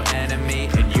have no enemy,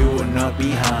 and you will not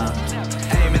be harmed.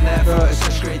 Aiming therefore at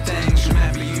such great things,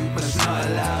 remember you must not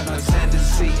allow no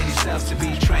tendency in yourself to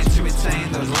be trained to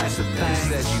attain those lesser things.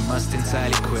 Says you must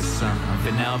entirely quit some, and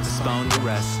for now postpone the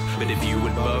rest. But if you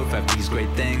would both have these great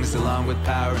things along with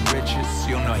power and riches,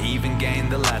 you'll not even gain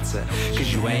the latter,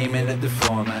 cause you aiming at the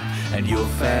former, and you'll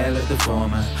fail at the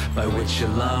former, by which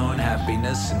alone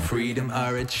happiness and freedom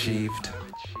are achieved.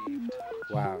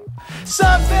 Wow.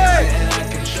 Some things are in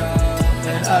our control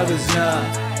and others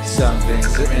not. Some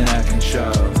things are in our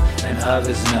control and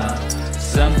others not.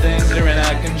 Some things are in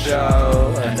our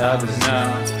control and others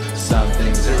not. Some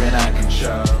things are in our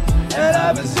control and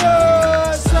others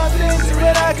not. Some things are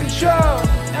in our control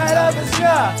and others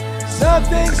not. Some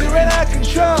things are in our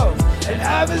control and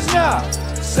others not.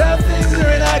 Some things are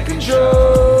in our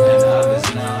control and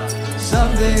others not.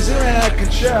 Some things are in our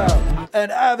control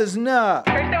and others not.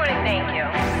 First, I want to thank you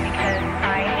because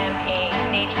I am a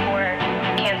stage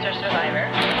 4 cancer survivor.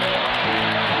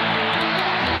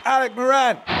 Alec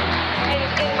Moran.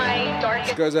 And in my darkest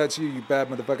This goes out to you, you bad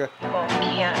motherfucker. people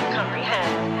can't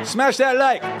comprehend, Smash that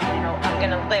like. I'm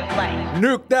gonna live life.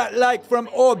 Nuke that like from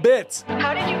orbit.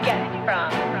 How did you get from,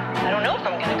 I don't know if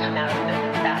I'm gonna come out of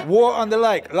this, that. War on the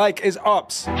like. Like is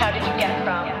ops. How did you get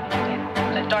from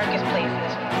the darkest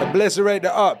places? Obliterate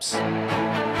the ops.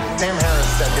 Sam Harris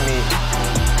said to me,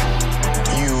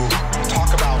 you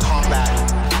talk about combat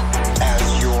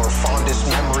as your fondest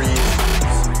memories,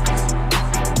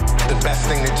 the best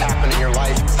thing that's happened in your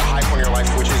life, the high point of your life,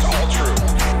 which is all true.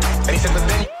 And he said, but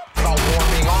then about war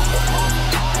being awful.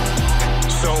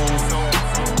 So,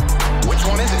 which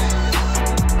one is it?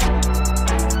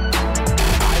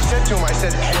 I said to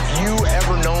him, have you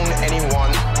ever known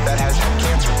anyone that has had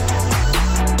cancer?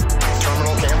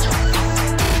 Terminal cancer.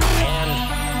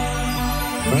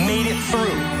 And made it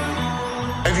through.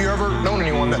 Have you ever known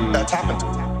anyone what's happened?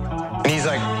 And he's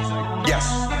like,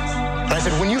 yes. And I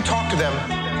said, when you talk to them,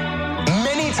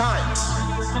 many times,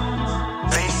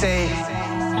 they say,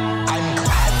 I'm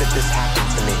glad that this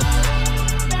happened to me.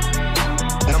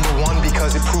 Number one,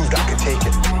 because it proved I could take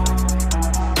it.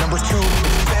 Number two,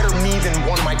 it's better me than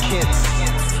one of my kids.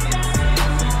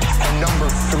 And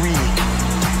number three,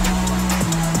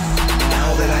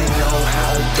 now that I know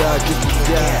how dark it can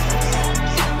get,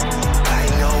 I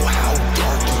know how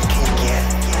dark it can get.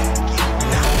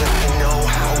 Now that I know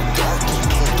how dark it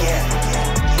can get,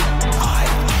 I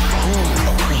truly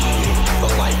appreciate the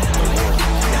light in the world.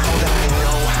 Now that I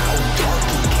know how dark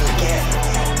it can get,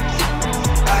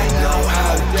 I know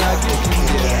how dark it can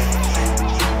get.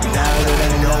 Now that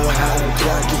I know how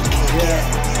dark it can get,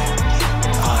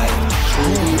 I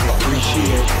truly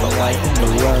appreciate the light in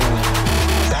the world.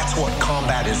 That's what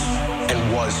combat is and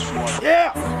was.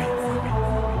 Yeah!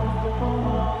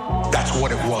 That's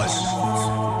what it was.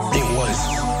 It was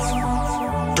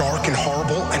dark and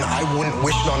horrible, and I wouldn't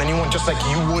wish it on anyone, just like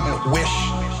you wouldn't wish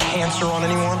cancer on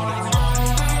anyone.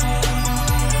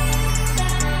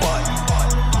 But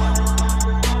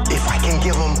if I can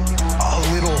give them a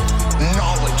little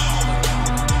knowledge,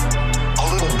 a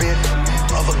little bit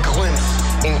of a glimpse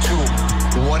into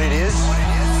what it is,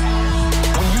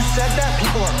 when you said that,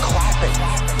 people are clapping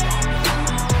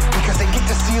because they get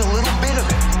to see a little bit of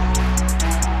it.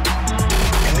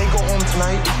 And they go home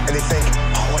tonight and they think,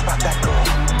 oh, what about that girl?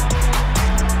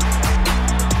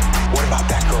 What about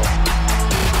that girl?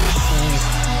 She's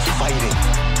fighting.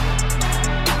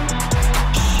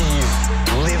 She's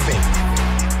living.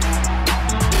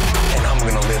 And I'm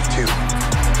gonna live too.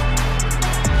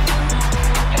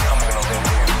 And I'm gonna live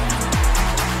too.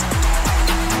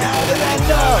 Now that I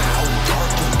know how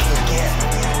dark it can get,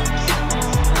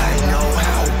 I know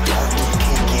how dark it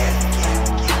can get.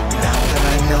 Now that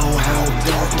I know how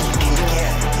dark it can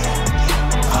get,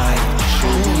 I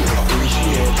truly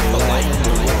appreciate the light in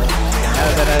the world. Now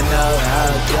that I know how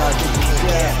dark it can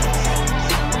get,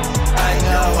 I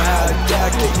know how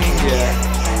dark it can get.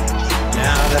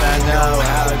 Now that I know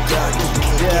how dark it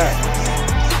can get,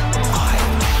 I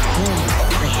truly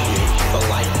appreciate the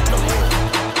light in the world.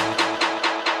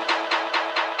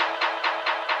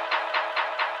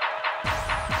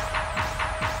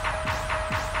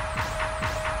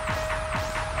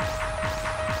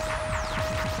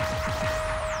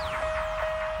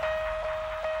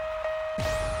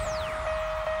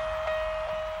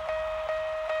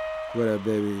 What up,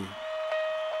 baby?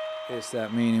 It's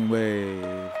that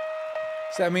Meaningwave.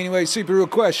 It's that Meaningwave Super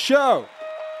Request Show.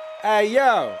 Hey,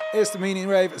 yo, it's the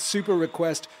Meaningwave Super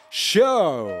Request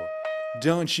Show.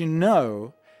 Don't you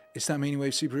know? It's that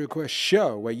Meaningwave Super Request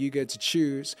Show where you get to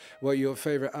choose what your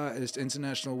favorite artist,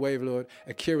 international wave lord,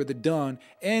 Akira the Don,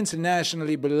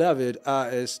 internationally beloved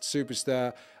artist,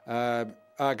 superstar,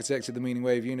 architect of the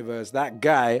Meaningwave universe, that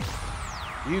guy.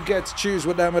 You get to choose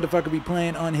what that motherfucker be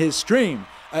playing on his stream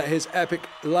at his epic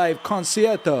live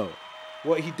concierto.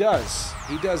 What he does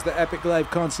the epic live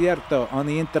concierto on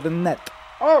the internet.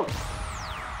 Oh,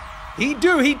 he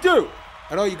do.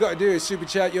 And all you gotta do is super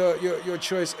chat your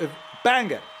choice of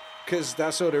banger, because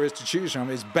that's all there is to choose from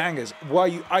is bangers. Are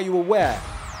you aware?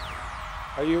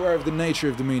 Are you aware of the nature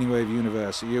of the Meaningwave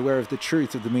universe? Are you aware of the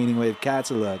truth of the Meaningwave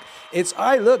catalog?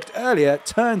 I looked earlier,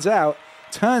 turns out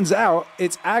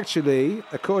it's actually,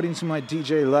 according to my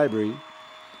DJ library,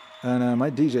 and my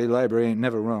DJ library ain't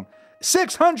never wrong,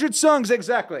 600 songs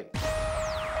exactly.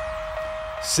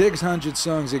 600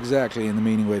 songs exactly in the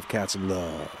Meaningwave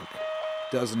catalog.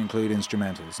 Doesn't include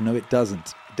instrumentals. No, it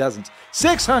doesn't.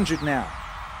 600 now.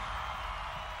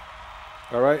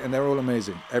 All right, and they're all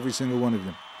amazing. Every single one of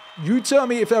them. You tell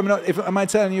me if am I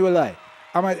telling you a lie?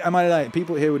 Am I lying?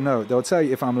 People here would know. They'll tell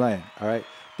you if I'm lying. All right,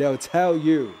 they'll tell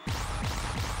you.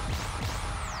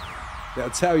 They'll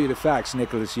tell you the facts,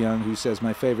 Nicholas Young, who says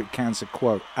my favorite cancer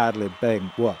quote, ad-lib,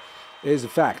 bang, what? It is a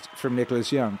fact from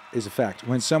Nicholas Young, is a fact.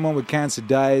 When someone with cancer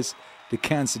dies, the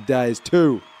cancer dies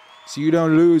too. So you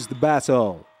don't lose the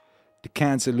battle. The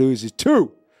cancer loses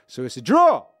too. So it's a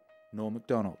draw. Norm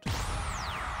Macdonald.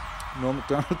 Norm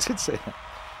Macdonald did say that.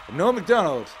 Norm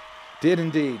Macdonald did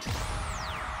indeed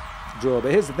draw.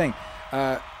 But here's the thing.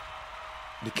 The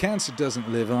cancer doesn't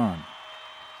live on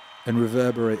and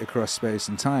reverberate across space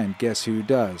and time. Guess who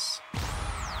does?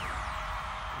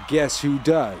 Guess who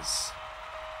does?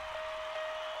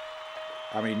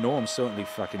 I mean, Norm certainly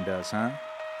fucking does, huh?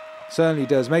 Certainly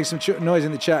does. Make some noise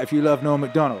in the chat if you love Norm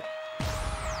Macdonald.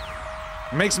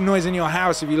 Make some noise in your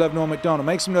house if you love Norm Macdonald.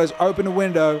 Make some noise, open the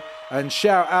window and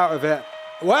shout out of it,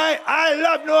 why, I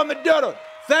love Norm Macdonald.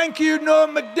 Thank you,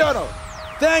 Norm Macdonald.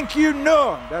 Thank you,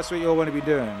 Norm. That's what you all want to be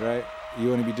doing, right? You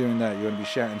want to be doing that. You want to be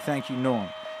shouting, thank you, Norm.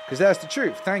 Because that's the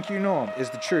truth. Thank you, Norm, is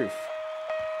the truth.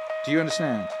 Do you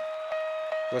understand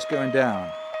what's going down?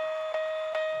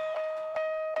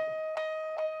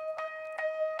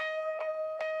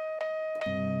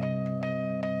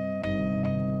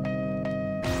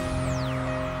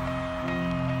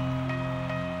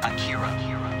 Akira.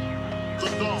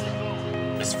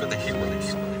 It's for the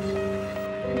heroes.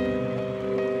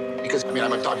 Because, I mean,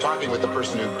 I'm talking with the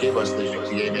person who gave us the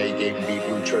AMA, gave me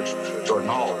Blue Church, Jordan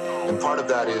Hall. And part of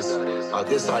that is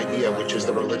this idea, which is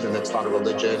the religion that's not a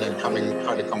religion, and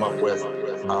trying to come up with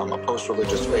a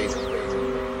post-religious faith.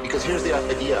 Because here's the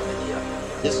idea.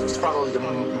 This is probably,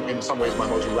 in some ways, my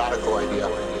most radical idea.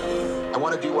 I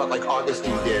want to do what, like,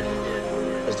 Augustine did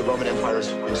as the Roman Empire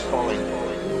was falling.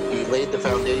 He laid the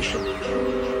foundation.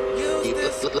 He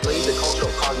laid the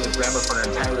cultural cognitive grammar for an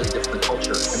entirely different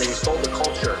culture, and then he stole the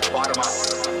culture bottom up.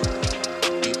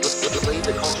 He laid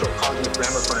the cultural cognitive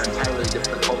grammar for an entirely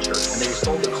different culture, and then he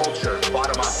stole the culture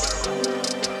bottom up.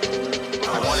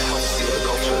 I want to help steal the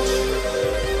culture.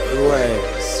 Away.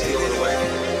 Steal it away.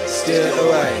 Steal it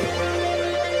away.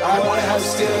 I want to help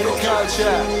steal the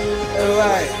culture.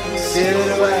 Away. Steal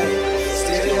it away.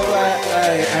 Steal it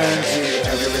away. And do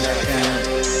everything I can.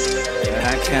 And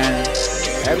I can.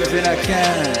 Everything I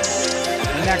can,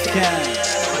 and I can.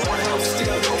 I want to help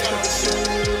steal the culture.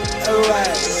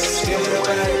 Away, steal it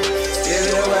away, steal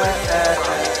it away.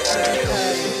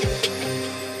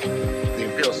 The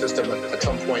imperial system at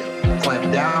some point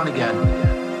clamped down again,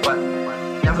 but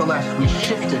nevertheless we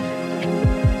shifted.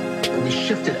 We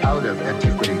shifted out of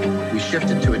antiquity. We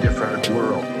shifted to a different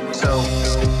world. So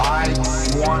I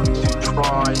want to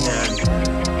try and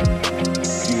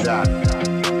do that.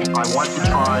 I want to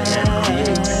try and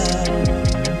create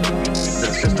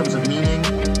the systems of meaning,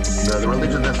 the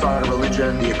religion that's not a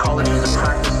religion, the ecologies and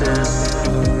practices,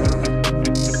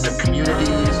 the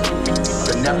communities,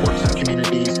 the networks of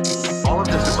communities. All of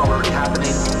this is already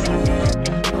happening.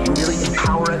 Really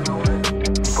empower it,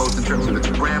 both in terms of its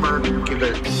grammar, give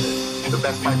it the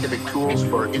best scientific tools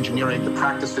for engineering the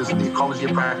practices and the ecology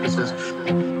of practices.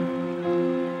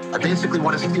 I basically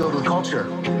want to steal the culture.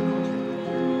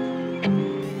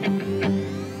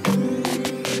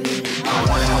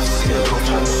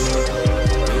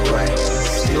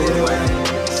 Steal it away,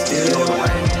 steal it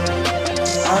away.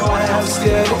 I want to help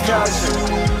steal the culture.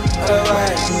 Away,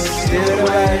 steal it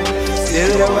away,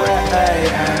 steal it away.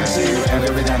 And do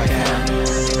everything I can,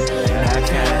 and I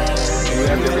can. Do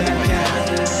everything I can,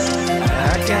 and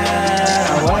I can.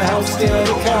 I want to help steal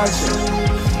the culture.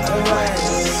 Away,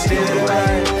 steal it away,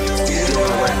 steal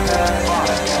it away.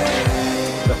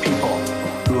 The people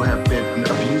who have been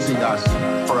abusing us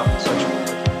for such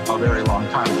a very long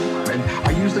time. And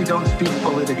I usually don't speak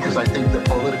politically because I think that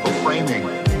political framing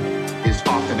is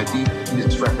often a deep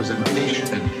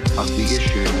misrepresentation of the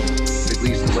issue, at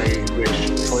least the way in which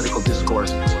political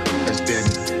discourse has been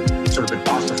sort of been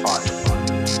ossified.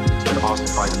 It's been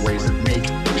ossified in ways that make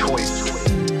choice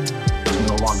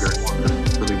no longer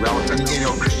really relevant. And, you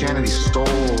know, Christianity stole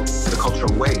the culture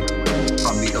away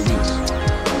from the elites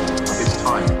of its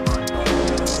time.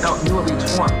 Now, new elites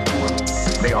form.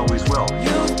 They always will.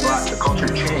 But the culture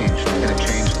changed, and it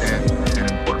changed in an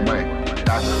important way.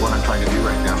 That's what I'm trying to do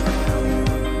right now.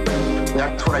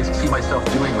 That's what I see myself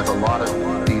doing with a lot of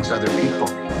these other people.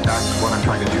 That's what I'm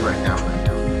trying to do right now.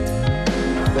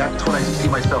 That's what I see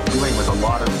myself doing with a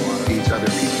lot of these other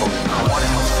people. I want to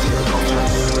help steal the culture.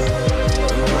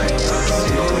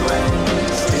 Steal it away.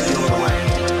 Steal it away.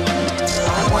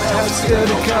 I want to help steal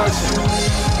the culture.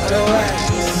 Away.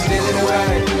 Steal it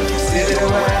away. Steal it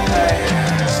away.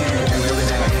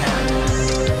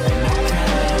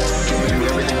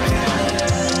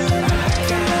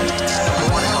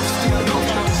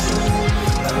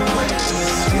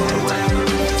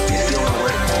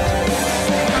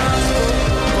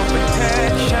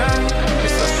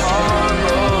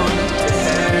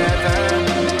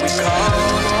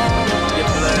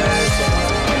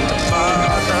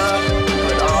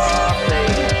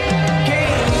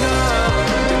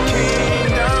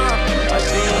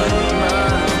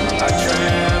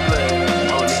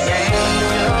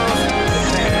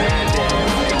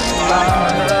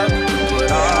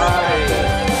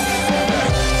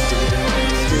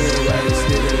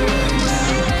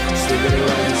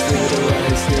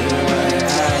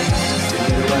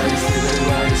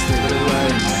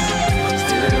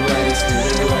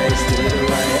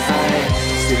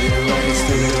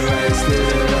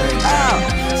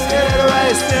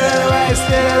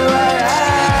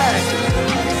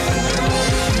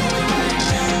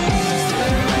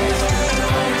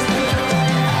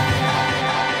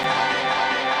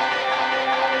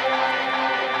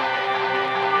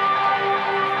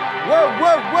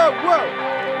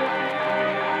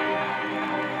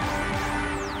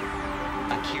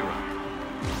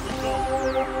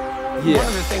 One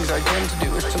of the things I tend to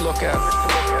do is to look at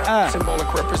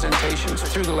symbolic representations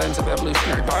through the lens of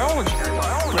evolutionary biology,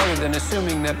 rather than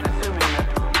assuming that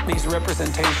these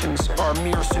representations are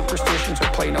mere superstitions or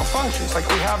play no functions. Like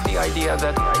we have the idea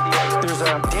that there's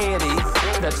a deity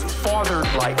that's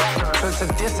fathered-like. So it's a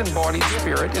disembodied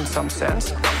spirit in some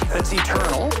sense that's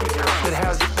eternal, that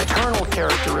has eternal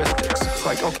characteristics. It's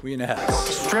like, okay,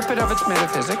 strip it of its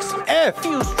metaphysics.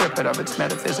 You strip it of its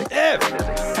metaphysics.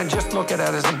 And just look at it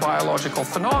as a biological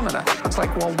phenomena. It's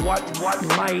like, well, what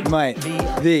might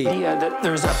the that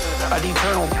there's an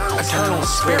eternal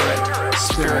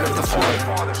spirit of the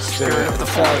Father. Spirit of the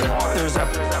Father. There's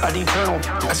an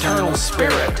eternal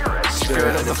spirit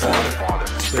of the Father.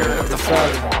 Spirit of the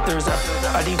Father. There's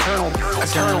an eternal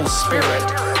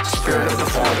spirit of the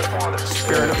Father.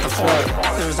 Spirit of the Father.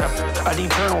 There's an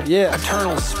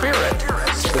eternal spirit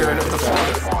of the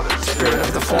Father. Spirit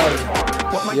of the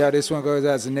Father. Yeah, this one goes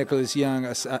out to Nicholas Young.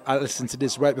 I listened to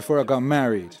this right before I got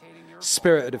married.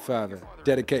 Spirit of the Father,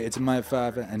 dedicated to my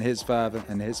father and his father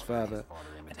and his father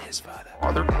and his father.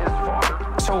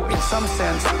 So in some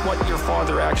sense, what your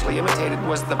father actually imitated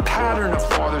was the pattern of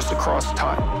fathers across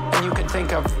time. And you could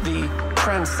think of the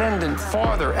transcendent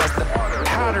father as the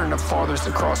pattern of fathers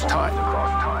across time.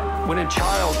 When a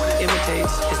child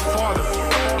imitates his father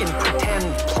in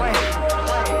pretend play,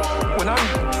 when I'm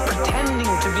pretending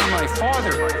to be my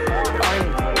father,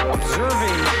 I'm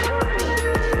observing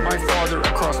my father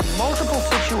across multiple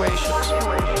situations,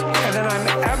 and then I'm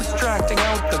abstracting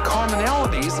out the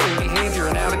commonalities in behavior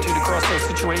and attitude across those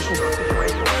situations.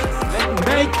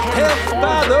 Make him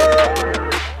father!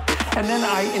 And then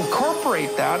I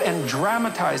incorporate that and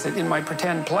dramatize it in my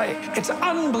pretend play. It's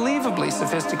unbelievably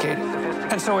sophisticated.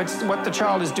 And so it's what the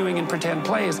child is doing in pretend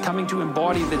play is coming to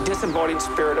embody the disembodied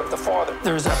spirit of the Father.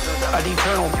 There's an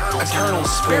eternal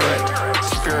spirit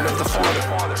of the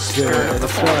Father. Spirit of the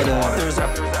Father. There's an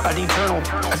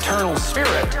eternal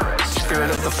spirit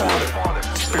of the Father.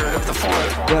 Spirit of the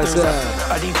Father. There's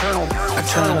an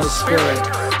eternal spirit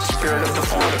of the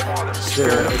Father.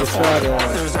 Spirit of the Father.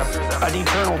 There's an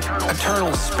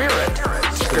eternal spirit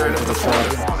of the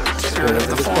Father. Spirit of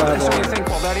the Father. So you think,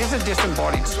 well, that is a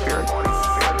disembodied spirit.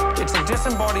 It's a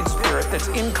disembodied spirit that's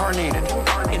incarnated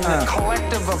in the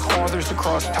collective of fathers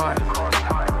across time.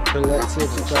 Collective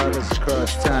of fathers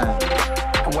across time.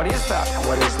 And what is that?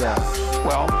 What is that?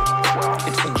 Well,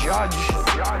 it's a judge.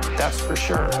 That's for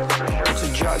sure. It's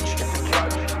a judge.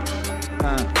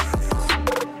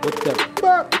 What the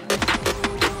fuck?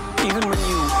 Even when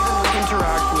you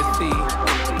interact with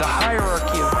the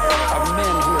hierarchy of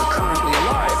men who are currently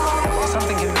alive,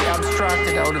 something can be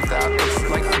abstracted out of that. It's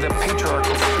like the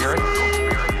patriarchal spirit.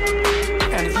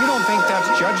 And if you don't think that's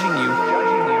judging you,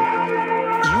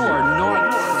 you are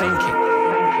not thinking.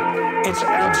 It's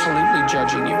absolutely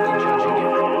judging you.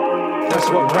 That's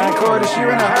what rank orders you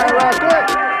in a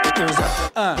hierarchy. There's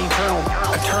an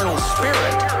eternal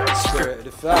spirit of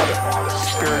the Father.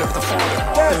 Spirit of the Father.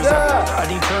 There's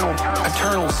an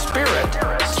eternal spirit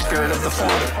of the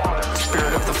Father.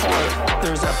 Spirit of the Father.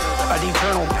 There's an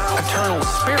eternal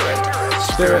spirit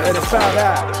of the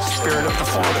Father. Spirit of the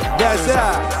Father. There's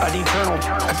an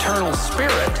eternal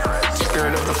spirit of the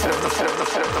Father.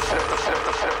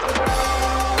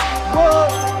 Whoa!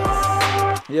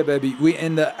 Yeah, baby, we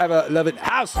in the ever-loving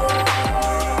house.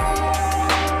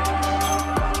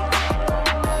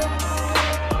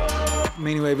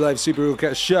 Meaningwave Live Super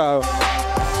Rulecast Show.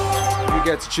 You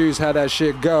get to choose how that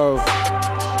shit go.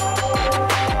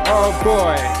 Oh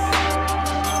boy.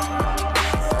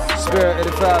 Spirit of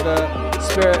the Father,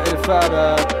 Spirit of the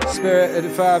Father, Spirit of the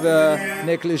Father.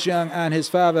 Nicholas Young and his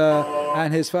father,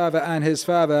 and his father, and his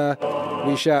father.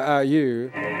 We shout out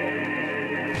you.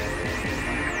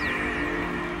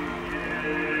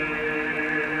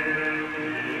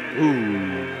 Ooh.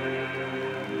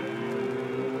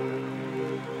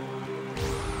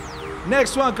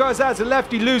 Next one goes out to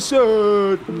Lefty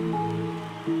Lucid.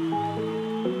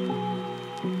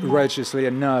 Righteously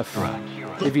enough.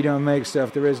 If you don't make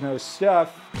stuff, there is no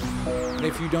stuff. And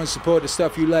if you don't support the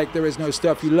stuff you like, there is no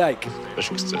stuff you like.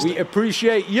 We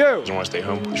appreciate you. Doesn't want to stay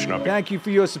home. You should not be. Thank you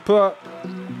for your support.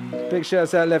 Big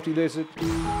shouts out Lefty Lucid.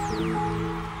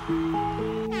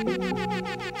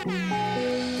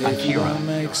 If you don't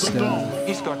make stuff,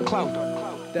 he's got clout.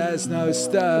 There's no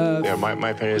stuff. Yeah,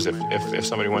 my opinion is if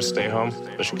somebody wants to stay home,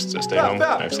 they should stay home.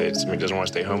 And if somebody doesn't want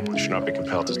to stay home, they should not be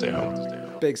compelled to stay home.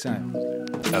 Big sign.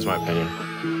 That's my opinion.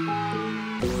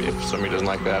 If somebody doesn't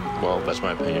like that, well, that's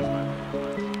my opinion.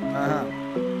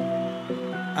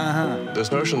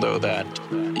 This notion, though, that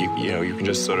you can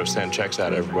just sort of send checks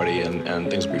out to everybody and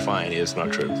things will be fine is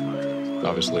not true.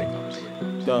 Obviously.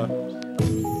 Duh.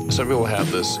 some people have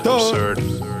this absurd,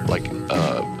 like,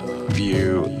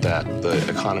 view that the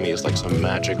economy is like some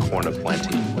magic horn of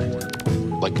plenty.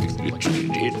 Like,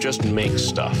 it just makes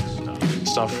stuff,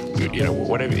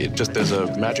 whatever. It just, there's a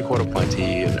magic horn of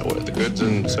plenty, and the goods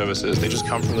and services, they just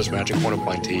come from this magic horn of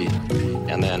plenty.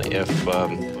 And then if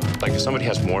somebody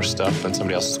has more stuff than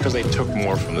somebody else, it's because they took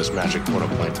more from this magic horn of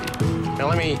plenty. Now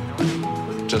let me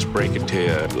just break it to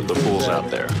you, the fools out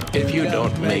there. If you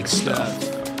don't make stuff,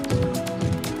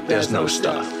 there's no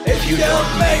stuff. If you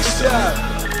don't make stuff,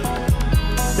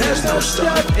 there's no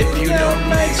stuff. If you don't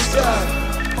make stuff,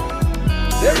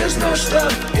 there is no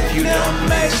stuff. If you don't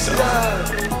make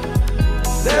stuff,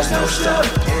 there's no stuff.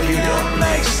 If you don't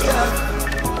make stuff,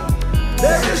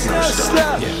 there is no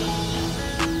stuff. Yeah.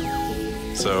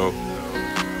 So,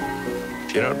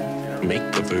 if you don't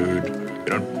make the food, you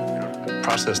don't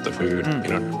process the food, you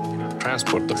don't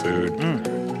transport the food,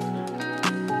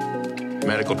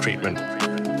 medical treatment,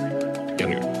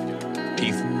 getting your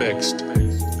teeth fixed,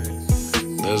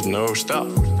 there's no stuff.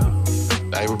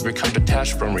 I would become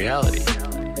detached from reality.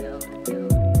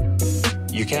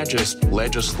 You can't just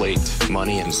legislate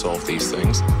money and solve these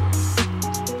things.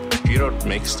 If you don't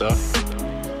make stuff,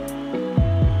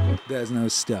 there's no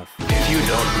stuff. If you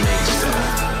don't make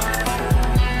stuff,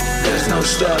 there's no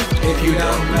stuff. If you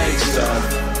don't make stuff,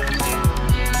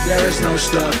 there is no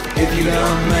stuff. If you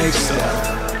don't make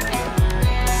stuff,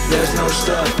 there's no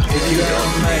stuff. If you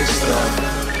don't make stuff,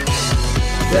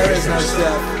 there is no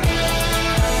stuff.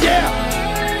 Yeah!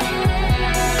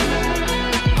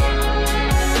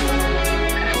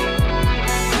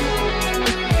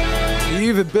 You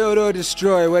either build or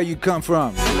destroy where you come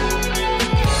from.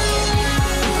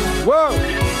 Whoa!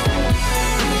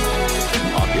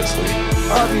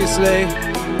 Obviously.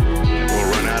 We'll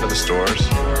run out of the stores.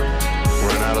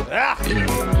 Run out of,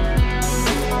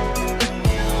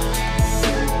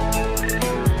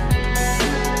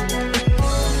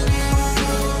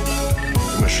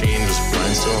 The machine just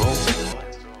grinds to a halt.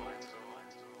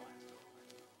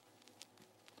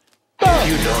 If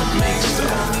you don't make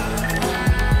stuff,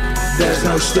 there's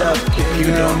no stuff. If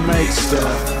you don't make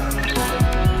stuff,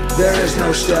 there is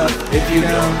no stuff. If you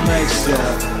don't make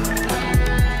stuff,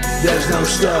 there's no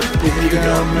stuff. If you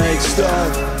don't make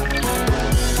stuff,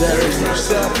 there is no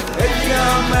stuff. If you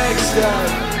don't make stuff,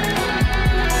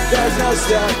 there's no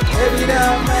stuff. If you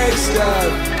don't make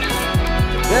stuff,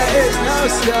 there is no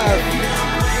stuff.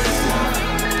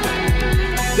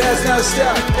 There's no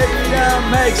stuff. If you don't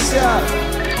make stuff,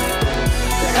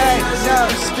 there ain't no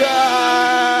stuff.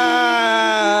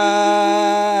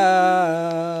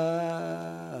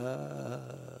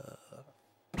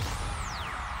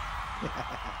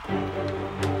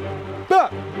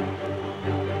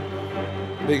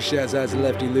 Big shouts out to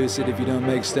Lefty Lucid. If you don't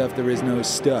make stuff, there is no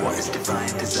stuff. What is divine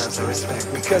deserves our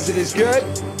respect because it is good.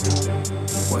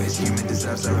 What is human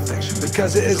deserves our affection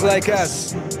because it is like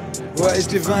us. What is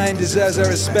divine deserves our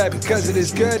respect because it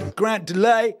is good. Grant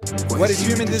delay. What is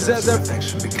human deserves our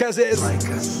affection because it is like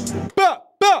us.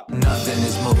 Nothing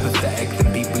is more pathetic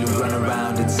than people who run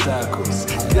around in circles,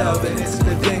 delving into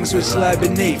the things which lie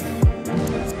beneath,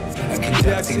 and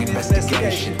conducting an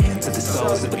investigation into the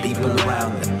souls of the people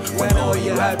around them, when all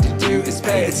you have to do is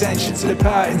pay attention to the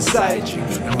power inside you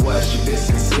and worship it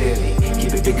sincerely.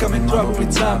 Keep it becoming troubled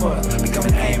with turmoil,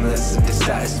 becoming aimless and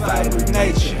dissatisfied with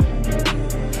nature.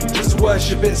 Just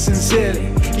worship it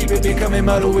sincerely. Keep it becoming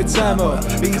muddled with turmoil,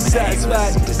 being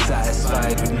satisfied and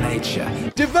dissatisfied with nature.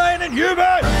 Divine and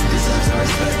human deserves our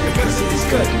respect because it is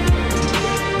good.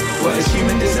 What is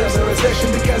human deserves our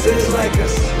affection because it is like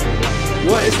us.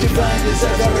 What is divine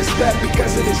deserves our respect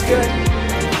because it is good.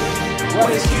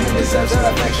 What is human deserves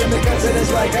our affection because it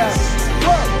is like us.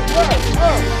 Whoa, whoa,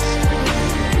 whoa.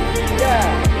 Yeah.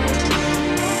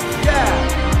 Yeah.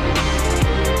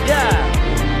 Yeah.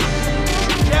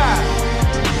 Yeah.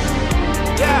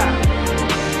 Yeah.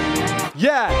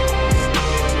 Yeah.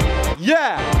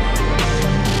 Yeah.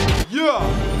 Yeah.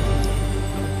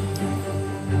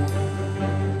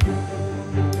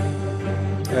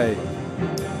 Hey.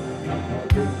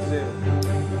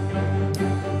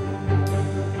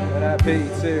 But I pity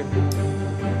too.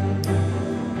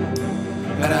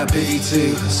 But I pity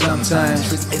too, sometimes,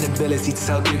 for its inability to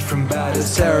tell good from bad.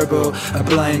 It's terrible, a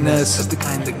blindness of the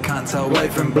kind that can't tell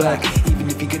white from black. Even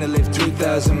if you're gonna live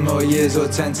 3,000 more years or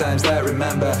 10 times that,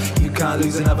 remember, you can't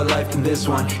lose another life than this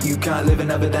one. You can't live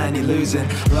another than you're losing.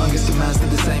 Longest demands are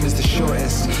the same as the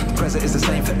shortest. The present is the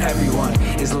same for everyone.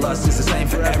 Its lust is the same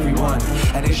for everyone.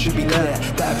 And it should be clear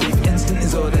that a brief instant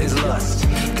is all that is lost.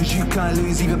 Cause you can't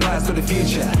lose either past or the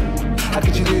future. How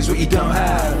could you lose what you don't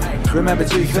have? Remember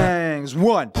two things. things.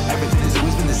 One. Everything has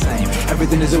always been the same.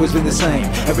 Everything has always been the same.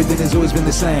 Everything has always been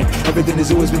the same. Everything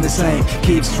has always been the same.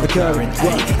 Keeps recurring.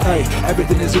 What? Hey,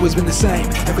 everything has always been the same.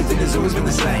 Everything has always been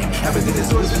the same. Everything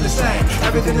has always been the same.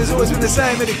 Everything has always been the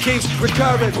same, and it keeps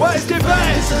recurring. What is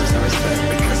divine? Deserves no respect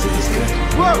because it is good.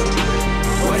 Whoa.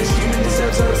 What is human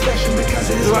deserves our respect because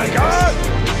it is like God.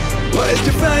 What is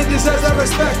divine deserves our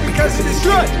respect because it is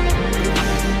good.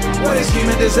 What is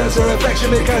human deserves our affection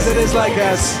because it is like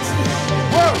us.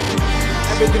 Whoa!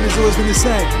 Everything has always been the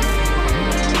same.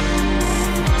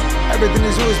 Everything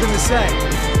has always been the same.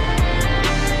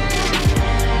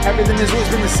 Everything has always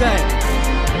been the same.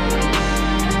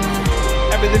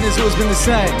 Everything has always been the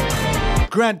same.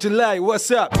 Grant Delay, what's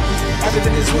up?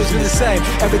 Everything has always been the same.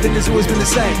 Everything has always been the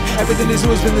same. Everything has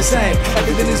always been the same.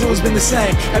 Everything has always been the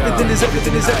same.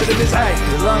 Everything is hey.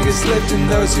 The longest lived and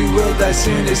those who will die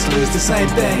soonest lose the same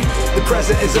thing. The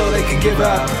present is all they can give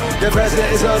up. The present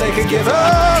is all they can give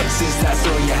up. Since that's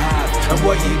all you have, and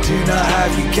what you do not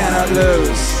have, you cannot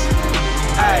lose.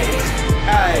 Ay,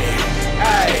 ay,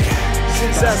 ay.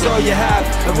 Since that's all you have,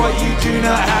 and what you do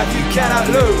not have, you cannot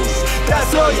lose.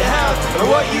 That's all you have, and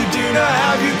what you do not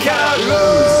have, you cannot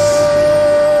lose.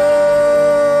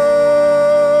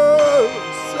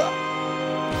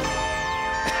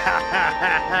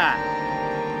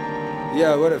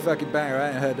 Yo, what a fucking banger. I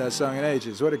haven't heard that song in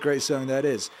ages. What a great song that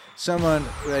is. Someone,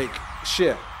 like,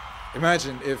 shit.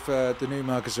 Imagine if the new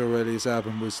Marcus Aurelius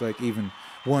album was like even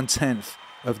 1/10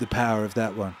 of the power of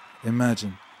that one.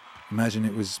 Imagine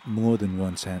it was more than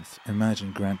 1/10.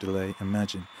 Imagine Grant Delay.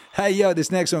 Imagine. Hey, yo,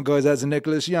 this next one goes out to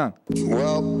Nicholas Young.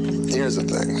 Well, here's the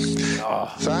thing.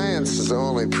 Science has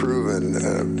only proven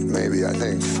maybe, I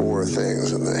think, 4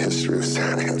 things in the history of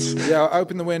science. Yo,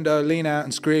 open the window, lean out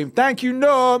and scream, thank you,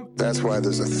 Norm! That's why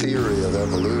there's a theory of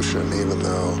evolution, even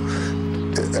though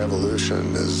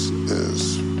evolution is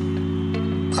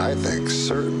I think,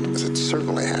 certain. It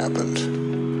certainly happened.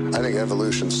 I think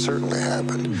evolution certainly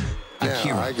happened.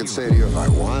 Now, I could say to you if I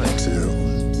wanted to,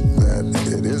 that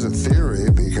it is a theory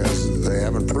because they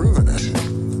haven't proven it.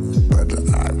 But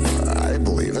I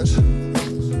believe it.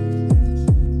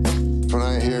 When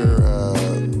I hear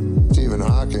Stephen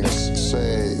Hawking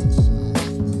say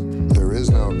there is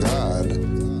no God,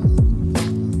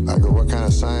 I go, what kind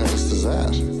of scientist is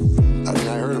that? I mean,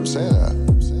 I heard him say that.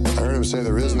 I heard him say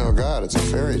there is no God, it's a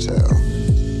fairy tale.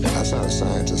 That's not a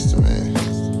scientist to me.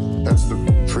 That's the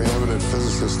preeminent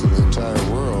physicist in the entire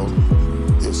world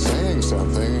is saying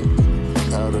something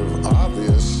out of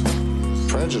obvious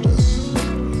prejudice.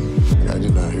 I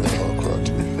did not hear the whole quote.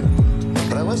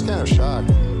 But I was kind of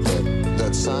shocked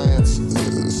that science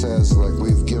says, like,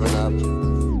 we've given up.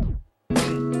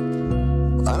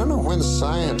 I don't know when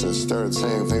scientists started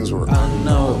saying things were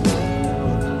unknowable.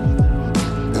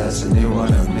 That's a new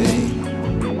one of me.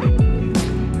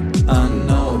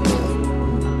 Unknowable.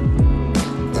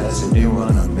 That's a new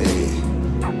one on me.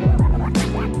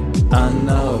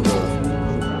 Unknowable.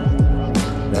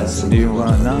 That's a new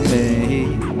one on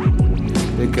me.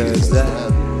 Because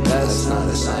that's not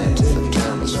a scientific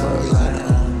term as far as I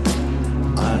know.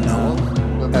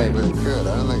 Unknowable. Hey, but good. I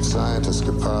don't think scientists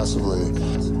could possibly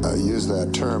use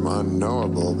that term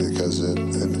unknowable because it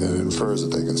infers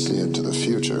that they can see into the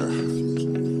future.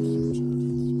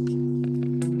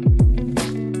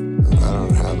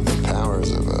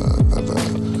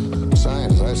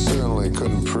 I certainly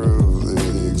couldn't prove the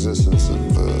existence of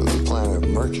the planet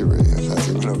Mercury, if that's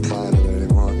even a planet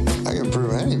anymore. I can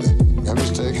prove anything. I'm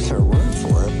just taking their word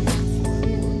for it.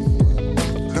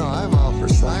 No, I'm all for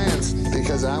science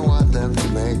because I want them to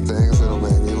make things that'll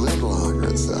make me live longer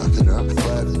and stuff, you know?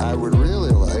 But I would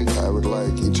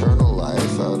like eternal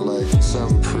life. I would like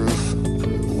some proof,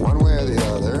 one way or the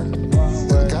other,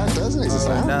 that God doesn't exist.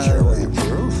 I don't care what you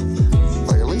prove.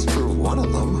 Like, at least prove one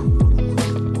of them.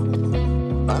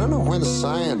 I don't know when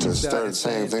scientists started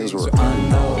saying things were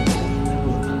unknowable.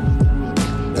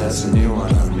 That's a new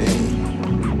one on me.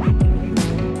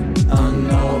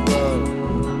 Unknowable.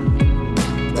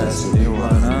 That's a new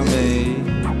one on me.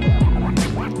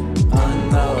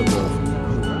 Unknowable.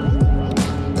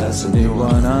 That's a new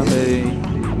one on me.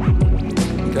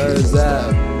 Because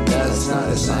that's not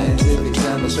a scientific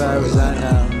term as far as I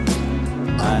know.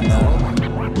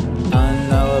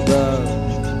 Unknowable.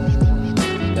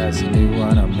 That's a new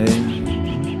one on me.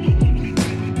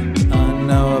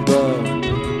 Unknowable.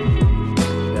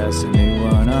 That's a new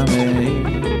one on me.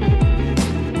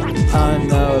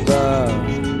 Unknowable.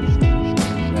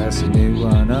 That's a new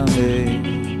one on me.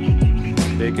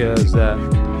 Because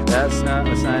that's not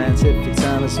a scientific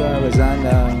term as far as I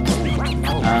know.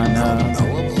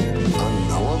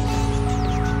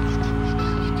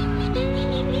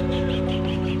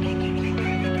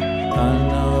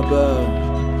 Unknowable.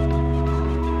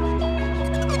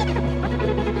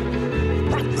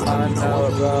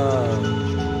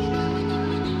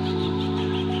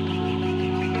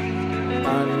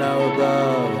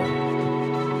 Unknowable.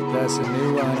 That's a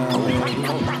new one.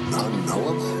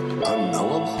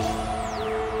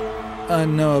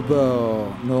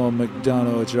 Unknowable. Norm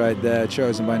MacDonald's right there,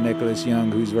 chosen by Nicholas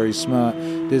Young, who's very smart.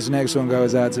 This next one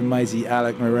goes out to mighty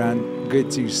Alec Moran. Good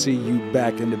to see you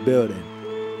back in the building.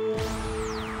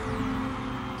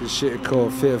 This shit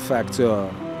called Fear Factor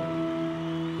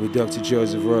with Dr.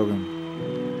 Joseph Rogan.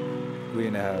 We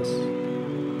in the house.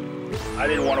 I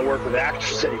didn't want to work with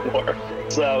actors anymore,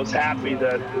 so I was happy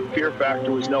that Fear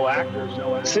Factor was no actors.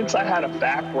 Since I had a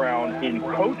background in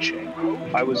coaching,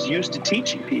 I was used to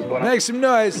teaching people. Make some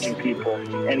noise. Teaching people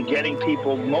and getting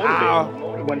people motivated.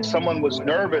 Ow. When someone was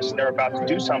nervous and they're about to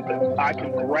do something, I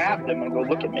could grab them and go,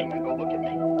 look at me.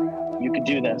 You can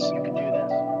do this. You can do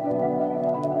this.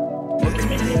 Look at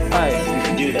me. Hi. You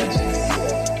can do this.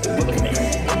 Look at me.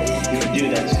 You can do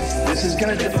this. This is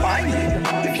going to define you.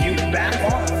 If you back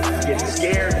off, get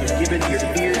scared, you give in to your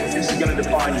fear, this is going to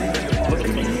define you. Look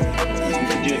at me. You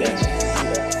can do this.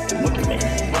 Look at me.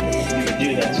 You can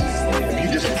do this. If you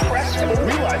just press and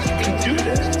realize you can do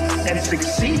this and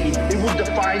succeed, it will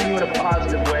define you in a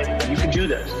positive way. You can do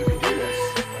this.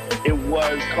 It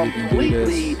was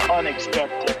completely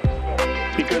unexpected.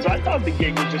 Because I thought the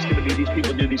gig was just going to be these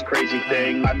people do these crazy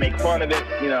things. I make fun of it,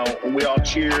 you know, and we all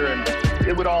cheer, and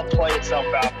it would all play itself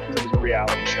out because it was a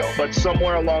reality show. But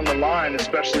somewhere along the line,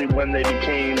 especially when they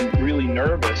became really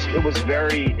nervous, it was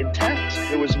very intense.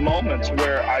 There was moments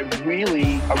where I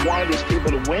wanted these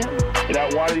people to win. And I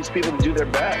wanted these people to do their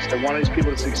best. I wanted these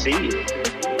people to succeed.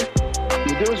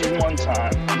 There was one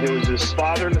time, there was this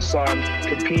father and the son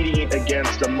competing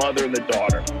against a mother and the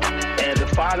daughter. And the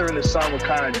father and the son were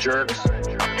kind of jerks,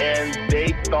 and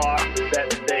they thought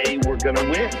that they were going to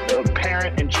win. The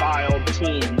parent and child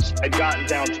teams had gotten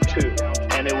down to 2,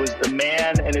 and it was the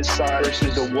man and his son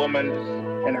versus the woman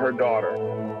and her daughter.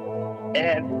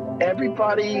 And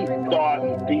everybody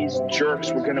thought these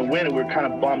jerks were going to win, and we were kind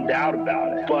of bummed out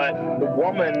about it. But the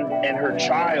woman and her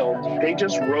child, they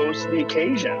just rose to the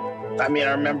occasion. I mean,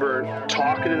 I remember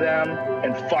talking to them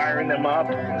and firing them up.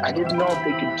 I didn't know if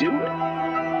they could do it.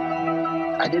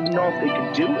 I didn't know if they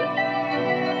could do it.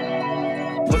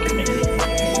 Look at me.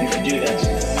 You can do this.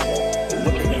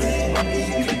 Look at me.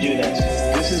 You can do this.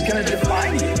 This is going to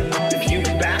define you. If you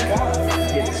back off,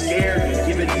 get scared, and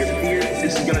give in to your fear,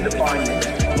 this is going to define you.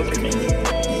 Look at me.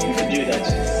 You can do this.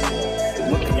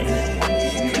 Look at me.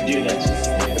 You can do this.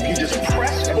 If you just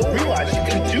press and realize you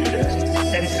can do this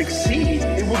and succeed,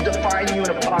 it will define you in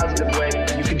a positive way.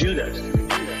 You can do this.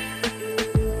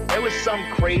 It was some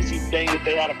crazy thing that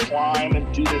they had to climb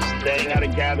and do this thing, had to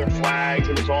gather flags.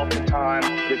 It was all the time.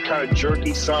 The kind of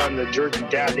jerky son, the jerky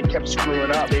dad, they kept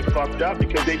screwing up. They fucked up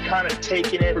because they'd kind of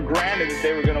taken it for granted that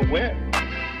they were going to win.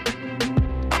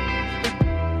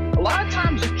 A lot of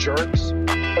times jerks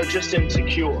are just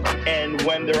insecure. And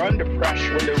when they're under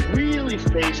pressure, when they're really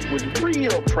faced with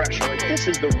real pressure, like this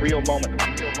is the real moment.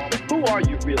 Who are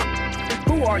you really?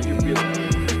 Who are you really?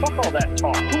 Fuck all that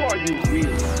talk. Who are you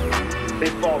really? They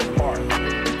fall apart.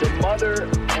 The mother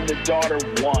and the daughter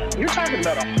won. You're talking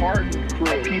about a hardened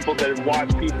crew of people that have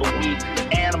watched people eat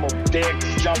animal dicks,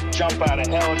 jump out of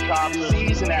helicopters,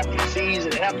 season after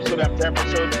season, episode after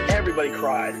episode. Everybody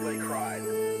cried.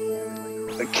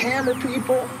 The camera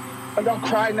people, I don't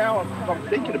cry now. I'm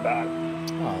thinking about it.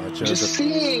 Oh, just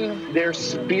seeing their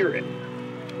spirit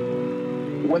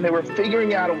when they were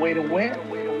figuring out a way to win,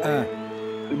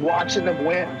 watching them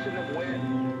win.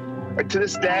 Or to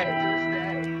this day.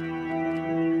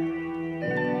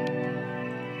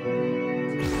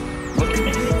 Look at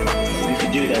me. You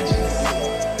can do this.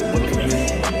 Look at me.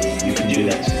 You can do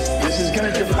this. This is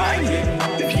going to define you.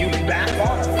 If you back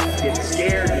off, get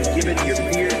scared, and give in to your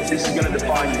fear, this is going to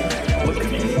define you. Look at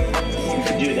me. You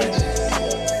can do this.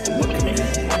 Look at me.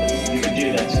 You can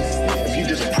do this. If you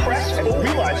just press and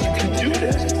realize you can do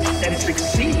this and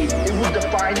succeed, it will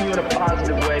define you in a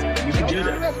positive way. You can do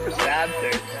this. For sad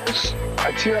things.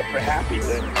 I tear up for happy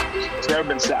things. It's never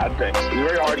been sad things. It's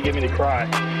very hard to get me to cry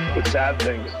with sad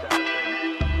things.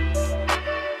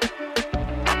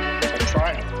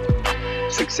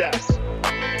 Triumph, success,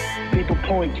 people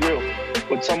pulling through.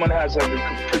 When someone has a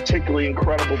particularly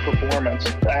incredible performance,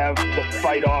 I have to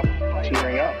fight off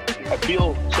tearing up. I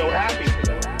feel so happy for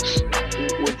them.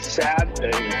 With sad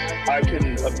things, I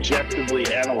can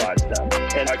objectively analyze them,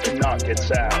 and I cannot get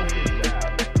sad.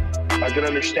 I can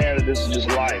understand that this is just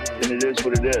life, and it is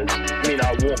what it is. I mean,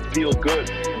 I won't feel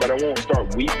good, but I won't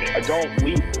start weeping. I don't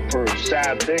weep for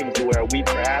sad things the way I weep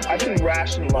for happy. I can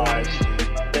rationalize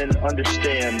and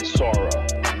understand sorrow.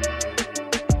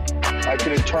 I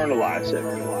can internalize it.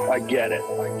 I get it.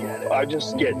 I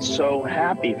just get so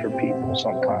happy for people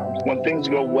sometimes when things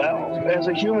go well. As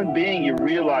a human being, you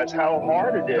realize how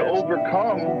hard it is to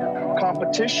overcome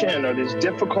competition or these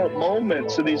difficult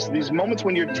moments or these moments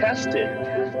when you're tested.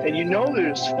 And you know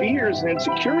there's fears and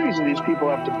insecurities that these people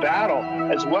have to battle,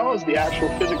 as well as the actual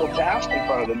physical task in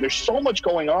front of them. There's so much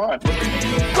going on. You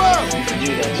can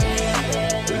do this.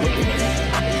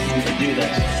 You can do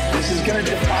this. This is going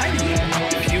to define you.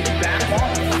 If you back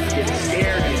off, get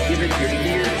scared, and give it your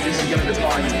fear, this is going to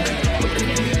define you.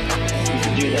 You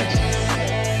can do this.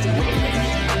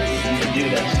 You can do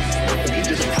this. If you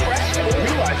just press it,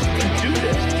 realize you can do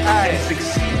this and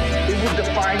succeed. It will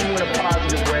define you in a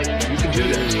positive way. You can do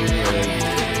this. You can do this.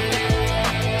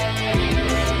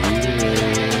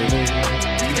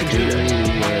 You can do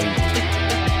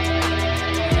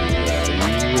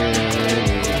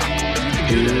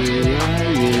this.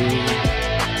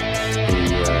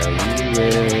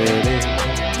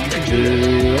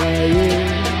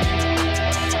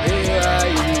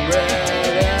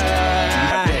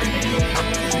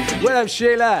 What up,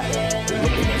 Sheila?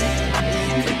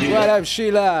 What up,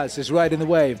 Sheila? This is Right in the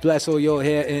Wave. Bless all you're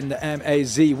here in the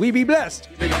MAZ. We be blessed.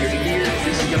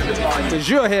 Because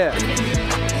you're here.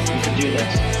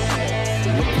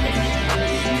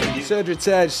 Cedric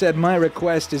Taj said, my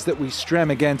request is that we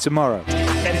strem again tomorrow.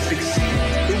 And succeed.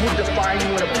 It will define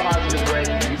you in a positive way.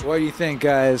 What do you think,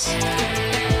 guys?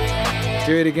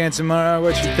 Do it again tomorrow?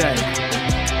 What you think?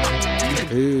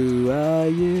 Who are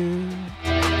you?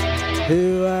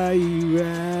 Who are you,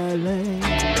 Riley?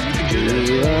 Who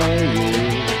are you?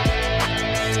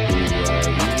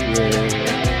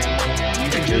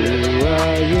 Who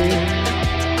are you?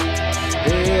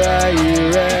 Who are you,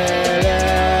 Riley?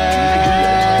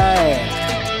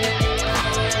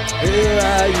 Who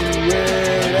are you,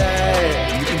 Riley?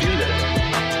 You can do this.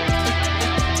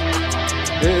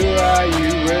 Who are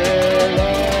you,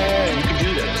 Riley? You can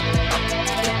do this.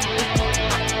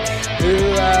 Who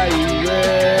are you, Riley?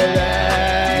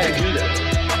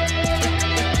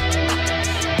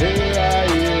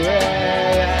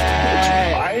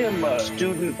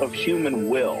 Of human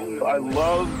will. I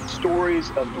love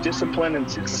stories of discipline and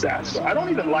success. I don't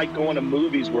even like going to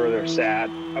movies where they're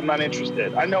sad. I'm not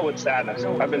interested. I know it's sadness.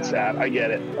 I've been sad. I get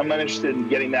it. I'm not interested in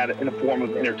getting that in a form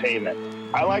of entertainment.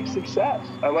 I like success.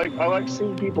 I like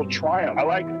seeing people triumph. I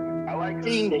like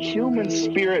seeing the human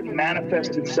spirit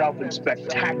manifest itself in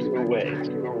spectacular ways.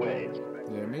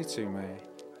 Yeah, me too, man.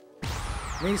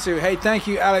 Me too. Hey, thank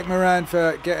you, Alec Moran,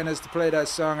 for getting us to play that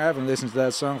song. I haven't listened to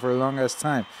that song for a long ass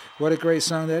time. What a great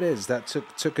song that is. That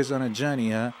took us on a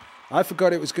journey, huh? I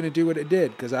forgot it was going to do what it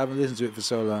did because I haven't listened to it for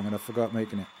so long and I forgot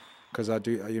making it. Because I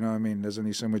do, you know what I mean? There's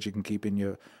only so much you can keep in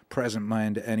your present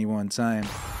mind at any one time.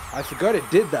 I forgot it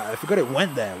did that. I forgot it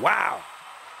went there. Wow.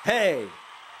 Hey.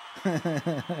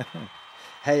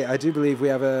 Hey, I do believe we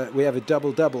have a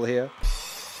double here.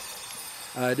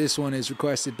 This one is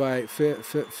requested by Fear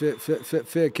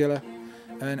Killer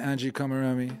and Andrew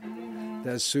Komarami.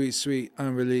 That's Sweet,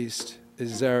 unreleased.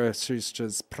 Is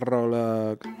Zarathustra's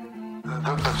prologue.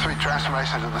 The three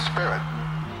transformations of the spirit.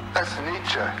 That's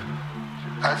Nietzsche.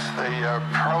 That's the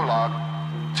prologue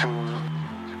to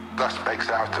Thus Spake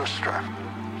Zarathustra.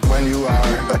 When you are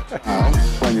a child,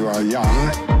 when you are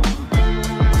young,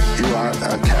 you are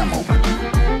a camel.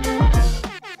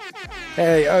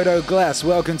 Hey, Odo Glass,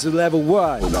 welcome to Level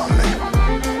 1.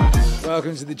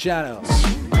 Welcome to the channel.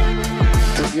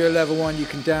 If you're Level 1, you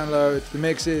can download the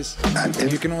mixes.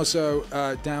 You can also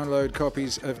download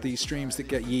copies of the streams that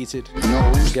get yeeted,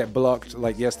 get blocked,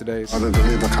 like yesterday's. If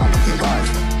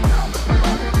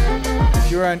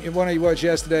you want to watch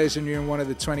yesterday's and you're in one of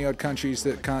the 20-odd countries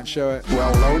that can't show it,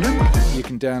 well loaded, you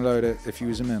can download it if you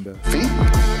was a member.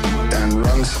 And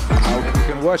runs out. You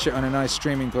can watch it on a nice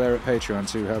streaming player at Patreon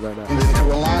too. How about that? Into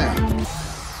a lion.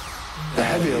 The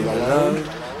heavier the load,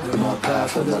 the more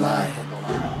powerful the lion.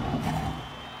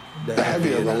 The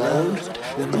heavier the load,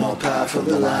 the more powerful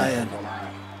the lion.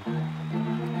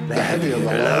 The heavier the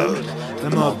load, the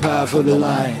more powerful the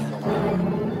lion.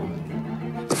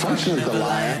 The function of the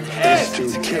lion is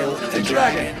to kill the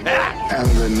dragon. And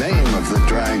the name of the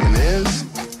dragon is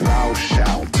Thou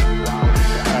Shalt.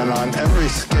 And on every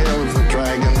scale of the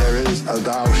dragon there is a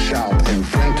Thou Shalt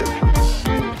imprinted.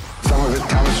 Some of it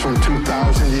comes from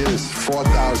 2,000 years,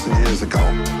 4,000 years ago.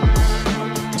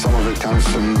 Some of it comes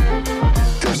from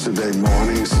yesterday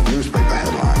morning's newspaper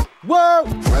headline. Whoa!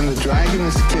 When the dragon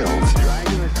is killed,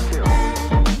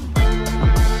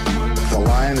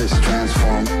 mind is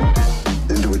transformed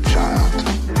into a child.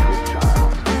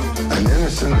 An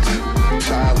innocent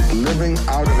child living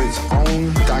out of its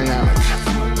own dynamics.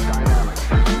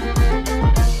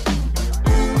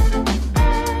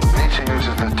 Nietzsche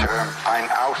uses the term ein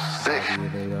Aussicht,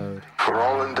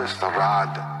 rollend ist the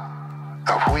rod,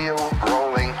 a wheel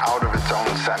rolling out of its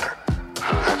own center.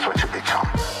 That's what you become.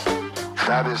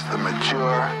 That is the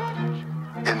mature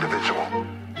individual.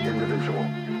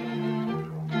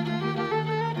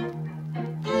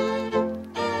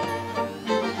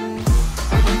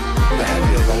 The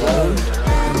heavier the load,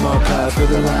 the more powerful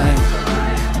the line.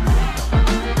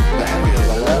 The heavier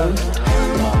the load,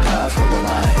 the more powerful the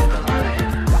line.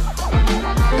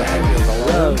 The heavier the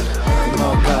load, the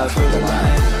more powerful the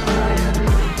line.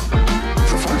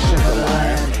 The function of the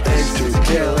lion is to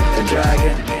kill the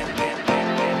dragon.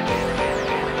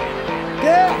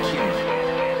 Yeah!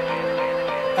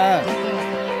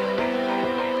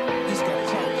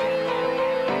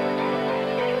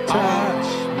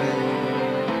 Touch me.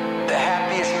 The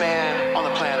happiest man on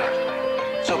the planet.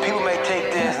 So people may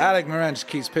take this Alec Moran just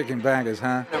keeps picking bangers,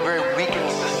 huh? in a very weakened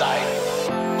society.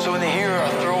 So when they hear a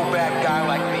throwback guy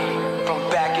like me from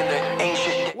back in the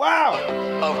ancient days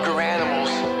of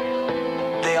Garanimals,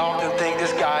 they often think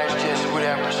this guy is just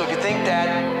whatever. So if you think that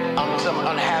I'm some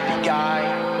unhappy guy,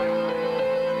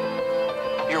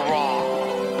 you're wrong.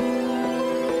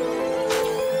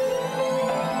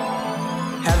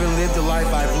 Having lived the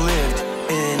life I've lived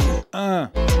and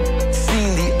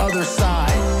seen the other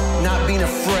side, not being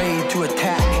afraid to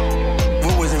attack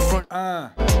what was in front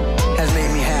has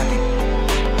made me happy.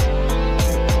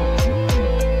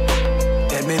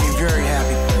 It made me very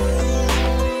happy.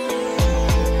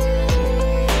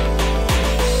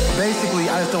 Basically,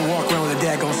 I just don't walk around with a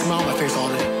daggone smile on my face all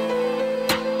day.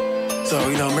 So,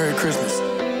 Merry Christmas.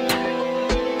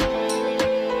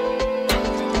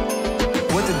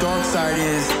 What the dark side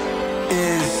is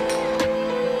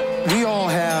we all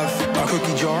have a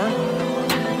cookie jar,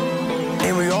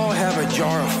 and we all have a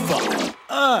jar of fuck.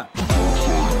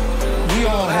 We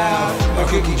all have a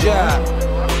cookie jar,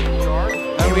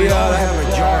 and we all have a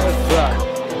jar of fuck.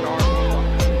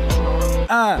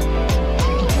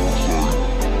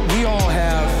 We all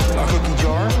have a cookie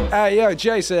jar. Hey, yo,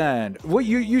 Jason. What,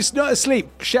 you're not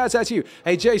asleep. Shouts out to you.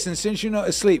 Hey, Jason, since you're not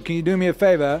asleep, can you do me a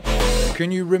favor?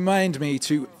 Can you remind me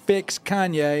to fix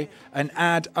Kanye and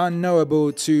add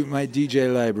Unknowable to my DJ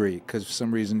library? Because for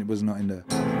some reason it was not in there.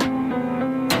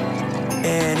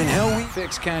 And in Hell Week,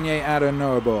 fix Kanye, add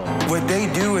Unknowable. What they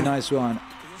do, and nice one.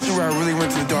 This is where I really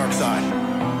went to the dark side.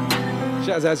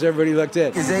 Shouts out to everybody looked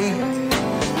in. Is they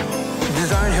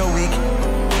design Hell Week,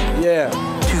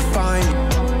 to find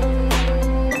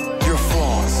your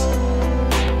flaws,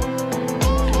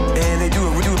 and they do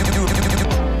it.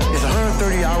 It's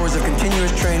 130 hours of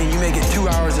continuous training. You may get 2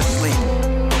 hours of sleep,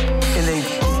 and they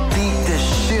beat the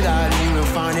shit out of you and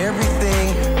find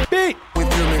everything with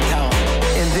your mentality,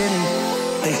 and then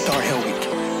they start Hell Week,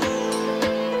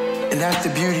 and that's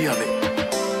the beauty of it.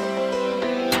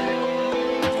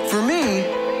 For me,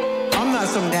 I'm not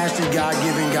some nasty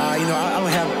God-given guy. I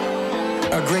don't have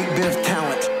a great bit of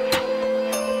talent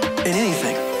in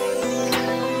anything.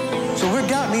 So what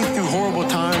got me through horrible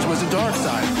times was the dark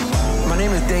side. My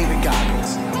name is David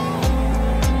Goggins.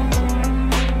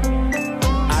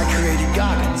 I created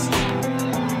Goggins.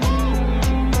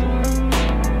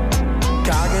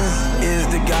 Goggins is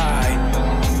the guy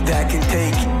that can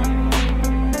take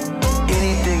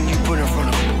anything you put in front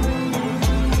of him.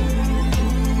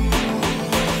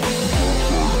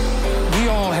 We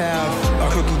all have a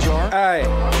cookie jar. Aye.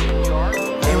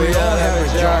 And we all have a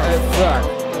jar of fuck.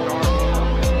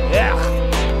 Yeah.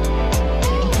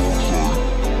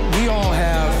 We all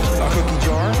have a cookie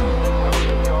jar.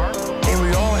 And we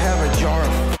all have a jar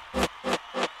of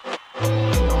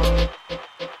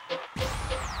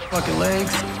fucking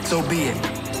legs, so be it.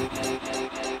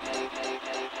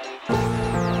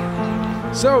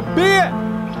 So be it.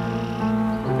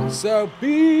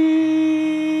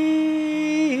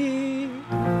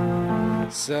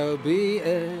 So be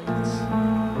it.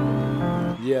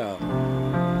 Yo.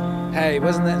 Hey,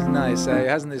 wasn't that nice, eh?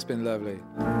 Hasn't this been lovely?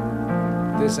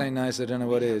 This ain't nice, I don't know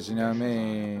what is, you know what I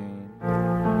mean?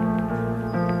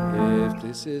 If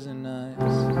this isn't nice.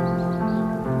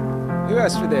 Who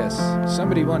asked for this?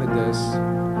 Somebody wanted this.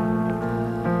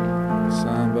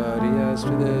 Somebody asked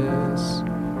for this.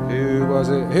 Who was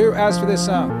it? Who asked for this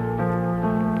song?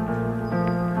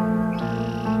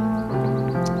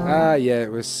 Ah, yeah,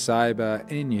 it was Cyber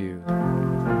in You.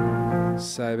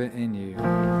 Cyber in You.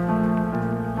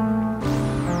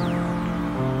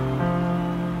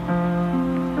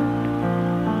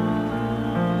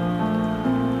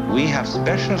 We have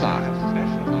specialized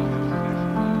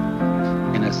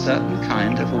in a certain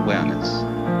kind of awareness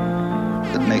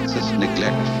that makes us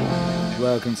neglectful.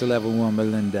 Welcome to Level 1,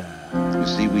 Belinda. You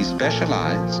see, we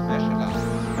specialize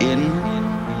in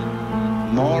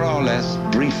more or less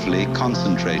briefly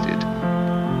concentrated,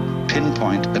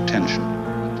 pinpoint attention.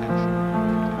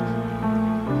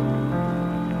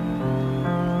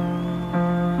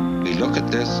 We look at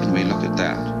this and we look at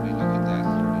that.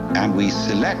 And we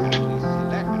select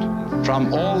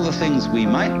from all the things we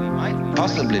might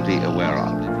possibly be aware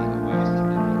of,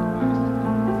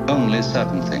 only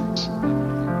certain things.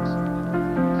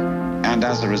 And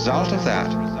as a result of that,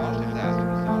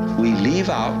 we leave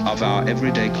out of our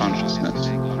everyday consciousness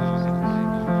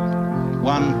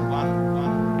one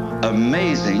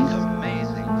amazing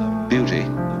beauty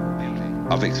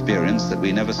of experience that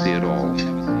we never see at all.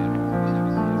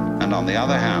 And on the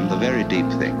other hand, the very deep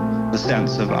thing, the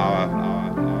sense of our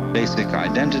basic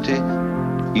identity,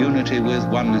 unity with,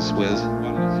 oneness with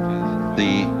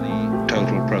the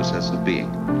total process of being.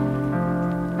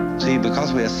 See,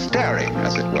 because we are staring,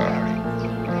 as it were,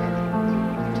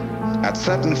 at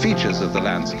certain features of the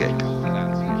landscape,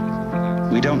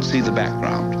 we don't see the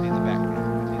background.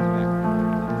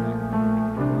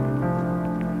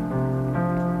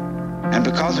 And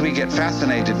because we get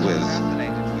fascinated with,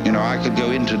 I could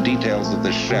go into details of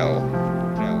this shell,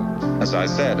 as I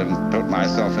said, and put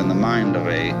myself in the mind of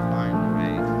a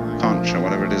conch or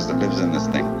whatever it is that lives in this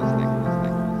thing,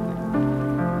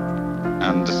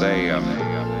 and to say,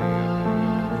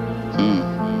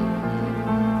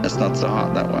 it's not so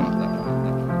hot, that one.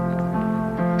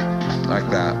 Like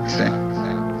that, see?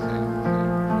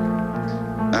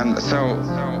 And so,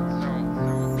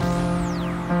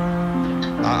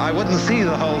 I wouldn't see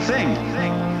the whole thing.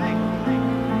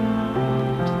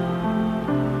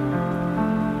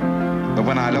 But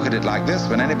when I look at it like this,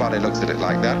 when anybody looks at it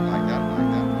like that,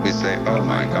 we say, oh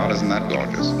my God, isn't that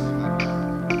gorgeous?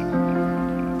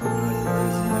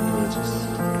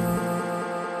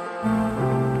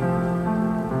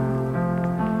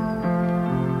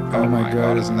 Oh my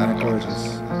God, isn't that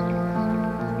gorgeous?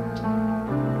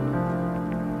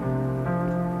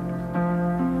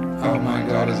 Oh my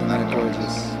God, isn't that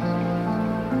gorgeous?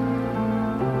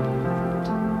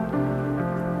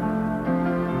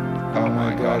 Oh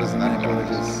my God, isn't that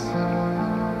gorgeous?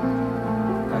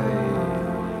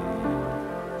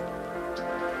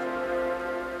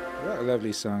 What a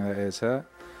lovely song that is, huh?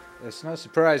 It's not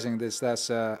surprising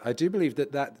I do believe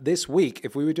that this week,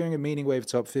 if we were doing a Meaningwave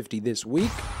Top 50 this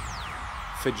week,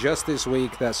 for just this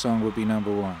week, that song would be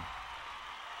 #1.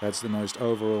 That's the most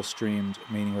overall streamed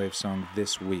Meaningwave song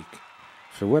this week,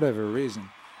 for whatever reason.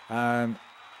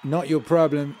 Not your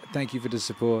problem. Thank you for the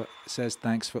support. Says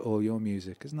thanks for all your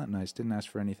music. Isn't that nice? Didn't ask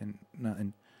for anything,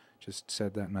 nothing. Just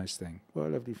said that nice thing. What a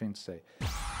lovely thing to say.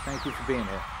 Thank you for being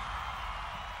here.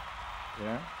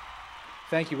 Yeah.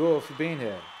 Thank you all for being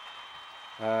here.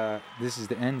 This is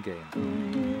the end game.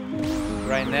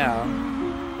 Right now,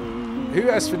 who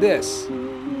asked for this?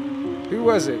 Who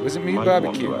was it? Was it Meat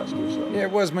Barbecue? Yeah,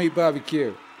 it was Meat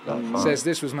Barbecue. Says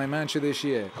this was my mantra this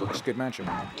year. It's a good mantra,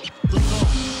 man.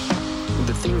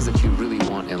 The things that you really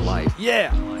want in life.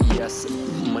 Yeah. Yes,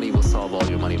 money will solve all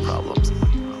your money problems.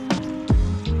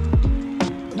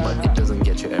 But it doesn't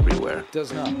get you everywhere. It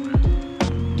does not.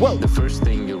 Whoa. The first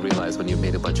thing you'll realize when you've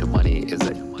made a bunch of money is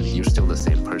that you're still the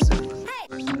same person.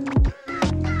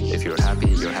 If you're happy,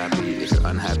 you're happy. If you're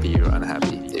unhappy, you're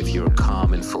unhappy. If you're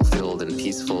calm and fulfilled and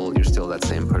peaceful, you're still that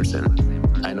same person.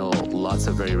 I know lots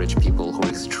of very rich people who are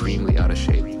extremely out of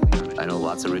shape. I know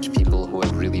lots of rich people who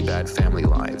have really bad family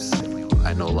lives.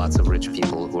 I know lots of rich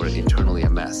people who are internally a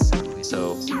mess.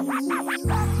 So,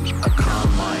 a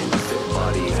calm mind, a fit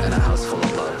body, and a house full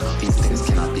of love. These things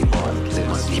cannot be bought, they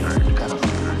must be earned.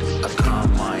 A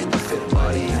calm mind, a fit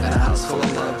body, and a house full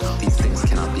of love. These things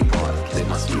cannot be bought, they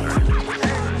must be earned.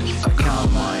 A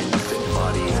calm mind, a fit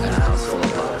body, and a house full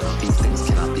of love. These things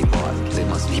cannot be bought, they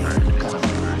must be earned.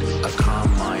 A calm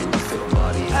mind, a fit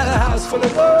body, and a house full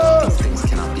of love. These things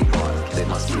cannot be bought, they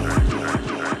must be earned.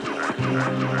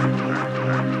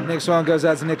 Next one goes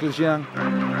out to Nicholas Young.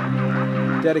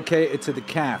 Dedicated to the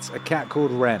cat, a cat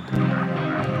called Ren,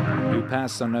 who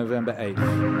passed on November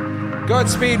 8th.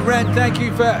 Godspeed, Ren. Thank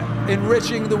you for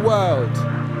enriching the world.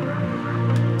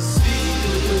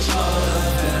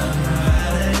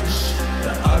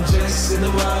 The objects in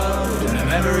the world and the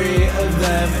memory of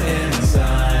them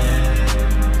inside.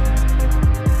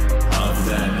 Of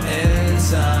them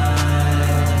inside.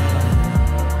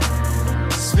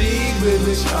 Speed with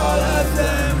which all of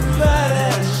them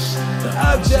vanish. The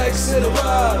objects in the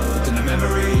world and the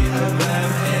memory of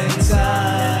them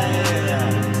inside.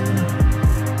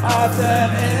 Of of them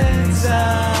in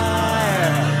time.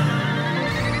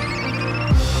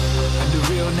 And the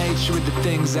real nature of the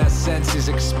things our senses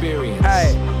experience,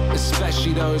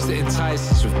 especially those that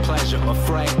entice us with pleasure or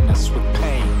frighten us with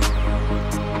pain,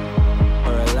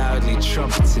 or are loudly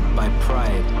trumpeted by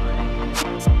pride.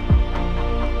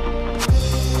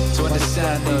 To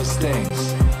understand those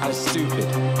things, how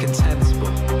stupid,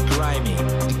 contemptible, grimy,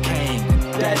 decaying, and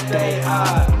dead they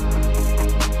are.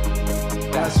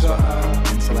 That's what our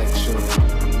intellectual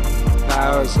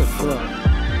powers are for.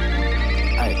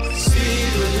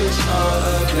 Speed with which all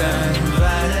of them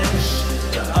vanish,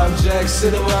 the objects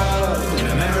of the world,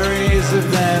 the memories of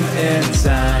them in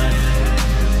time.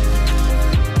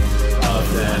 Of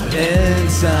them in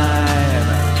time.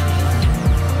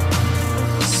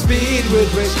 Speed with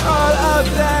which all of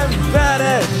them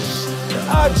vanish, the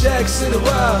objects of the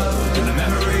world, and the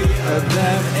memory of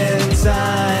them in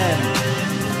time.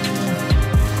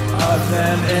 Of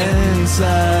them in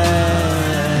time.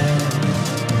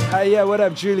 Hey, yeah, what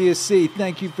up, Julius C?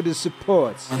 Thank you for the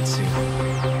support.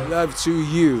 Love to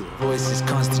you. Voices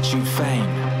constitute fame.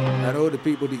 And all the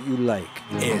people that you like.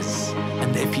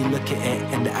 And if you look at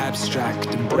it in the abstract.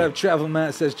 What up, Travel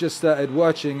Matt says, just started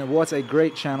watching. What a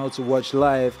great channel to watch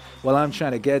live while I'm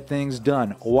trying to get things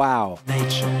done. Wow.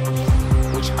 Nature,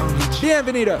 which only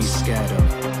Bienvenidos. Be scared of.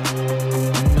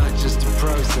 And not just a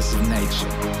process of nature,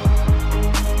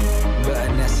 but a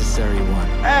necessary one.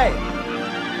 Hey!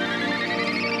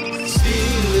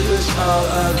 Speed with which all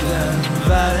of them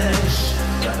vanish,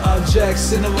 the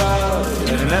objects in the world,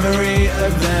 and the memory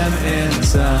of them in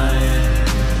time.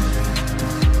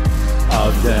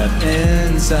 Of them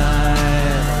in time.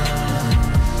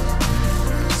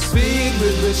 Speed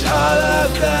with which all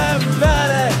of them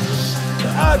vanish, the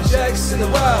objects in the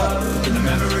world, and the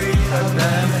memory of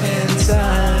them in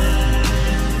time.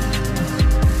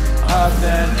 Of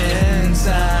them in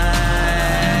time.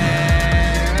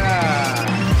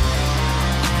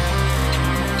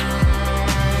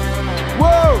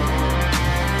 Whoa!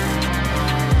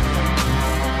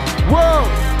 Whoa!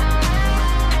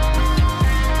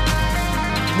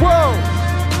 Whoa!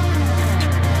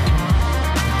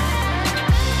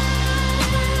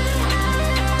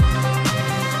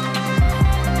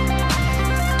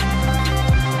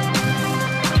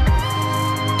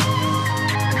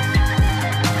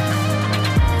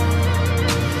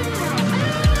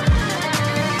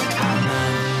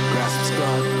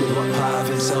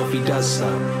 He does so,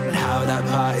 and how that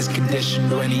part is conditioned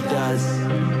when he does.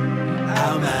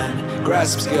 How man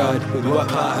grasps God with what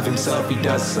part of himself he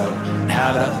does so, and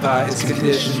how that part is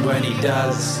conditioned when he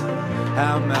does.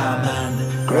 How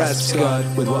man grasps God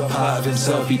with what part of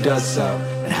himself he does so,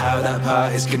 and how that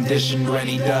part is conditioned when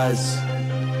he does.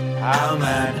 How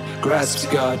man grasps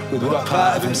God with what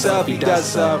part of himself he does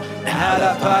so, and how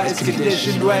that part is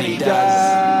conditioned when he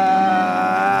does.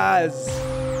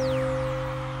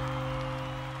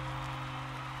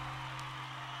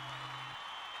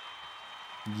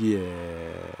 Yeah.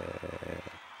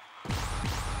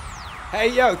 Hey,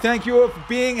 yo, thank you all for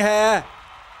being here.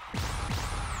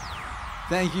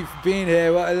 Thank you for being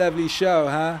here. What a lovely show,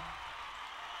 huh?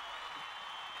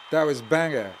 That was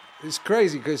banger. It's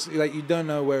crazy because like you don't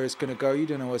know where it's going to go. You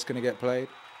don't know what's going to get played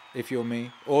if you're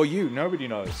me. Or you. Nobody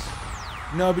knows.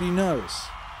 Nobody knows.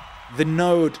 The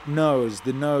node knows.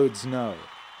 The nodes know.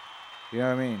 You know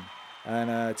what I mean?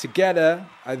 And together,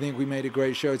 I think we made a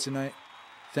great show tonight.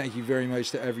 Thank you very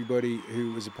much to everybody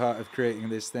who was a part of creating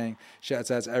this thing. Shouts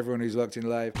out to everyone who's locked in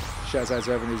live. Shouts out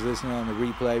to everyone who's listening on the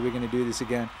replay. We're going to do this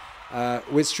again.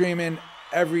 We're streaming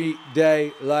every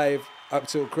day live up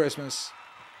till Christmas.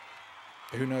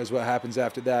 Who knows what happens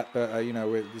after that? But, you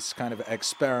know, it's kind of an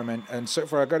experiment. And so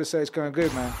far, I got to say, it's going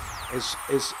good, man.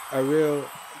 It's a real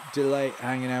delight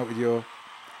hanging out with you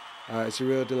all. It's a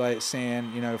real delight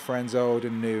seeing, you know, friends old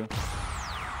and new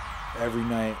every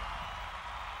night.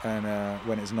 And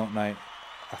when it's not night,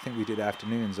 I think we did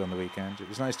afternoons on the weekend. It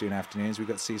was nice doing afternoons. We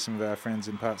got to see some of our friends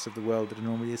in parts of the world that are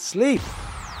normally asleep.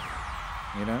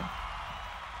 You know?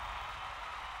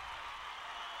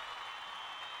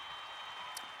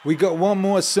 We got one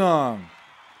more song.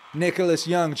 Nicholas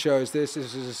Young chose this.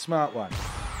 This is a smart one.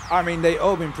 I mean, they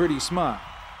all been pretty smart.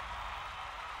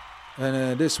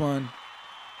 And this one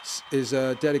is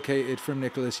dedicated from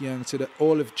Nicholas Young to the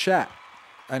all of chat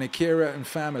and Akira and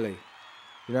family.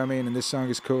 You know what I mean? And this song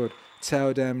is called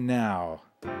Tell Them Now.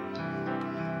 I'm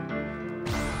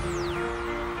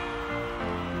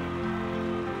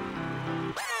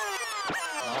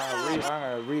going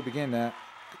to re-begin that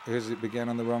because it began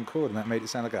on the wrong chord and that made it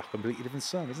sound like a completely different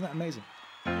song. Isn't that amazing?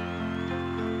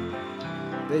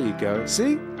 There you go.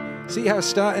 See? See how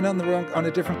starting on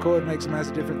a different chord makes a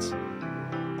massive difference?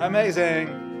 Amazing.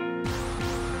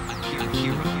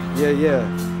 Yeah.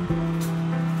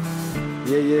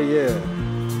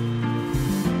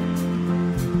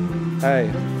 Hey.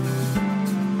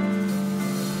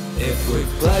 If with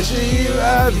pleasure you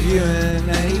are viewing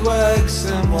any work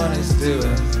someone is doing,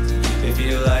 if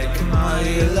you like them or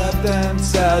you love them,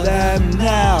 tell them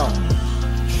now.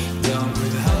 Don't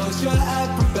withhold your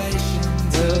approbation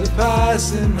till the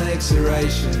person makes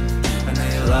oration, and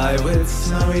they lie with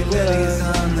snowy lilies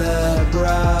on their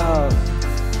brow.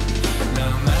 No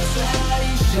matter how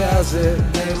you shout it,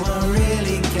 they won't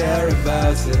really care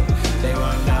about it. They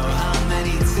won't know how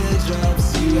many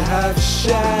teardrops you have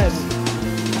shed.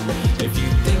 If you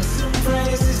think some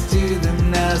praises to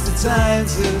them, now's the time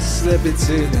to slip it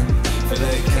to them, for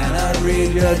they cannot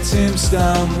read your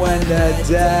tombstone when they're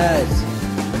dead.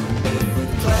 If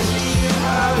with pleasure you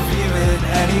are viewing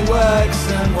any work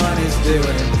someone is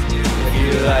doing, if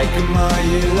you like them or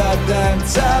you love them,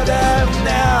 tell them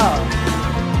now.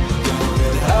 Don't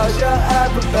withhold your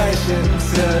approbation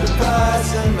till the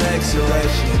person makes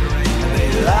oration, and they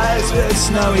lies with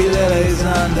snowy lilies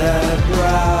on their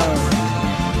brow.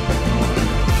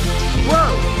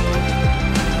 Whoa!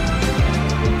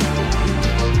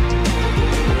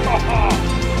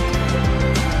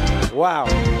 Wow.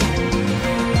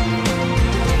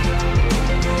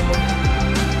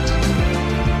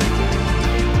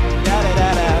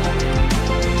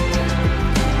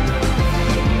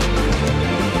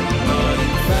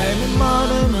 Modern fame and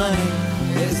modern money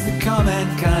is the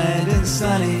comment kind and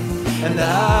sunny, and the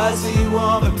hearty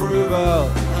warm approval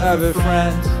of a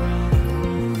friend.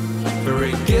 For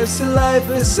it gives to life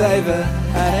a savor,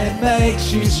 and it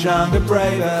makes you stronger,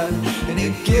 braver, and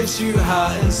it gives you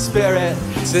heart and spirit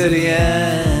to the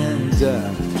end.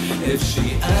 If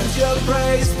she earns your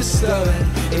praise, bestow it.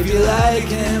 If you like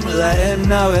him, let him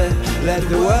know it. Let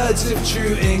the words of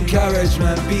true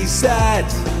encouragement be said.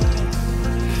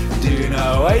 Do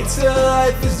not wait till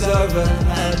life is over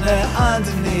and they're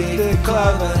underneath the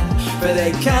clover, for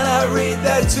they cannot read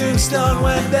their tombstone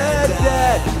when they're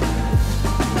dead.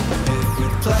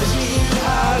 Pleasure you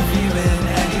are viewing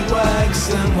any work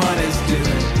someone is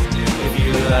doing, if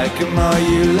you like them or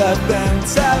you love them,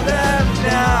 tell them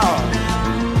now.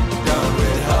 Don't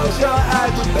withhold your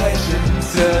approbation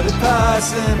till the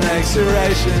person makes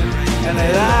oration, and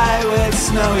they lie with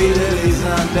snowy lilies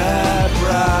on their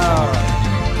brow.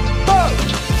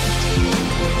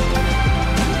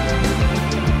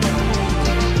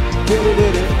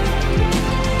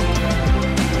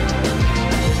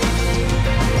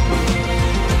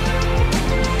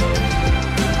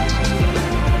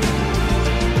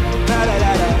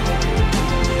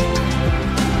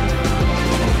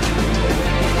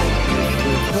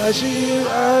 Pleasure you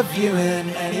are viewing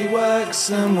any work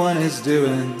someone is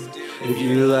doing, if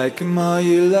you like them or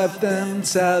you love them,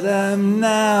 tell them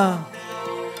now.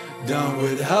 Don't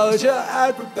withhold your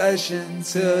approbation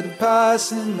till the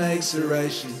person makes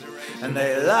oration, and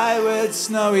they lie with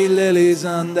snowy lilies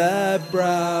on their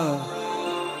brow.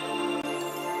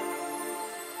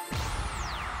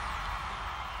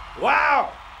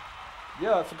 Wow!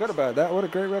 Yeah, I forgot about that. What a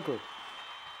great record.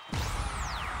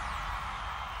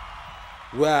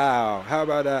 Wow, how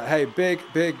about that? Hey, big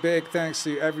thanks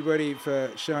to everybody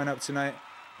for showing up tonight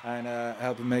and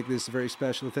helping make this a very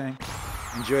special thing.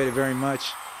 Enjoyed it very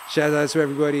much. Shout out to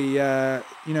everybody,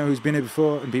 who's been here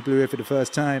before and people who are here for the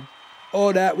first time.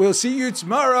 All that. We'll see you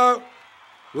tomorrow.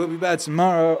 We'll be back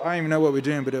tomorrow. I don't even know what we're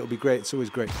doing, but it'll be great. It's always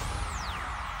great.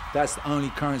 That's the only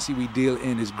currency we deal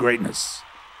in is greatness.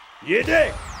 You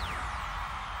dig?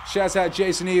 Shout out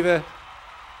Jason Eva,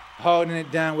 holding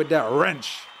it down with that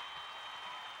wrench.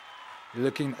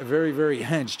 Looking very, very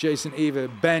hench. Jason Eva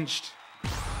benched.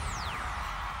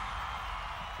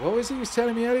 What was he was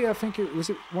telling me earlier? I think it was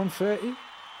 1:30.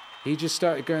 He just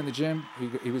started going to the gym.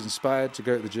 He was inspired to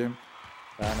go to the gym,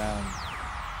 and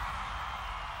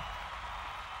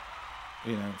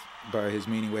by his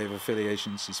Meaningwave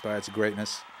affiliations, inspired to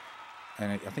greatness.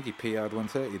 And I think he PR'd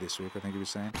 1:30 this week. I think he was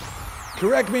saying.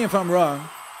 Correct me if I'm wrong.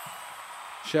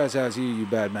 Shout out to you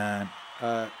bad man.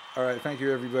 All right, thank you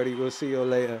everybody. We'll see you all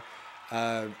later.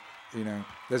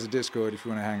 There's a Discord if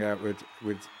you want to hang out with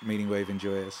Meaningwave and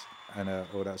Joyous and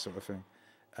all that sort of thing.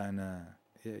 And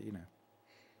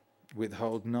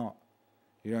withhold not.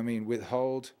 You know what I mean?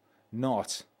 Withhold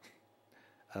not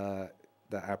that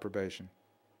approbation.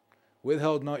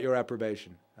 Withhold not your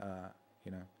approbation.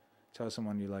 Tell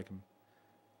someone you like them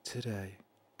today.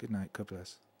 Good night. God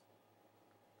bless.